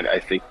 and I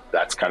think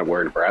that's kind of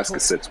where Nebraska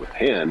sits with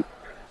him.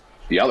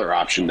 The other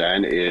option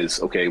then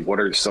is, okay, what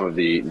are some of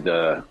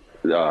the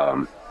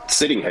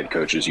sitting head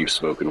coaches you've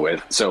spoken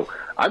with? So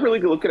I really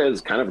look at it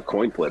as kind of a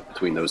coin flip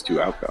between those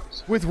two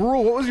outcomes. With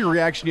Rule, what was your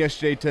reaction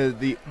yesterday to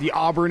the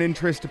Auburn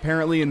interest,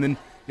 apparently, and then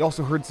you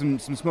also heard some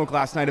smoke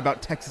last night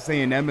about Texas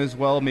A&M as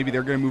well? Maybe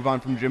they're going to move on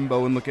from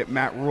Jimbo and look at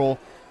Matt Rule.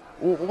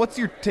 What's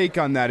your take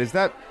on that? Is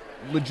that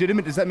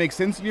legitimate? Does that make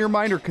sense in your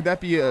mind, or could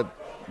that be a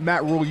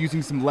Matt Rule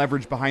using some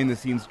leverage behind the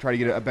scenes to try to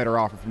get a better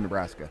offer from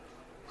Nebraska?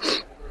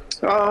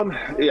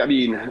 I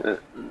mean,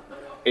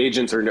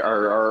 agents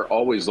are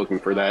always looking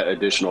for that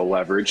additional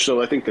leverage,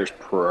 so I think there's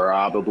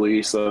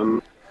probably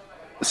some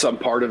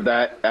part of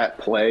that at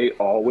play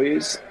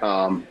always.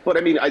 But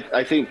I mean,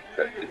 I think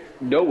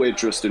no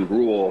interest in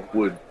Rule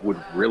would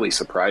really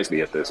surprise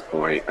me at this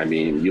point. I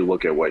mean, you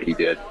look at what he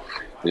did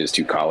in his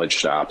two college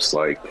stops,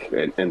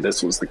 and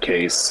this was the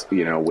case,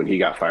 when he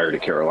got fired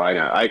at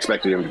Carolina. I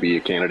expected him to be a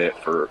candidate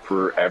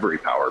for every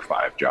Power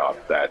 5 job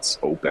that's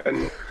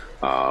open.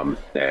 And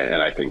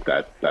I think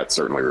that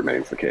certainly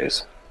remains the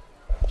case.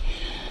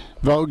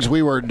 Vogues,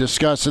 we were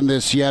discussing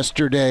this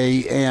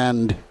yesterday,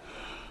 and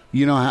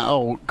you know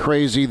how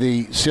crazy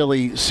the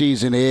silly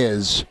season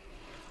is,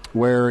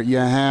 where you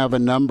have a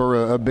number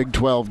of Big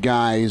 12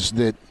 guys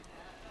that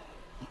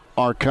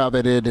are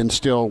coveted and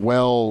still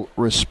well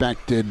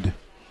respected.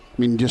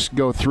 I mean, just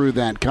go through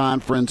that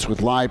conference with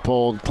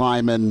Leipold,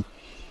 Kleiman,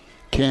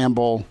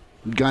 Campbell,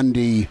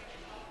 Gundy,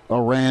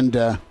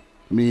 Aranda.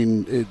 I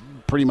mean,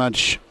 pretty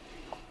much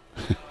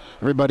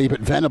everybody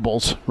but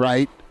Venables,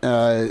 right?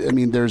 I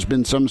mean, there's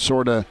been some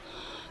sort of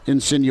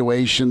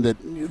insinuation that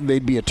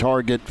they'd be a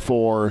target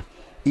for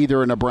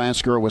either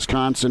Nebraska or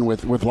Wisconsin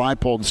with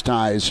Leipold's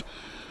ties.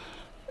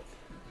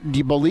 Do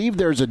you believe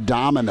there's a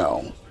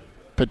domino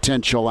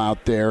potential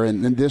out there?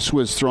 And this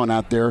was thrown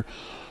out there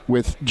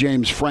with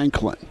James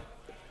Franklin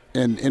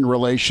in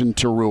relation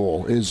to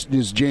Rule.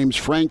 Is James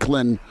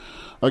Franklin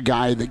a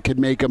guy that could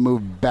make a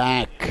move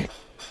back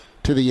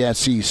to the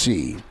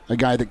SEC? A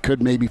guy that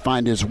could maybe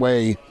find his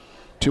way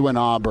to an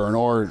Auburn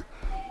or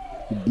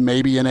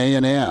maybe an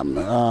A&M,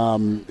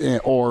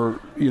 or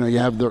you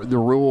have the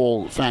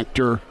Rule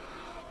factor,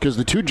 because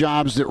the two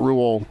jobs that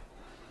Rule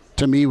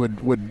to me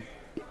would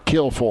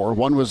kill for.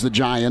 One was the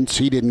Giants.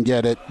 He didn't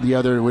get it. The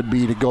other would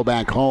be to go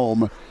back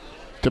home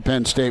to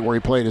Penn State where he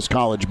played his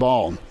college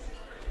ball.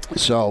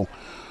 So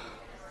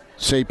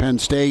say Penn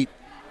State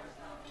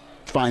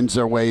finds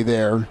their way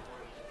there,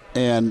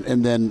 and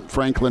then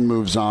Franklin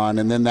moves on,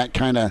 and then that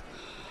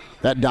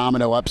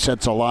domino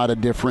upsets a lot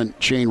of different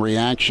chain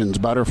reactions,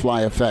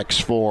 butterfly effects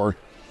for,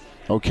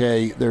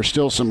 okay, there's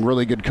still some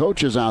really good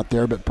coaches out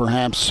there, but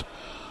perhaps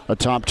a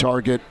top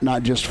target,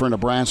 not just for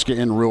Nebraska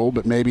in Rule,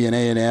 but maybe an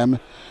A&M,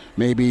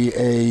 maybe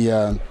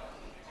an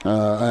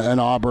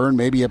Auburn,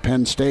 maybe a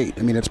Penn State.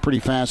 I mean, it's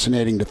pretty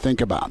fascinating to think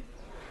about.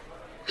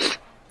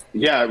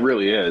 Yeah, it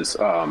really is.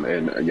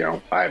 And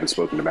I haven't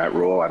spoken to Matt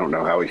Rule. I don't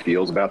know how he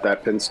feels about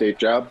that Penn State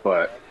job,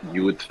 but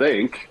you would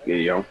think,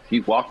 he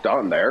walked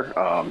on there.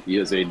 He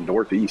is a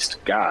Northeast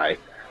guy.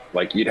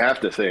 Like, you'd have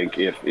to think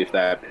if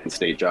that Penn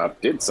State job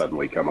did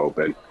suddenly come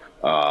open,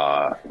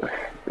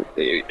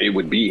 it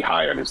would be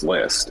high on his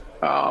list.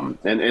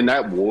 And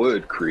that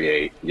would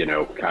create,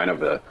 kind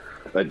of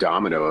a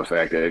domino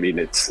effect. I mean,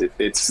 it's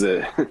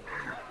the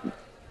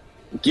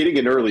getting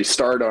an early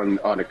start on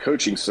a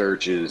coaching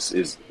search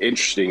is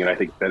interesting and I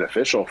think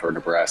beneficial for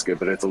Nebraska,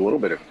 but it's a little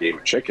bit of a game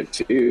of chicken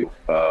too.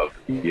 Of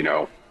you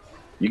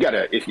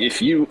gotta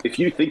if you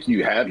think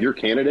you have your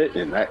candidate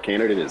and that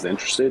candidate is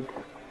interested,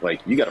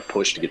 like, you got to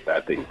push to get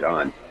that thing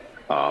done,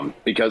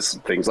 because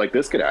things like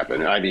this could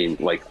happen. I mean,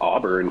 like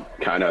Auburn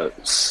kind of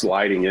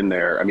sliding in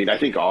there. I mean, I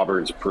think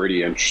Auburn's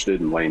pretty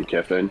interested in Lane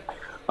Kiffin,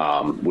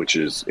 which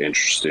is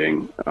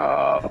interesting,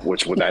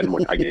 which would then,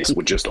 I guess,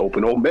 would just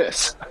open Ole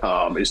Miss.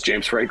 Is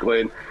James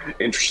Franklin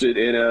interested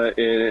in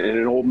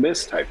an Ole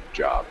Miss type of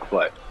job?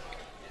 But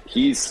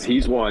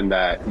he's one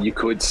that you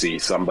could see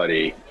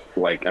somebody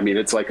like, I mean,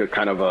 it's like a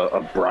kind of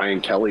a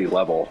Brian Kelly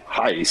level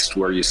heist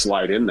where you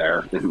slide in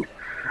there and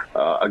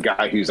a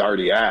guy who's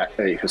already at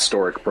a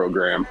historic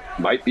program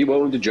might be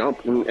willing to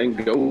jump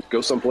and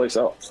go someplace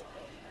else.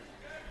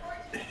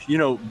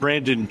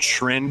 Brandon,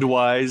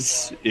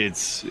 trend-wise,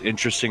 it's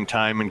interesting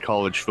time in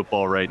college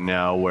football right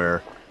now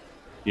where,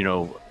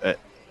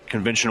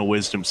 conventional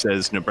wisdom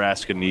says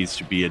Nebraska needs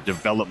to be a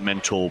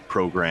developmental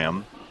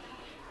program.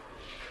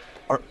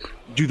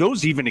 Do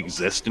those even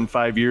exist in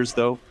 5 years,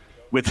 though?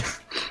 With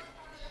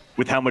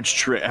how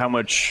much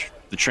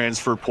the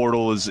transfer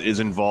portal is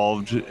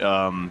involved?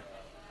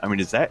 I mean,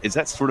 is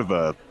that sort of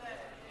a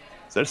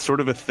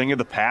thing of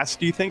the past,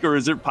 do you think, or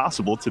is it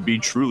possible to be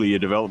truly a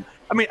development?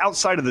 I mean,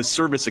 outside of the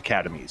service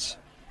academies,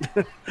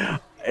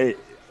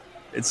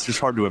 it's just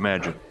hard to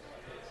imagine.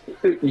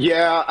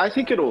 Yeah, I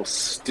think it'll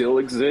still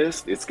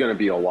exist. It's going to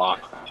be a lot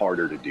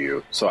harder to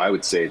do. So I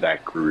would say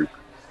that group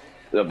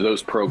of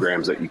those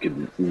programs that you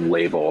could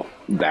label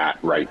that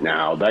right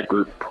now, that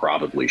group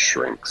probably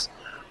shrinks.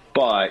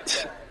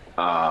 But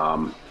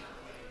I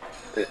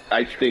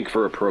think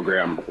for a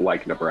program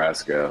like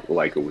Nebraska,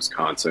 like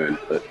Wisconsin,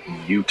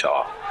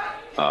 Utah,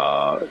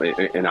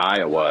 and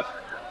Iowa,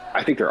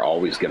 I think they're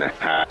always going to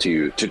have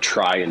to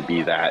try and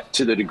be that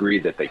to the degree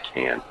that they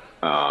can.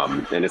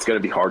 And it's going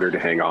to be harder to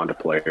hang on to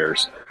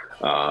players.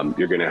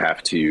 You're going to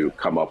have to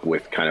come up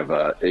with kind of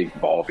a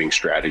evolving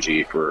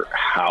strategy for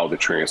how the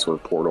transfer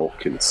portal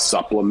can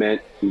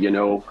supplement,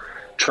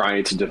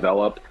 trying to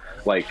develop.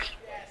 Like,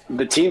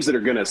 the teams that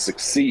are going to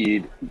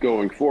succeed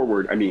going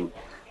forward, I mean,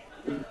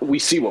 we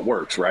see what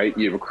works, right?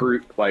 You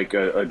recruit like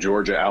a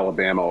Georgia,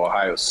 Alabama,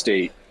 Ohio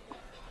State,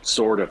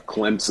 sort of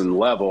Clemson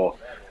level,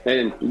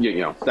 and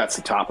that's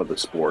the top of the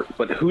sport.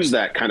 But who's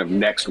that kind of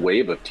next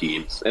wave of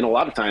teams? And a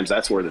lot of times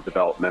that's where the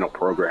developmental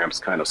programs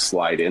kind of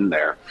slide in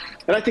there.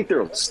 And I think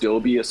there will still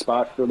be a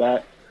spot for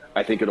that.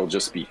 I think it'll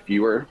just be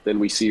fewer than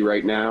we see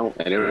right now,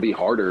 and it'll be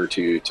harder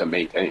to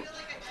maintain.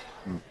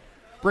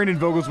 Brandon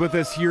Vogel's with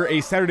us here, a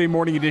Saturday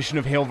morning edition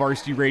of Hail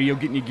Varsity Radio,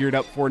 getting you geared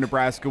up for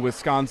Nebraska,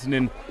 Wisconsin.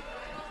 And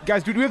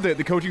guys, do we have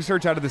the coaching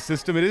search out of the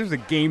system? It is a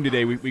game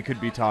today we could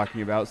be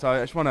talking about. So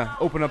I just want to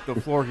open up the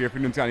floor here if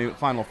anyone's got any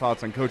final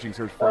thoughts on coaching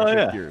search for our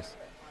shift gears.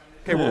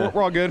 Okay,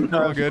 we're all good.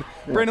 We're all good.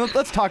 Brandon,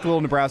 let's talk a little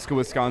Nebraska,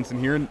 Wisconsin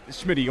here. And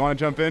Schmitty, you want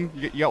to jump in?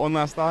 You got one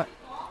last thought?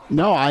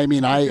 No, I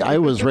mean, I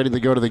was ready to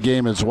go to the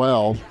game as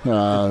well.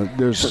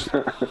 There's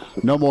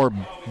no more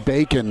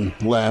bacon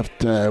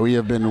left. We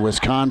have been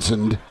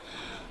Wisconsined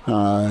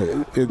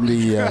in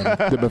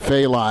the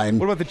buffet line.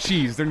 What about the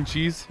cheese? Is there any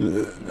cheese?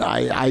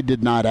 I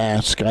did not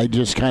ask. I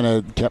just kind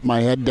of kept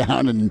my head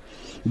down and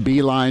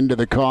beeline to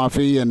the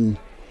coffee, and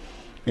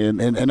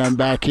I'm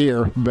back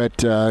here.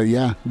 But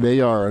yeah, they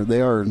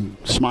are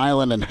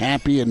smiling and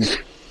happy, and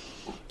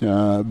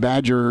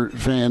Badger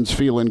fans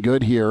feeling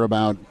good here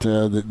about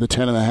the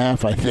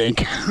 10.5, I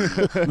think,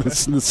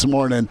 this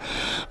morning.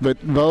 But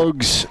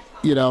Vogues,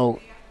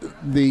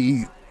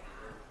 the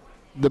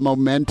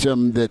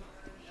momentum that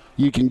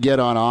you can get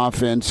on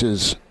offense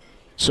is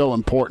so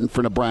important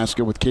for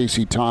Nebraska with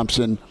Casey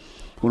Thompson.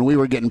 When we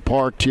were getting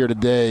parked here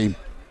today,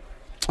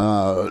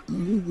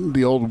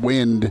 the old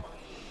wind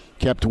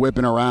kept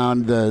whipping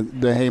around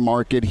the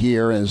Haymarket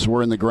here as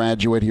we're in the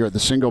Graduate here at the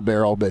Single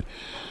Barrel, but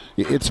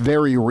it's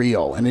very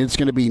real, and it's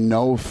going to be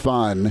no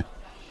fun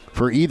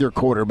for either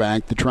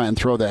quarterback to try and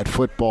throw that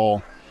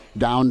football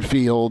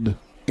downfield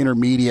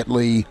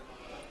intermediately.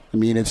 I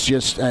mean, it's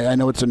just, I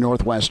know it's a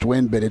northwest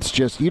wind, but it's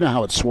just,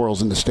 how it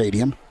swirls in the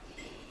stadium.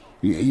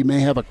 You may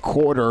have a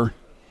quarter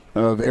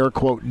of air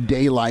quote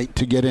daylight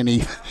to get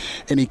any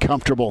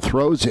comfortable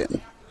throws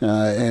in.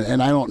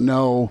 And I don't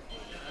know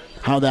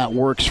how that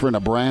works for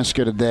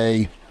Nebraska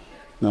today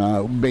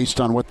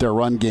based on what their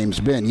run game's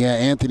been. Yeah,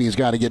 Anthony's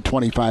got to get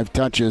 25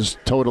 touches.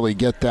 Totally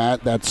get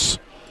that. That's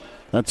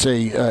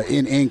a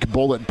in-ink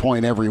bullet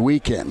point every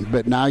weekend.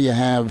 But now you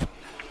have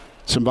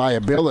some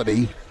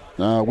viability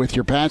with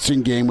your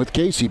passing game with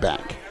Casey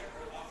back.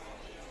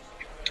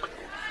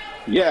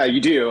 Yeah, you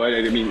do.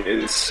 I mean,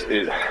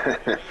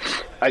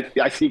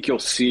 I think you'll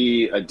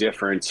see a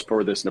difference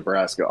for this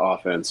Nebraska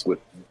offense with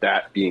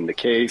that being the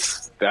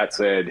case. That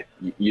said,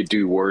 you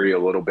do worry a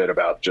little bit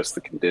about just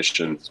the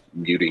conditions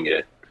muting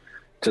it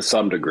to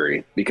some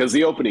degree, because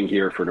the opening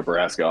here for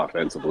Nebraska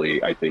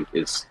offensively, I think,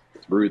 is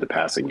through the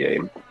passing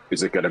game.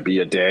 Is it going to be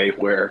a day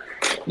where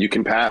you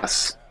can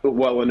pass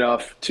well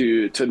enough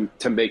to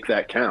make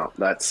that count?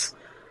 That's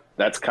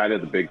kind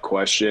of the big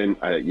question.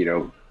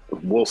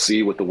 We'll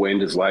see what the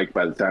wind is like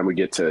by the time we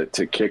get to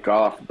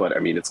kickoff, but I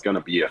mean, it's going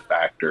to be a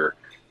factor.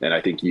 And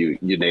I think you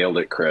nailed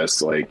it,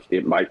 Chris. Like,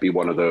 it might be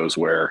one of those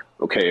where,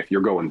 okay, if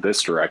you're going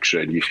this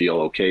direction, you feel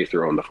okay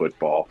throwing the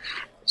football.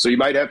 So you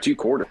might have two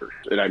corners.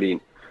 And I mean,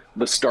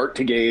 the start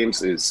to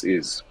games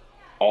is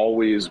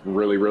always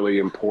really, really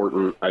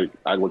important.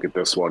 I look at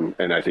this one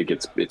and I think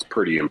it's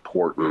pretty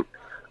important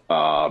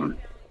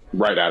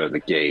right out of the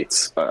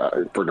gates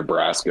for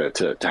Nebraska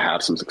to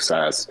have some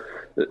success.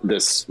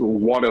 This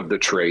one of the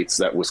traits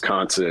that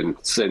Wisconsin,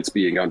 since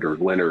being under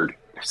Leonard,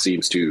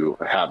 seems to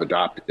have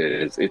adopted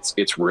is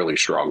it's really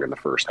strong in the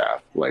first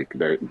half. Like,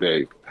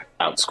 they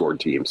outscored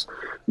teams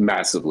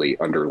massively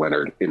under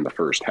Leonard in the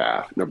first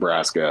half.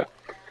 Nebraska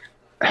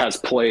has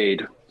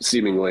played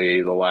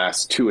seemingly the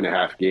last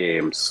 2.5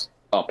 games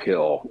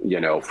uphill,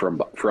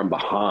 from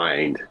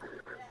behind.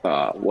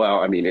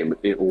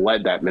 It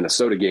led that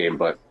Minnesota game,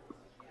 but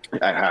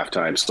at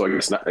halftime, so I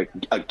guess not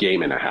a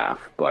game and a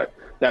half. But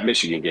that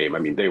Michigan game, I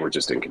mean, they were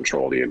just in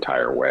control the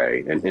entire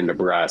way, and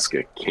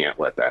Nebraska can't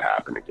let that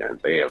happen again.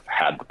 They have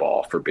had the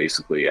ball for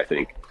basically, I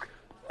think,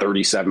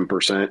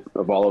 37%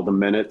 of all of the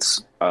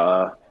minutes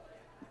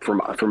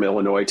from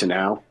Illinois to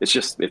now. It's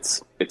just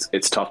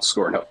it's tough to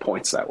score enough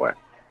points that way.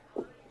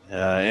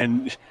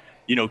 And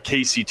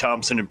Casey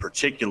Thompson in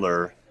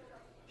particular,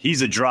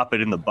 he's a drop it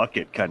in the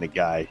bucket kind of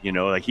guy.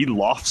 Like, he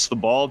lofts the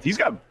ball. He's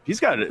got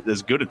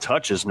as good a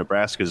touch as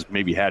Nebraska's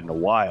maybe had in a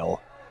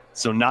while.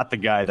 So not the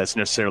guy that's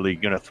necessarily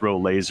going to throw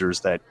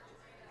lasers that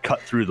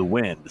cut through the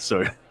wind.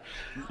 So,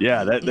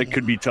 yeah, that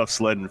could be tough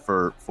sledding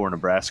for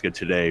Nebraska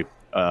today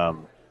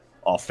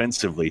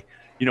offensively.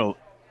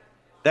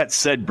 That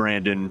said,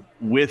 Brandon,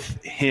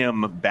 with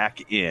him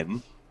back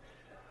in,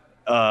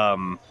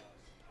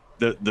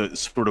 the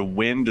sort of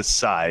wind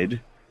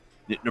aside,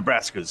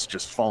 Nebraska's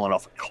just fallen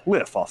off a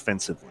cliff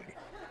offensively.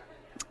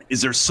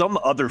 Is there some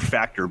other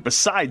factor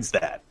besides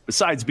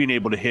being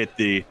able to hit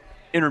the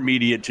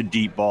intermediate to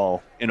deep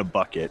ball in a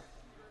bucket?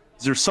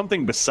 Is there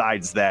something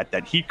besides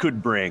that he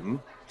could bring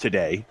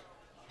today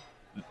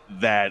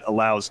that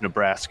allows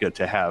Nebraska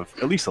to have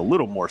at least a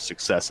little more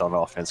success on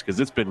offense? Because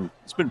it's been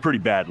pretty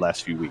bad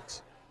last few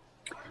weeks.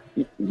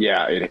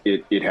 Yeah,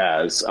 it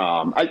has.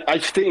 I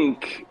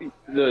think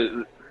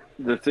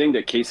the thing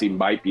that Casey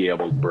might be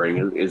able to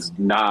bring is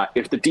not,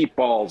 if the deep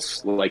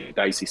ball's like a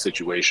dicey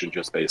situation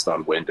just based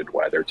on wind and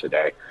weather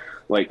today,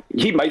 like,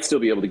 he might still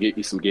be able to get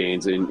you some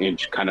gains in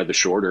kind of the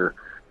shorter,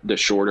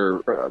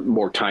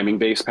 more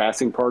timing-based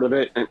passing part of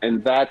it.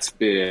 And that's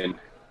been,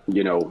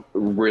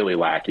 really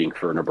lacking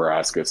for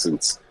Nebraska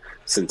since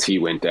he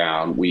went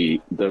down.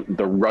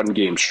 The run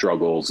game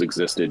struggles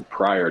existed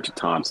prior to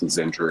Thompson's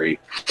injury.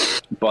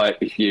 But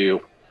if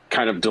you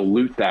kind of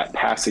dilute that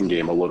passing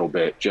game a little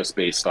bit just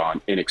based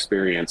on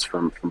inexperience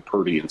from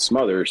Purdy and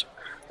Smothers,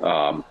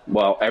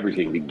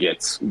 everything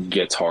gets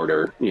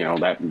harder.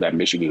 That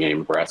Michigan game,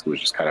 Nebraska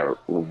was just kind of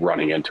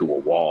running into a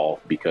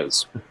wall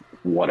because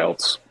what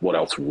else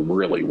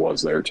really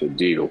was there to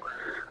do?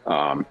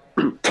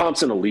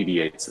 Thompson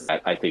alleviates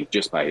that, I think,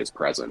 just by his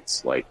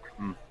presence. Like,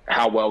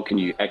 how well can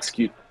you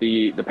execute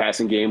the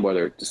passing game,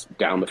 whether it's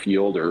down the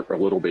field or a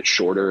little bit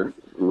shorter,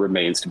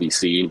 remains to be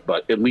seen.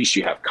 But at least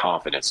you have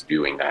confidence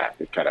doing that.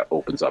 It kind of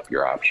opens up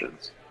your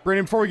options.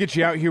 Brandon, before we get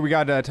you out here, we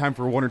got time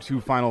for one or two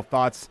final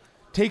thoughts.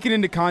 Taken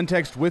into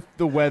context with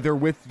the weather,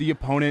 with the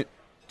opponent,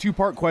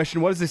 two-part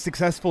question. What does a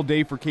successful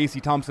day for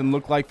Casey Thompson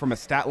look like from a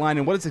stat line,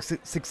 and what does a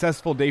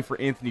successful day for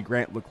Anthony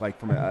Grant look like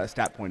from a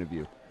stat point of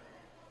view?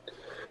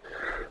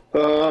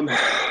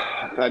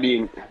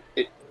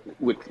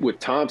 With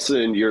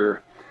Thompson,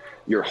 you're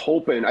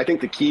hoping. I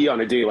think the key on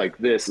a day like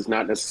this is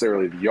not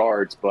necessarily the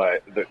yards,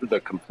 but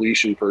the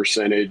completion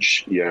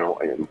percentage.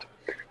 And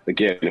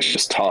again, it's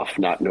just tough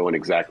not knowing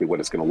exactly what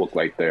it's going to look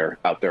like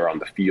out there on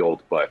the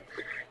field. But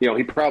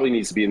he probably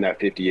needs to be in that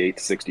 58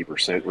 to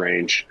 60%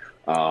 range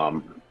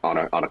on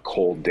a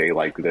cold day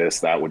like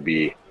this. That would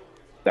be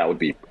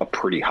a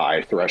pretty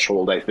high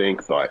threshold, I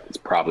think, but it's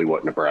probably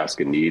what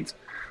Nebraska needs.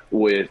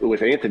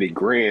 With Anthony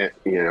Grant,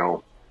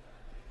 you're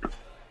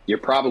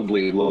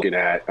probably looking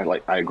at,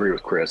 I agree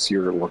with Chris,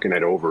 you're looking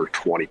at over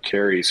 20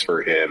 carries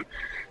for him.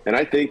 And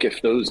I think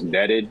if those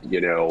netted,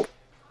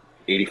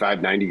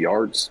 85, 90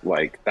 yards,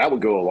 like, that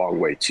would go a long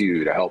way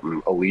too to help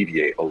him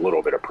alleviate a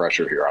little bit of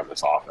pressure here on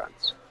this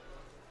offense.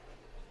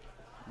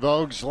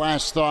 Vogue's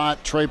last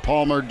thought, Trey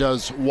Palmer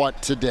does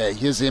what today?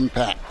 His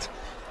impact?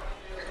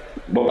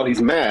 Well,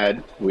 he's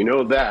mad. We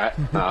know that.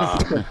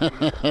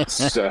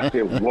 So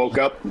he woke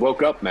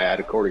up mad,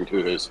 according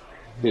to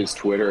his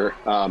Twitter.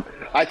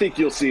 I think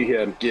you'll see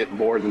him get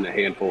more than a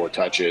handful of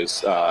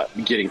touches.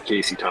 Getting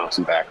Casey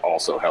Thompson back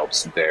also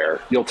helps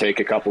there. You'll take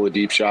a couple of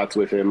deep shots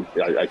with him,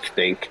 I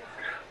think.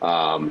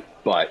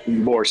 But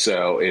more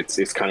so,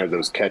 it's kind of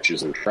those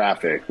catches in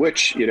traffic,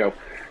 which,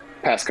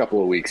 past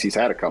couple of weeks, he's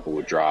had a couple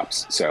of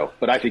drops.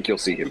 But I think you'll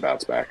see him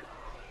bounce back.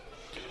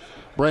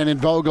 Brandon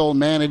Vogel,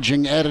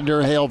 managing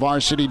editor,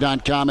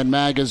 HailVarsity.com and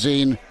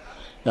magazine.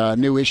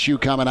 New issue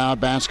coming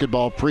out,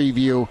 basketball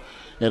preview.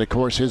 And, of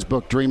course, his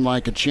book, Dream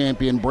Like a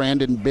Champion,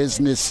 Brandon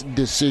Business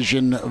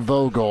Decision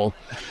Vogel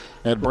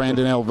at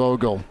Brandon L.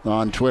 Vogel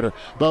on Twitter.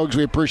 Vogues,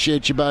 we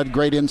appreciate you, bud.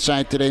 Great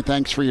insight today.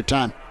 Thanks for your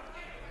time.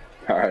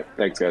 All right.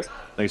 Thanks, guys.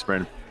 Thanks,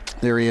 Brandon.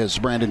 There he is,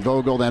 Brandon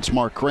Vogel. That's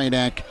Mark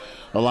Kranak,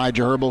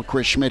 Elijah Herbal,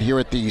 Chris Schmidt here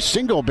at the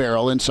Single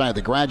Barrel inside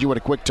the Graduate.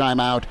 A quick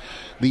timeout.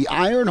 The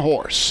Iron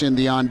Horse in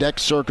the on-deck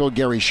circle.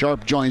 Gary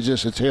Sharp joins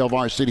us. It's Hail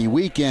Varsity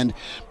Weekend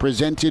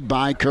presented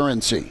by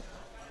Currency.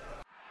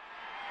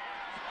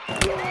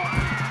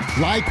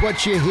 Like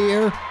what you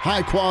hear,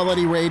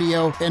 high-quality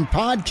radio and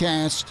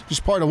podcast is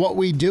part of what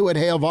we do at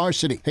Hail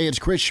Varsity. Hey, it's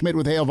Chris Schmidt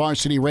with Hail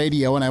Varsity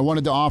Radio, and I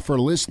wanted to offer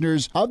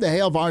listeners of the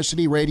Hail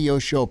Varsity Radio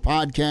Show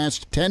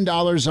podcast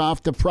 $10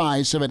 off the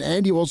price of an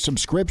annual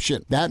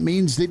subscription. That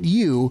means that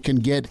you can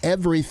get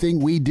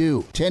everything we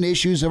do. 10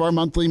 issues of our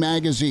monthly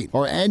magazine,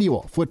 our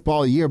annual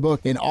football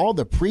yearbook, and all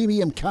the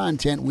premium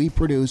content we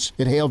produce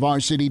at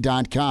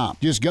HailVarsity.com.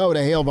 Just go to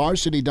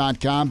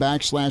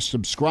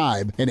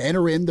HailVarsity.com/subscribe and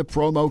enter in the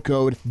promo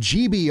code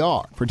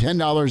GBR for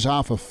 $10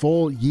 off a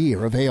full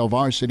year of Hail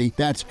Varsity.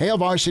 That's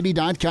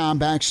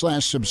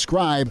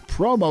HailVarsity.com/subscribe,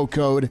 promo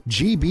code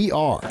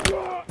GBR.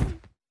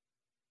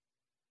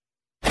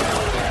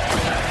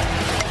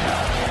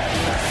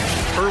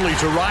 Early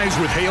to rise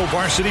with Hail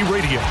Varsity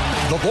Radio,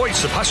 the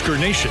voice of Husker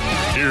Nation.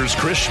 Here's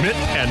Chris Schmidt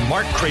and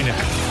Mark Kranak.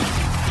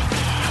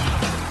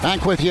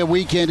 Back with you,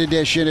 weekend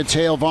edition. It's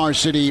Hail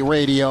Varsity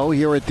Radio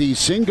here at the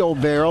Single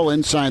Barrel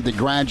inside the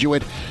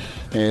Graduate.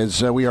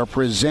 As we are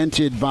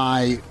presented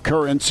by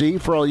Currency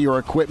for all your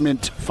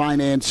equipment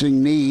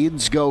financing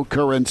needs. Go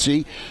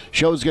Currency.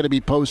 Show's going to be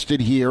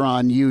posted here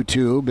on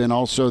YouTube and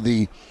also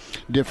the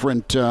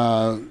different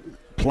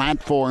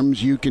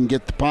platforms. You can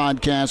get the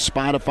podcast,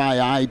 Spotify,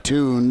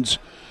 iTunes,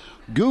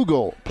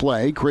 Google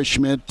Play. Chris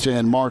Schmidt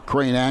and Mark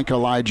Kranak,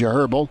 Elijah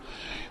Herbal.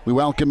 We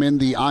welcome in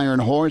the Iron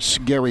Horse,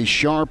 Gary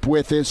Sharp,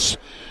 with us.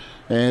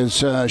 As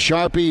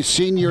Sharpie,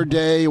 senior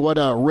day, what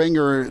a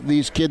ringer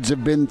these kids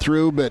have been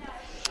through, but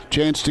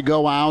chance to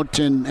go out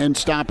and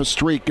stop a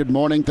streak. Good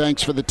morning.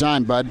 Thanks for the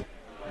time, bud.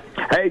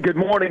 Hey, good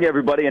morning,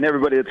 everybody, and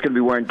everybody that's going to be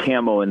wearing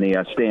camo in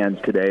the stands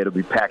today. It'll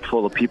be packed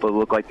full of people that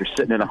look like they're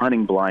sitting in a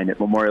hunting blind at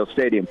Memorial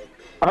Stadium.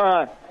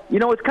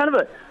 It's kind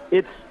of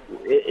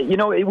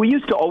we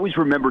used to always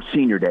remember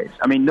senior days.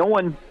 I mean, no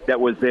one that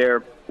was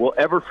there will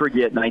ever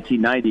forget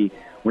 1990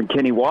 when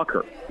Kenny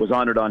Walker was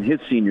honored on his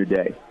senior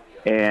day.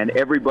 And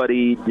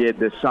everybody did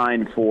the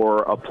sign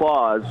for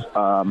applause,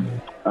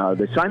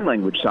 the sign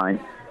language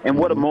sign. And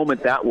what a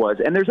moment that was.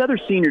 And there's other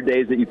senior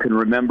days that you can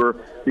remember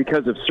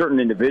because of certain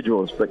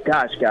individuals. But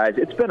gosh, guys,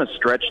 it's been a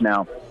stretch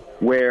now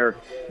where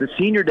the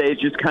senior days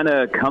just kind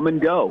of come and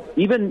go.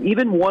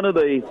 Even one of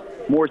the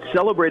more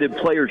celebrated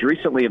players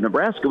recently of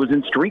Nebraska was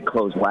in street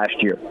clothes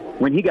last year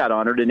when he got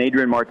honored, and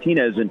Adrian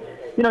Martinez. And,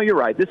 you're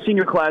right, this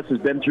senior class has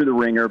been through the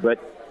ringer, but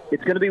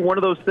it's going to be one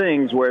of those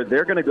things where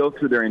they're going to go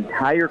through their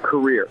entire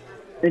career.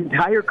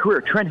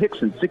 Trent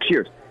Hickson, 6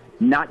 years.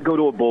 Not go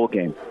to a bowl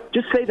game.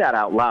 Just say that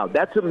out loud.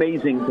 That's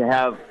amazing to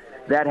have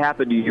that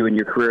happen to you in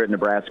your career at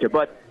Nebraska.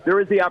 But there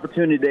is the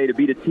opportunity today to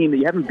beat a team that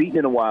you haven't beaten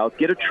in a while,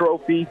 get a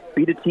trophy,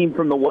 beat a team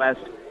from the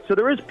West. So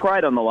there is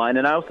pride on the line,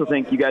 and I also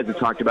think you guys have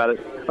talked about it.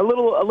 A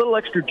little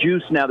extra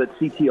juice now that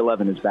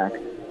CT11 is back.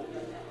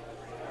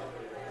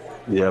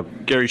 Yeah,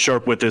 Gary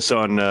Sharp with us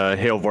on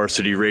Hail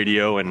Varsity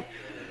Radio, and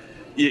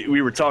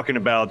we were talking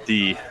about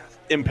the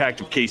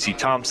impact of Casey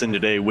Thompson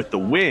today with the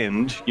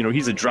wind.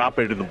 He's a drop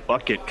into the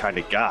bucket kind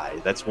of guy.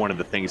 That's one of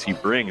the things he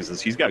brings,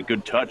 is he's got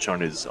good touch on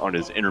his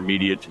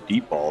intermediate to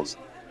deep balls,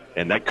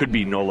 and that could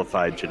be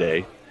nullified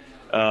today.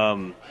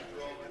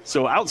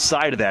 So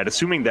outside of that,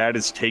 assuming that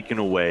is taken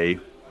away,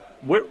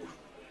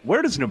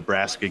 where does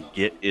Nebraska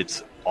get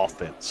its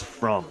offense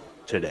from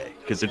today?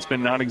 Because it's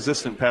been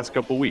non-existent past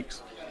couple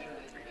weeks.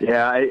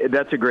 Yeah,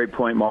 that's a great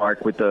point,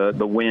 Mark, with the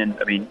wind.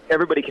 I mean,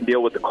 everybody can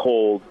deal with the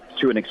cold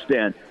to an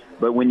extent,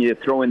 but when you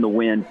throw in the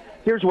wind,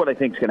 here's what I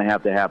think is going to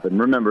have to happen.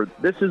 Remember,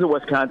 this is a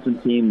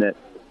Wisconsin team that,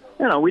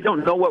 we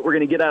don't know what we're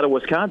going to get out of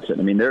Wisconsin.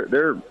 I mean,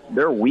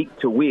 they're week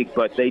to week,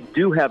 but they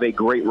do have a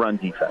great run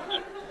defense.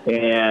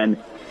 And,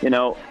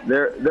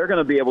 they're going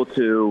to be able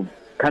to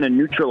kind of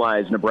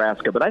neutralize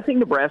Nebraska. But I think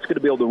Nebraska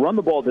to be able to run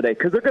the ball today,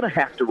 because they're going to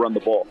have to run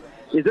the ball,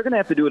 is they're going to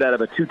have to do it out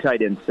of a two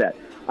tight end set.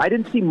 I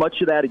didn't see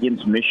much of that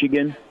against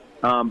Michigan,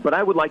 but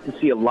I would like to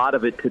see a lot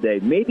of it today,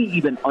 maybe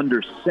even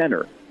under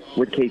center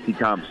with Casey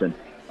Thompson.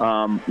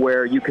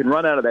 Where you can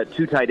run out of that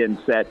two tight end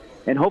set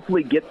and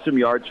hopefully get some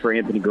yards for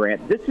Anthony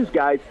Grant. This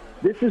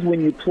is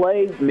when you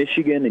play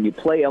Michigan and you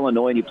play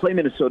Illinois and you play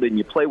Minnesota and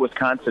you play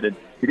Wisconsin and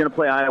you're going to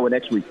play Iowa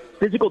next week.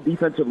 Physical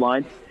defensive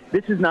line,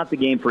 this is not the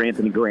game for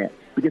Anthony Grant,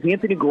 because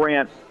Anthony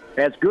Grant,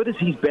 as good as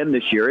he's been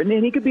this year, and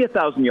he could be a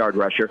 1,000-yard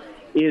rusher,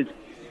 is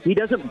he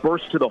doesn't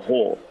burst to the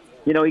hole.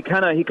 You know, he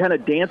kind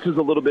of dances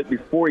a little bit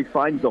before he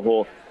finds the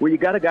hole. Where you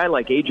got a guy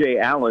like A.J.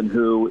 Allen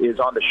who is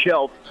on the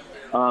shelf.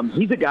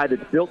 He's a guy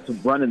that's built to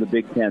run in the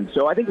Big Ten.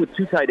 So I think with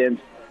two tight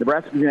ends,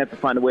 Nebraska's going to have to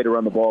find a way to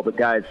run the ball. But,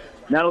 guys,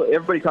 now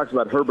everybody talks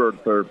about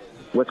Herbert for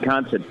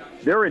Wisconsin.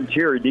 Their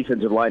interior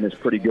defensive line is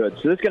pretty good.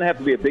 So this is going to have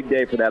to be a big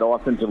day for that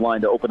offensive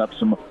line to open up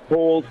some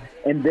holes.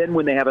 And then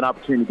when they have an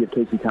opportunity to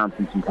give Casey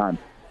Thompson some time.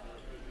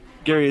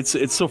 Gary,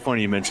 it's so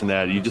funny you mentioned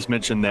that. You just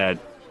mentioned that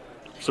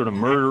sort of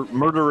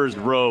murderer's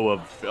row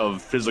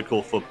of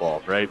physical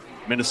football, right?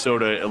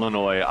 Minnesota,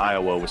 Illinois,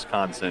 Iowa,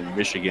 Wisconsin,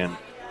 Michigan.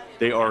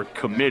 They are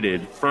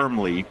committed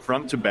firmly,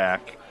 front to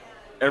back,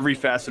 every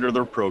facet of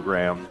their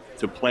program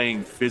to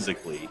playing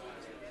physically.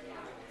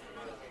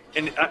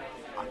 And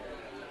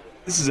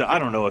I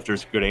don't know if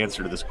there's a good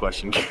answer to this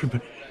question,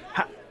 but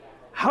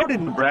how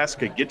did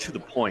Nebraska get to the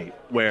point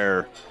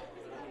where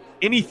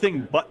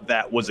anything but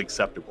that was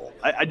acceptable?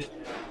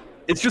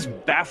 It's just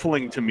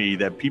baffling to me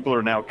that people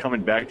are now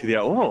coming back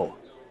to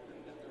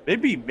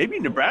maybe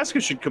Nebraska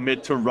should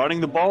commit to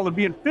running the ball and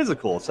being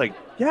physical. It's like,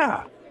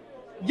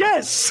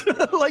 yes.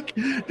 Like,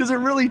 does it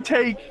really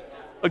take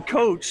a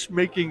coach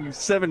making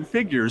seven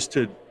figures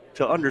to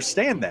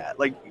understand that?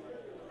 Like,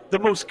 the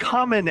most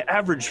common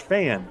average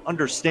fan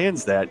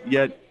understands that,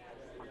 yet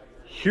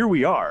here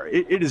we are.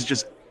 It is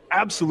just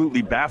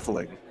absolutely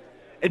baffling.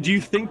 And do you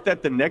think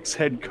that the next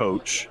head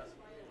coach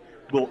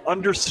will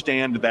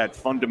understand that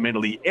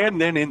fundamentally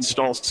and then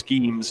install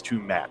schemes to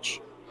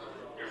match?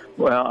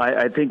 Well,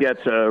 I think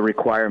that's a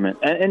requirement.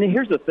 And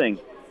here's the thing.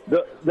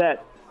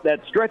 That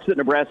stretch that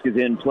Nebraska's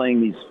in playing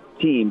these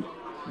teams,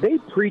 they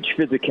preach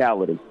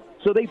physicality.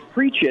 So they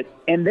preach it,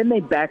 and then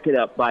they back it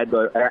up by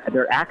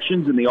their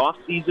actions in the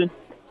offseason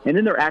and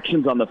then their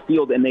actions on the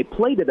field, and they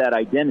play to that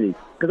identity.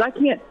 Because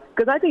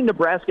I think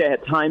Nebraska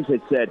at times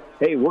had said,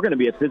 hey, we're going to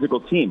be a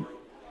physical team.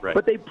 Right.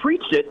 But they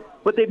preached it,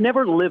 but they've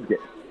never lived it.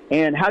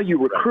 And how you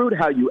recruit,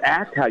 how you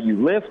act, how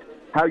you lift,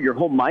 how your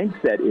whole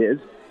mindset is.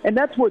 And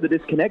that's where the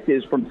disconnect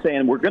is from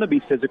saying we're going to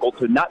be physical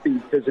to not being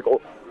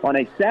physical on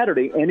a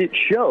Saturday, and it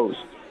shows.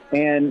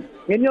 And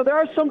there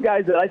are some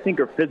guys that I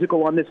think are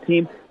physical on this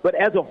team, but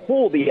as a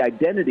whole, the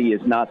identity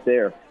is not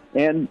there.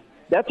 And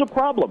that's a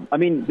problem. I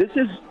mean, this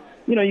is,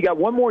 you got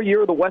one more year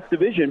of the West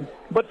Division,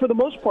 but for the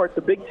most part,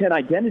 the Big Ten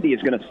identity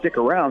is going to stick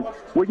around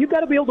where you've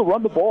got to be able to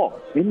run the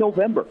ball in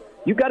November.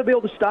 You've got to be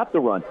able to stop the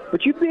run.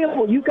 But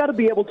you've got to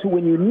be able to,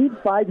 when you need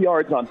 5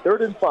 yards on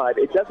 3rd and 5,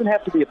 it doesn't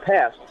have to be a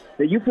pass,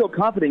 that you feel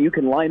confident you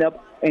can line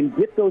up and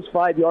get those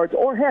 5 yards,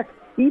 or heck,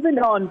 even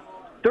on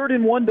 3rd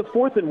and 1 to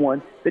 4th and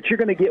 1, that you're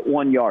going to get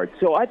 1 yard.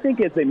 So I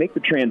think as they make the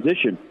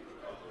transition,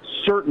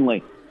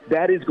 certainly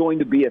that is going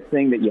to be a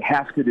thing that you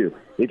have to do.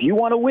 If you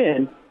want to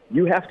win,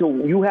 you have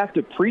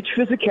to preach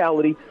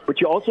physicality, but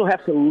you also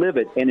have to live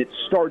it, and it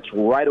starts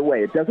right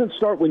away. It doesn't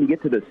start when you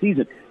get to the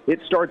season.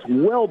 It starts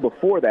well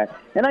before that.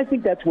 And I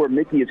think that's where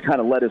Mickey has kind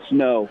of let us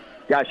know,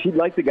 gosh, he'd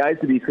like the guys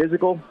to be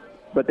physical,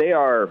 but they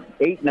are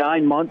 8,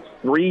 9 months,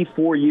 3,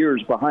 4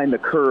 years behind the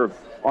curve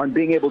on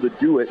being able to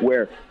do it,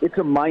 where it's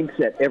a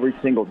mindset every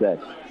single day.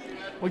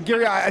 Well,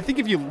 Gary, I think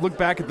if you look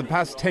back at the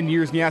past 10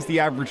 years and you ask the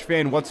average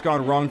fan what's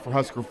gone wrong for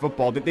Husker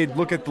football, they'd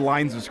look at the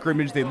lines of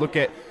scrimmage, they'd look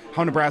at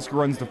how Nebraska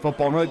runs the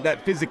football, and really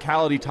that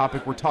physicality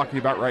topic we're talking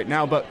about right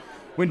now. But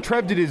when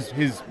Trev did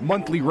his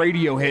monthly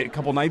radio hit a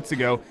couple nights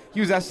ago, he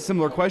was asked a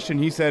similar question.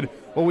 He said,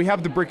 well, we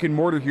have the brick and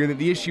mortar here, that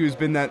the issue has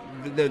been that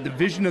the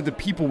vision of the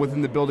people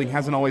within the building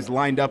hasn't always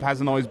lined up,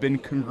 hasn't always been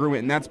congruent,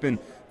 and that's been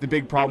the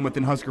big problem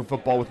within Husker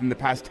football within the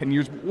past 10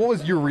 years. What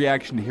was your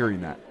reaction to hearing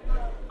that?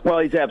 Well,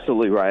 he's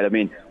absolutely right. I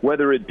mean,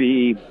 whether it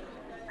be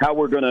how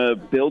we're going to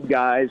build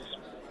guys,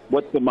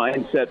 what's the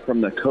mindset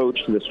from the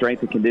coach to the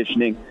strength and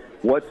conditioning,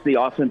 what's the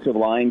offensive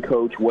line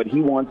coach, what he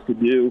wants to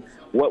do,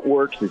 what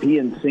works, is he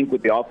in sync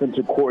with the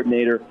offensive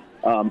coordinator,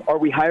 are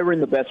we hiring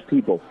the best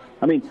people?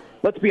 I mean,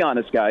 let's be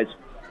honest, guys.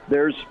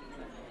 There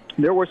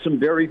were some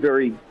very,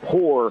 very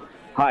poor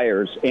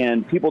hires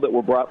and people that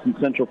were brought from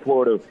Central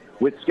Florida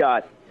with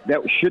Scott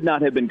that should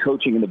not have been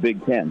coaching in the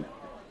Big Ten.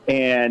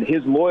 And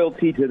his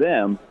loyalty to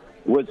them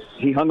was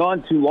he hung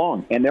on too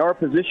long. And there are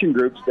position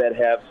groups that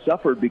have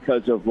suffered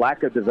because of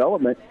lack of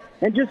development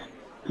and just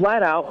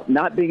flat out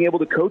not being able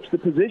to coach the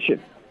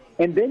position.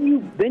 And then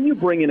you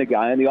bring in a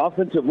guy on the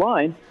offensive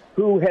line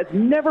who has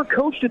never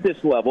coached at this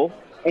level,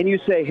 and you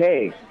say,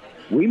 hey,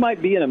 we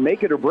might be in a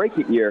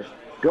make-it-or-break-it year.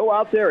 Go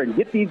out there and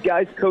get these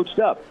guys coached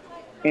up.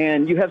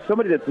 And you have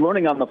somebody that's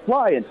learning on the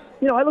fly. And,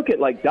 I look at,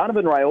 like,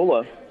 Donovan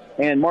Raiola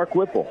and Mark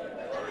Whipple.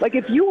 Like,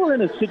 if you were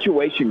in a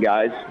situation,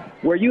 guys,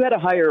 where you had to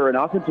hire an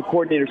offensive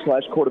coordinator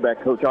 /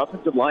 quarterback coach,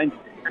 offensive line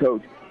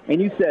coach,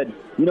 and you said,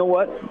 you know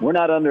what, we're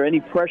not under any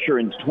pressure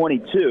in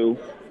 22,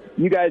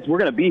 you guys, we're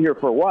going to be here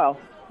for a while,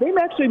 they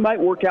actually might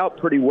work out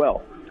pretty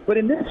well. But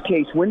in this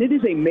case, when it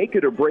is a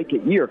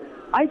make-it-or-break-it year,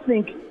 I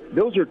think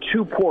those are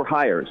two poor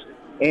hires.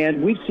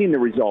 and we've seen the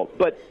result.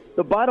 But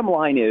the bottom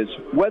line is,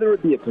 whether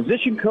it be a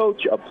position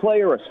coach, a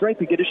player, a strength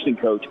and conditioning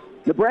coach,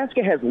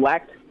 Nebraska has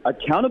lacked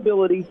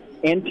accountability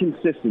and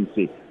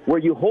consistency, where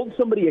you hold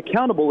somebody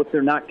accountable if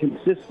they're not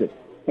consistent.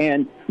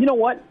 And you know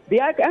what? The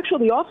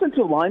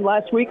offensive line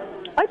last week,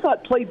 I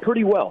thought played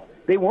pretty well.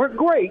 They weren't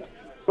great,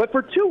 but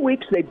for 2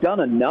 weeks they've done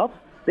enough.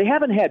 They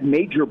haven't had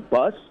major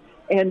busts.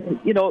 And,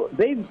 you know,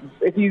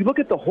 if you look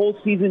at the whole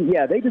season,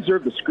 yeah, they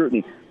deserve the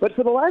scrutiny. But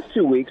for the last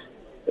 2 weeks,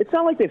 it's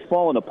not like they've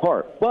fallen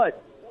apart.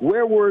 But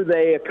where were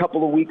they a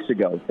couple of weeks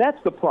ago?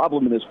 That's the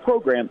problem in this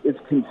program, is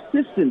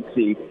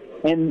consistency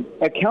and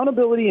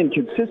accountability and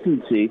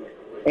consistency,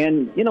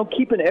 and, you know,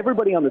 keeping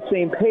everybody on the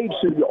same page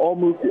so you all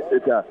move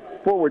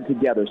forward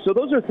together. So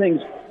those are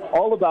things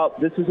all about.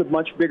 This is a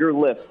much bigger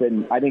lift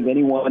than I think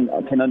anyone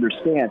can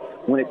understand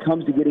when it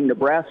comes to getting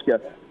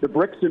Nebraska, the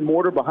bricks and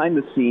mortar behind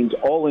the scenes,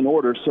 all in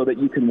order so that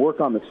you can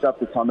work on the stuff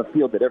that's on the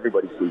field that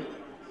everybody sees.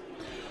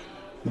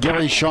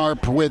 Gary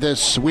Sharp with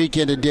us,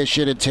 weekend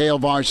edition at Hail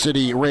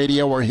Varsity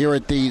Radio. We're here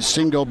at the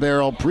Single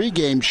Barrel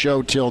pregame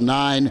show till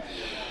 9,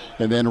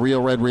 and then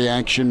Real Red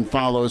Reaction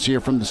follows here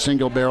from the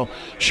Single Barrel.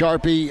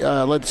 Sharpie,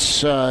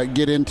 let's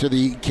get into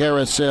the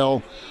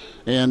carousel.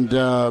 And,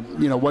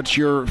 you know, what's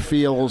your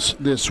feels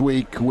this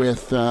week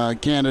with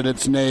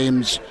candidates'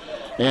 names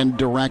and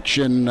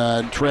direction?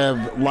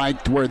 Trev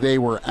liked where they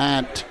were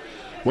at.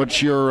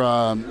 What's your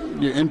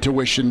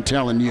intuition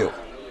telling you?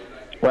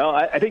 Well,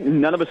 I think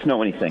none of us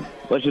know anything.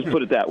 Let's just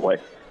put it that way.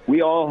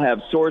 We all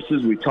have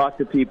sources. We've talked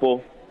to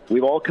people.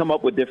 We've all come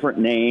up with different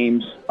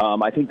names.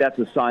 I think that's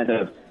a sign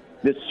of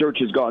this search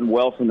has gone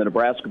well from the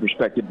Nebraska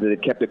perspective, that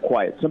it kept it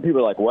quiet. Some people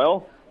are like,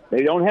 well,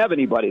 they don't have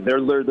anybody.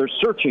 They're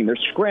searching. They're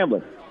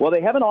scrambling. Well,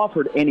 they haven't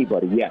offered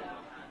anybody yet.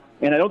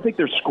 And I don't think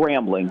they're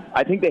scrambling.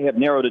 I think they have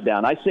narrowed it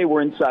down. I say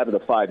we're inside of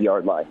the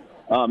 5-yard line.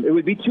 It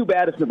would be too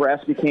bad if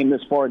Nebraska came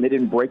this far and they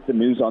didn't break the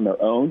news on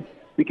their own,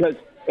 because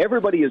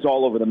everybody is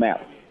all over the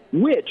map.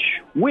 Which,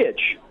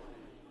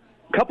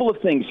 couple of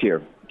things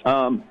here.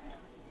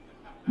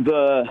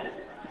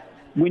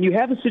 When you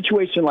have a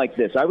situation like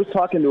this, I was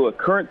talking to a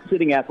current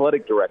sitting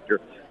athletic director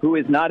who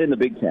is not in the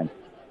Big Ten.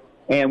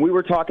 And we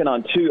were talking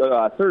on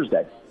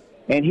Thursday.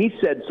 And he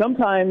said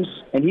sometimes,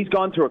 and he's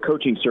gone through a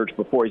coaching search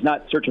before. He's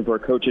not searching for a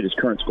coach at his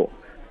current school.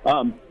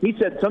 He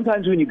said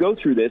sometimes when you go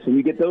through this and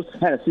you get those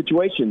kind of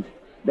situations,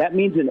 that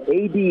means an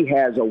AD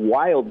has a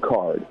wild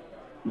card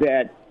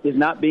that is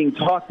not being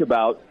talked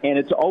about. And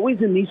it's always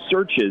in these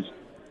searches,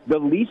 the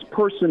least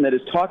person that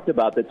is talked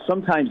about that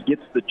sometimes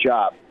gets the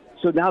job.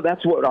 So now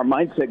that's what our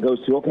mindset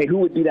goes to. Okay, who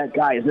would be that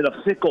guy? Is it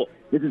a Fickle?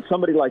 Is it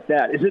somebody like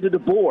that? Is it a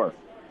DeBoer?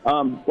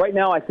 Right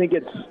now I think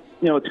it's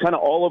kind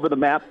of all over the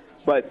map,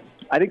 but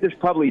I think there's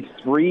probably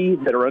 3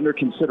 that are under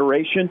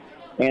consideration,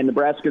 and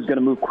Nebraska is going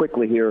to move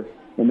quickly here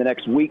in the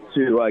next week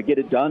to get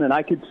it done. And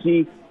I could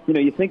see,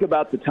 you think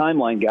about the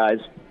timeline, guys.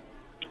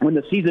 When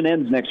the season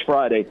ends next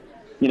Friday,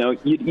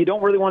 you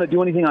don't really want to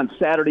do anything on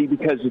Saturday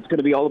because it's going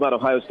to be all about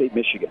Ohio State,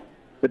 Michigan.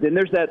 But then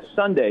there's that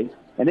Sunday,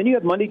 and then you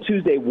have Monday,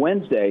 Tuesday,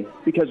 Wednesday,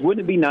 because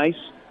wouldn't it be nice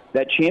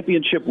that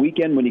championship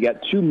weekend when you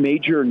got 2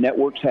 major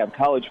networks have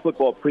college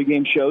football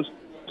pregame shows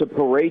to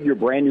parade your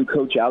brand new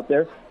coach out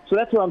there? So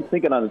that's what I'm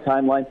thinking on the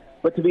timeline.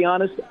 But to be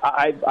honest,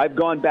 I've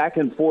gone back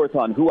and forth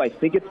on who I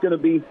think it's going to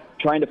be,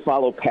 trying to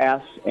follow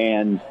paths,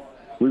 and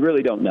we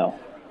really don't know.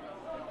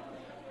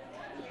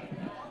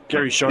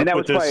 Gary Sharp, and that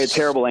was probably a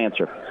terrible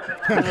answer.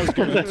 That was a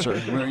good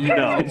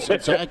answer.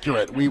 It's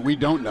accurate. We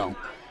don't know.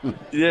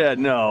 Yeah,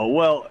 no.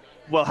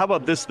 Well, how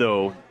about this,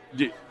 though?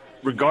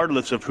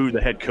 Regardless of who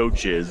the head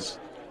coach is,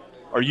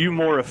 are you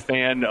more a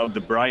fan of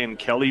the Brian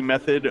Kelly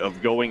method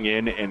of going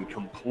in and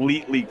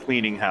completely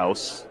cleaning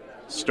house,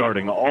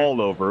 starting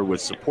all over with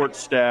support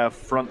staff,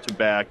 front to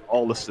back,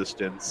 all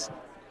assistants?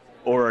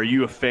 Or are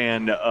you a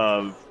fan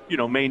of,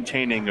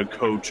 maintaining a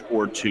coach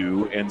or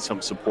 2 and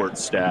some support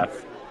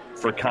staff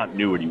for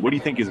continuity? What do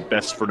you think is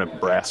best for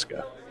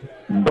Nebraska?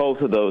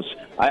 Both of those.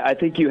 I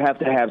think you have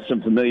to have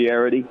some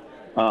familiarity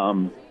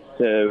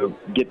to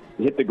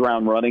hit the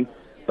ground running.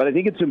 But I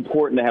think it's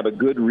important to have a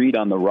good read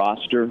on the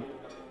roster,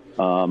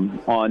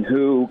 on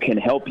who can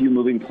help you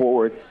moving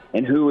forward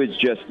and who is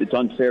just, it's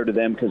unfair to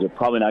them because they're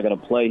probably not going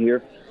to play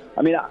here.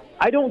 I mean,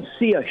 I don't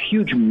see a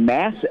huge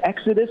mass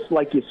exodus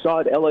like you saw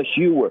at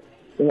LSU, where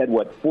they had,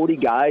 40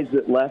 guys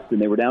that left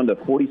and they were down to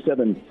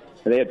 47.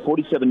 They had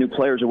 47 new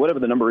players or whatever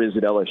the number is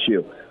at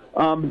LSU.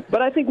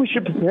 But I think we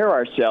should prepare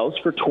ourselves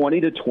for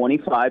 20 to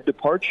 25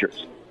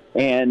 departures.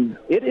 And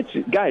it's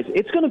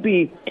going to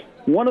be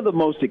one of the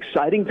most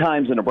exciting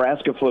times in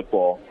Nebraska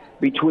football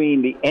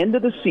between the end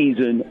of the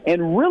season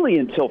and really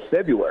until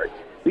February,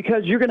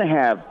 because you're going to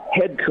have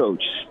head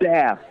coach,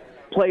 staff,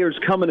 players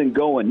coming and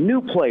going,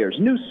 new players,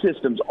 new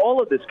systems,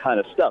 all of this kind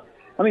of stuff.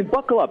 I mean,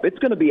 buckle up. It's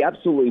going to be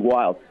absolutely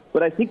wild.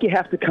 But I think you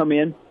have to come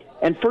in,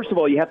 and first of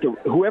all, you have to,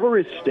 whoever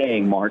is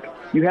staying, Mark,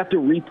 you have to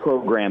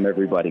reprogram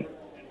everybody.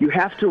 You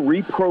have to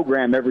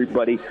reprogram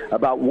everybody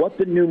about what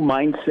the new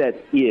mindset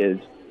is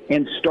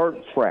and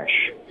start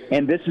fresh.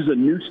 And this is a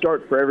new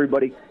start for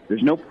everybody.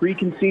 There's no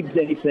preconceived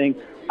anything.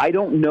 I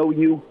don't know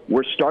you.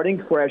 We're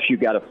starting fresh. You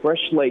got a fresh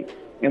slate,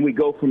 and we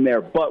go from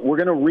there. But we're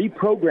going to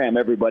reprogram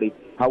everybody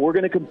how we're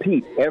going to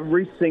compete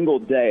every single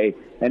day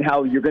and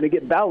how you're going to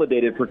get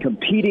validated for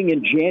competing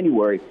in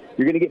January.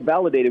 You're going to get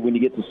validated when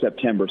you get to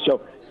September.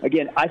 So,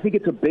 again, I think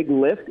it's a big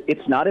lift.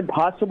 It's not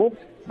impossible,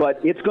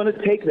 but it's going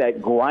to take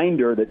that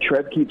grinder that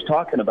Trev keeps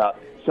talking about.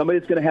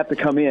 Somebody's going to have to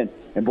come in,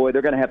 and, boy,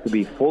 they're going to have to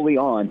be fully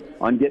on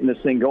getting this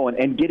thing going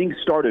and getting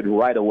started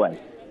right away.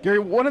 Gary,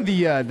 one of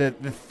the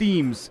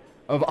themes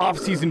of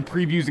off-season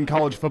previews in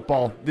college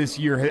football this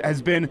year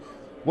has been,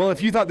 well,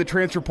 if you thought the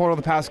transfer portal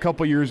the past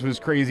couple years was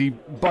crazy,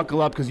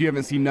 buckle up because you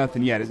haven't seen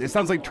nothing yet. It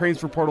sounds like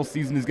transfer portal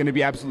season is going to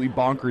be absolutely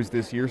bonkers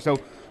this year. So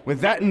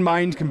with that in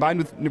mind, combined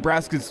with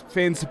Nebraska's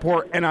fan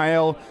support,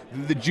 NIL,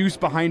 the juice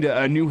behind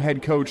a new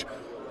head coach,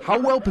 how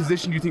well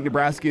positioned do you think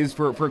Nebraska is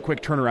for a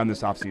quick turnaround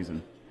this offseason?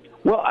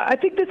 Well, I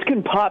think this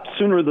can pop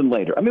sooner than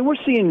later. I mean,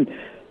 we're seeing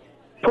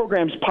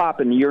programs pop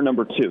in year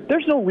number 2.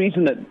 There's no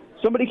reason that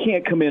somebody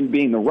can't come in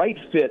being the right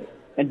fit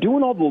and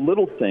doing all the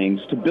little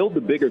things to build the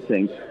bigger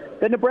things.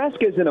 That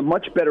Nebraska is in a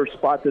much better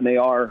spot than they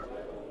are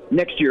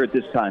next year at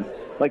this time,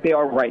 like they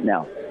are right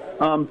now.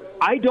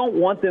 I don't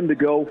want them to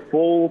go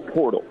full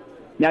portal.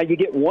 Now, you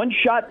get one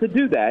shot to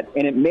do that,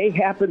 and it may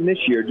happen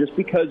this year just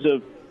because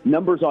of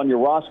numbers on your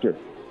roster.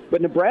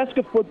 But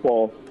Nebraska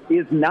football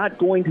is not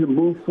going to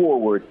move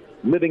forward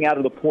living out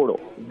of the portal.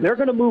 They're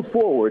going to move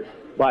forward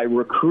by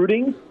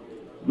recruiting,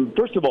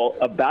 first of all,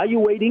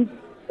 evaluating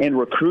and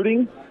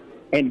recruiting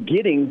and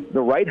getting the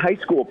right high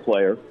school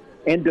player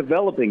and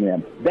developing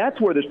them.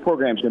 That's where this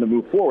program is going to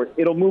move forward.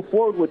 It'll move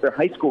forward with their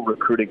high school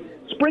recruiting,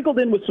 sprinkled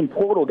in with some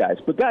portal guys.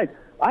 But, guys,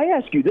 I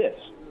ask you this.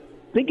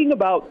 Thinking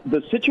about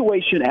the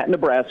situation at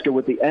Nebraska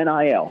with the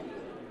NIL,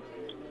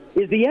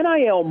 is the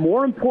NIL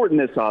more important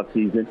this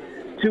offseason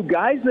to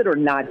guys that are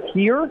not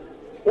here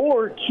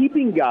or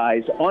keeping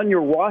guys on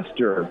your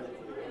roster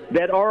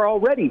that are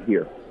already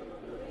here?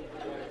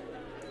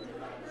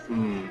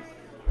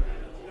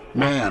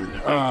 Man,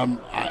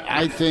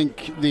 I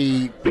think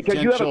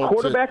because you have a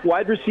quarterback,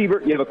 wide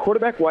receiver,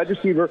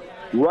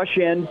 rush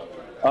end,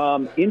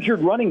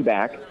 injured running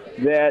back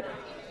that,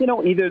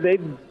 either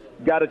they've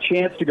got a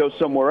chance to go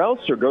somewhere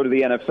else or go to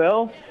the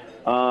NFL.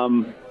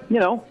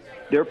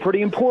 They're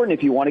pretty important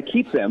if you want to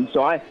keep them.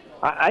 So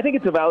I think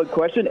it's a valid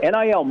question.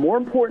 NIL, more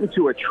important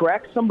to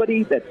attract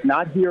somebody that's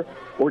not here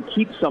or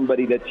keep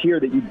somebody that's here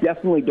that you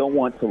definitely don't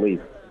want to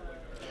leave?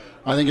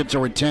 I think it's a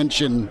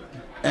retention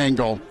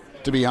angle,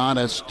 to be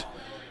honest,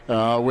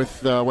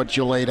 with what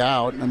you laid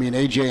out. I mean,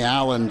 A.J.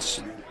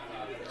 Allen's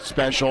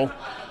special.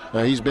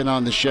 He's been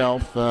on the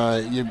shelf.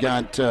 You've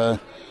got the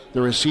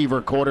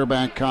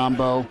receiver-quarterback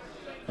combo.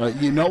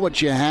 You know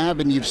what you have,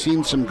 and you've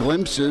seen some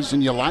glimpses,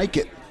 and you like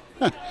it.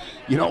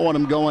 You don't want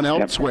them going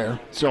elsewhere.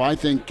 So I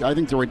think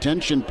the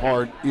retention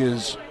part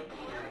is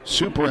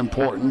super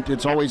important.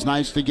 It's always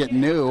nice to get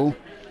new,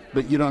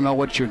 but you don't know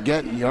what you're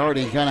getting. You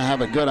already kind of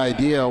have a good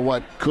idea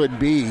what could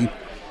be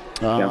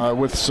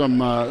with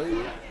some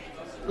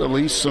at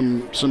least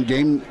some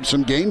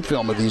game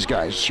film of these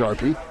guys,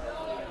 Sharpie.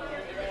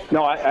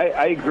 No,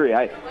 I agree.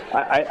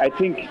 I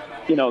think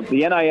the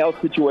NIL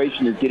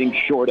situation is getting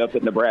shored up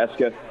at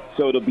Nebraska,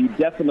 so it'll be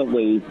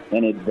definitely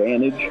an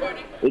advantage.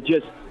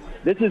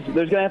 There's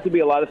going to have to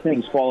be a lot of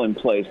things fall in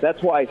place.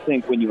 That's why I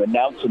think when you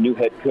announce a new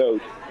head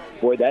coach,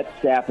 boy, that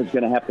staff is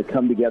going to have to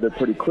come together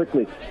pretty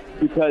quickly,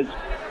 because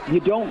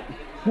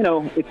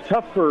it's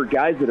tough for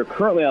guys that are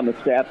currently on the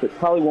staff that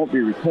probably won't be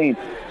retained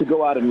to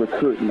go out and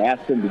recruit and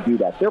ask them to do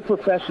that. They're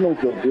professionals,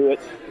 they'll do it,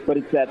 but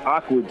it's that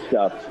awkward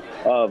stuff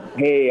of,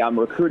 hey, I'm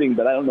recruiting,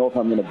 but I don't know if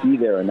I'm going to be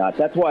there or not.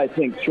 That's why I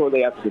think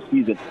shortly after the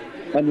season,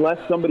 unless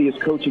somebody is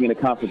coaching in a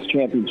conference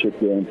championship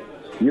game,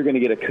 you're going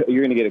to get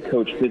a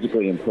coach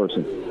physically in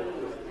person.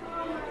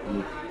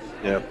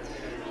 Yeah.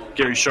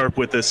 Gary Sharp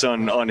with us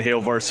on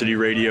Hail Varsity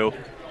Radio.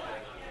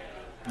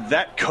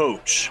 That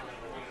coach,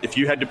 if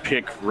you had to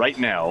pick right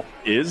now,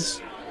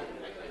 is?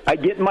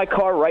 I'd get in my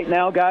car right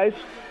now, guys,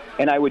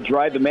 and I would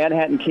drive to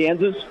Manhattan,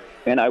 Kansas,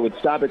 and I would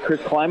stop at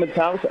Chris Kleiman's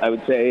house. I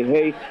would say,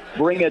 hey,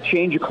 bring a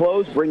change of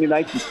clothes, bring your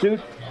nicest suit,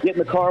 get in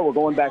the car, we're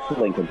going back to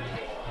Lincoln.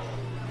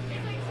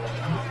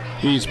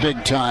 He's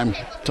big time.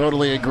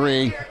 Totally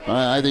agree.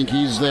 I think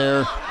he's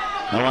there.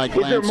 I like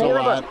Lance a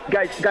lot.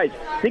 Guys,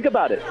 think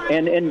about it.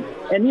 And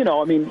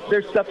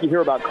there's stuff you hear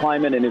about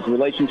Kleiman and his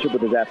relationship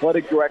with his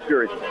athletic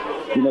director.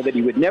 That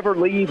he would never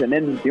leave, and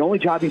then the only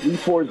job he'd leave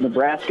for is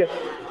Nebraska.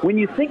 When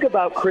you think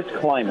about Chris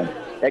Kleiman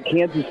at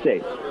Kansas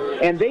State,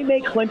 and they may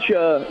clinch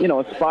a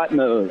spot in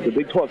the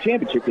Big 12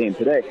 championship game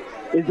today,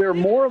 is there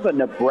more of a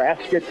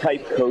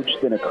Nebraska-type coach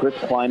than a Chris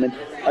Kleiman?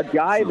 A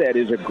guy that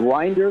is a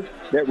grinder,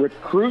 that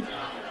recruits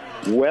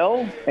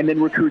well and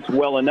then recruits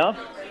well enough,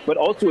 but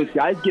also as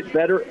guys get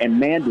better, and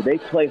man, do they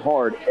play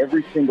hard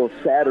every single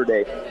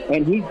Saturday.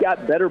 And he's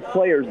got better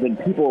players than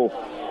people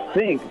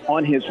think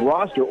on his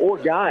roster, or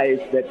guys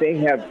that they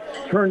have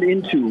turned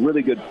into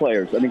really good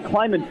players. I mean,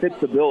 Kleiman fits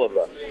the bill of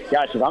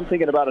if I'm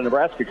thinking about a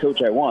Nebraska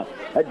coach I want,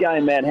 that guy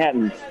in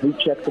Manhattan, he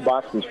checks the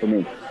boxes for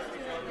me.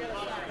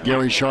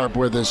 Gary Sharp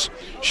with us.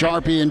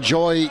 Sharpie,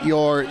 enjoy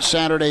your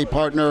Saturday,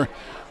 partner.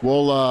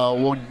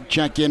 We'll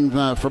check in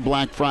for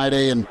Black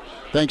Friday, and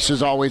thanks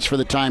as always for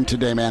the time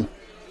today, man.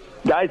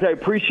 Guys, I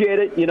appreciate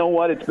it. You know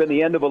what? It's been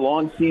the end of a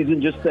long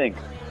season. Just think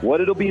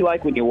what it'll be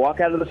like when you walk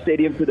out of the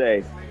stadium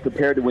today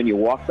compared to when you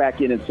walk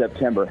back in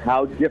September.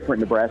 How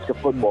different Nebraska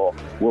football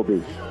will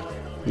be.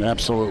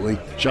 Absolutely.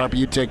 Sharpie,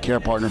 you take care,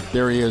 partner.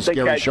 There he is,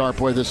 Gary Sharp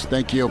with us.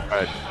 Thank you.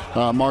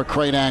 Mark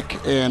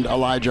Kranak and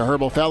Elijah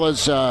Herbal.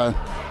 Fellas,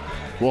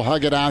 we'll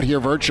hug it out here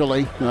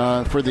virtually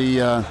for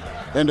the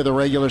end of the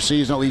regular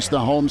season, at least the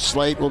home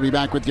slate. We'll be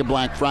back with you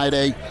Black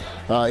Friday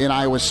in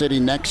Iowa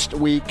City next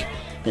week.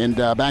 And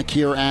back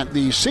here at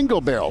the Single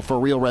Barrel for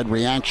Real Red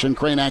Reaction.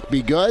 Kranak,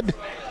 be good.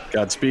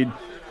 Godspeed.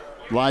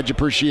 Elijah,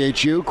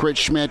 appreciate you. Chris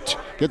Schmidt,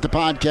 get the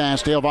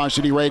podcast, Hail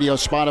Varsity Radio,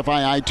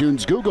 Spotify,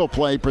 iTunes, Google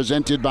Play,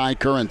 presented by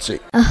Currency.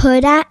 A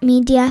Huda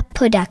Media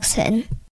Production.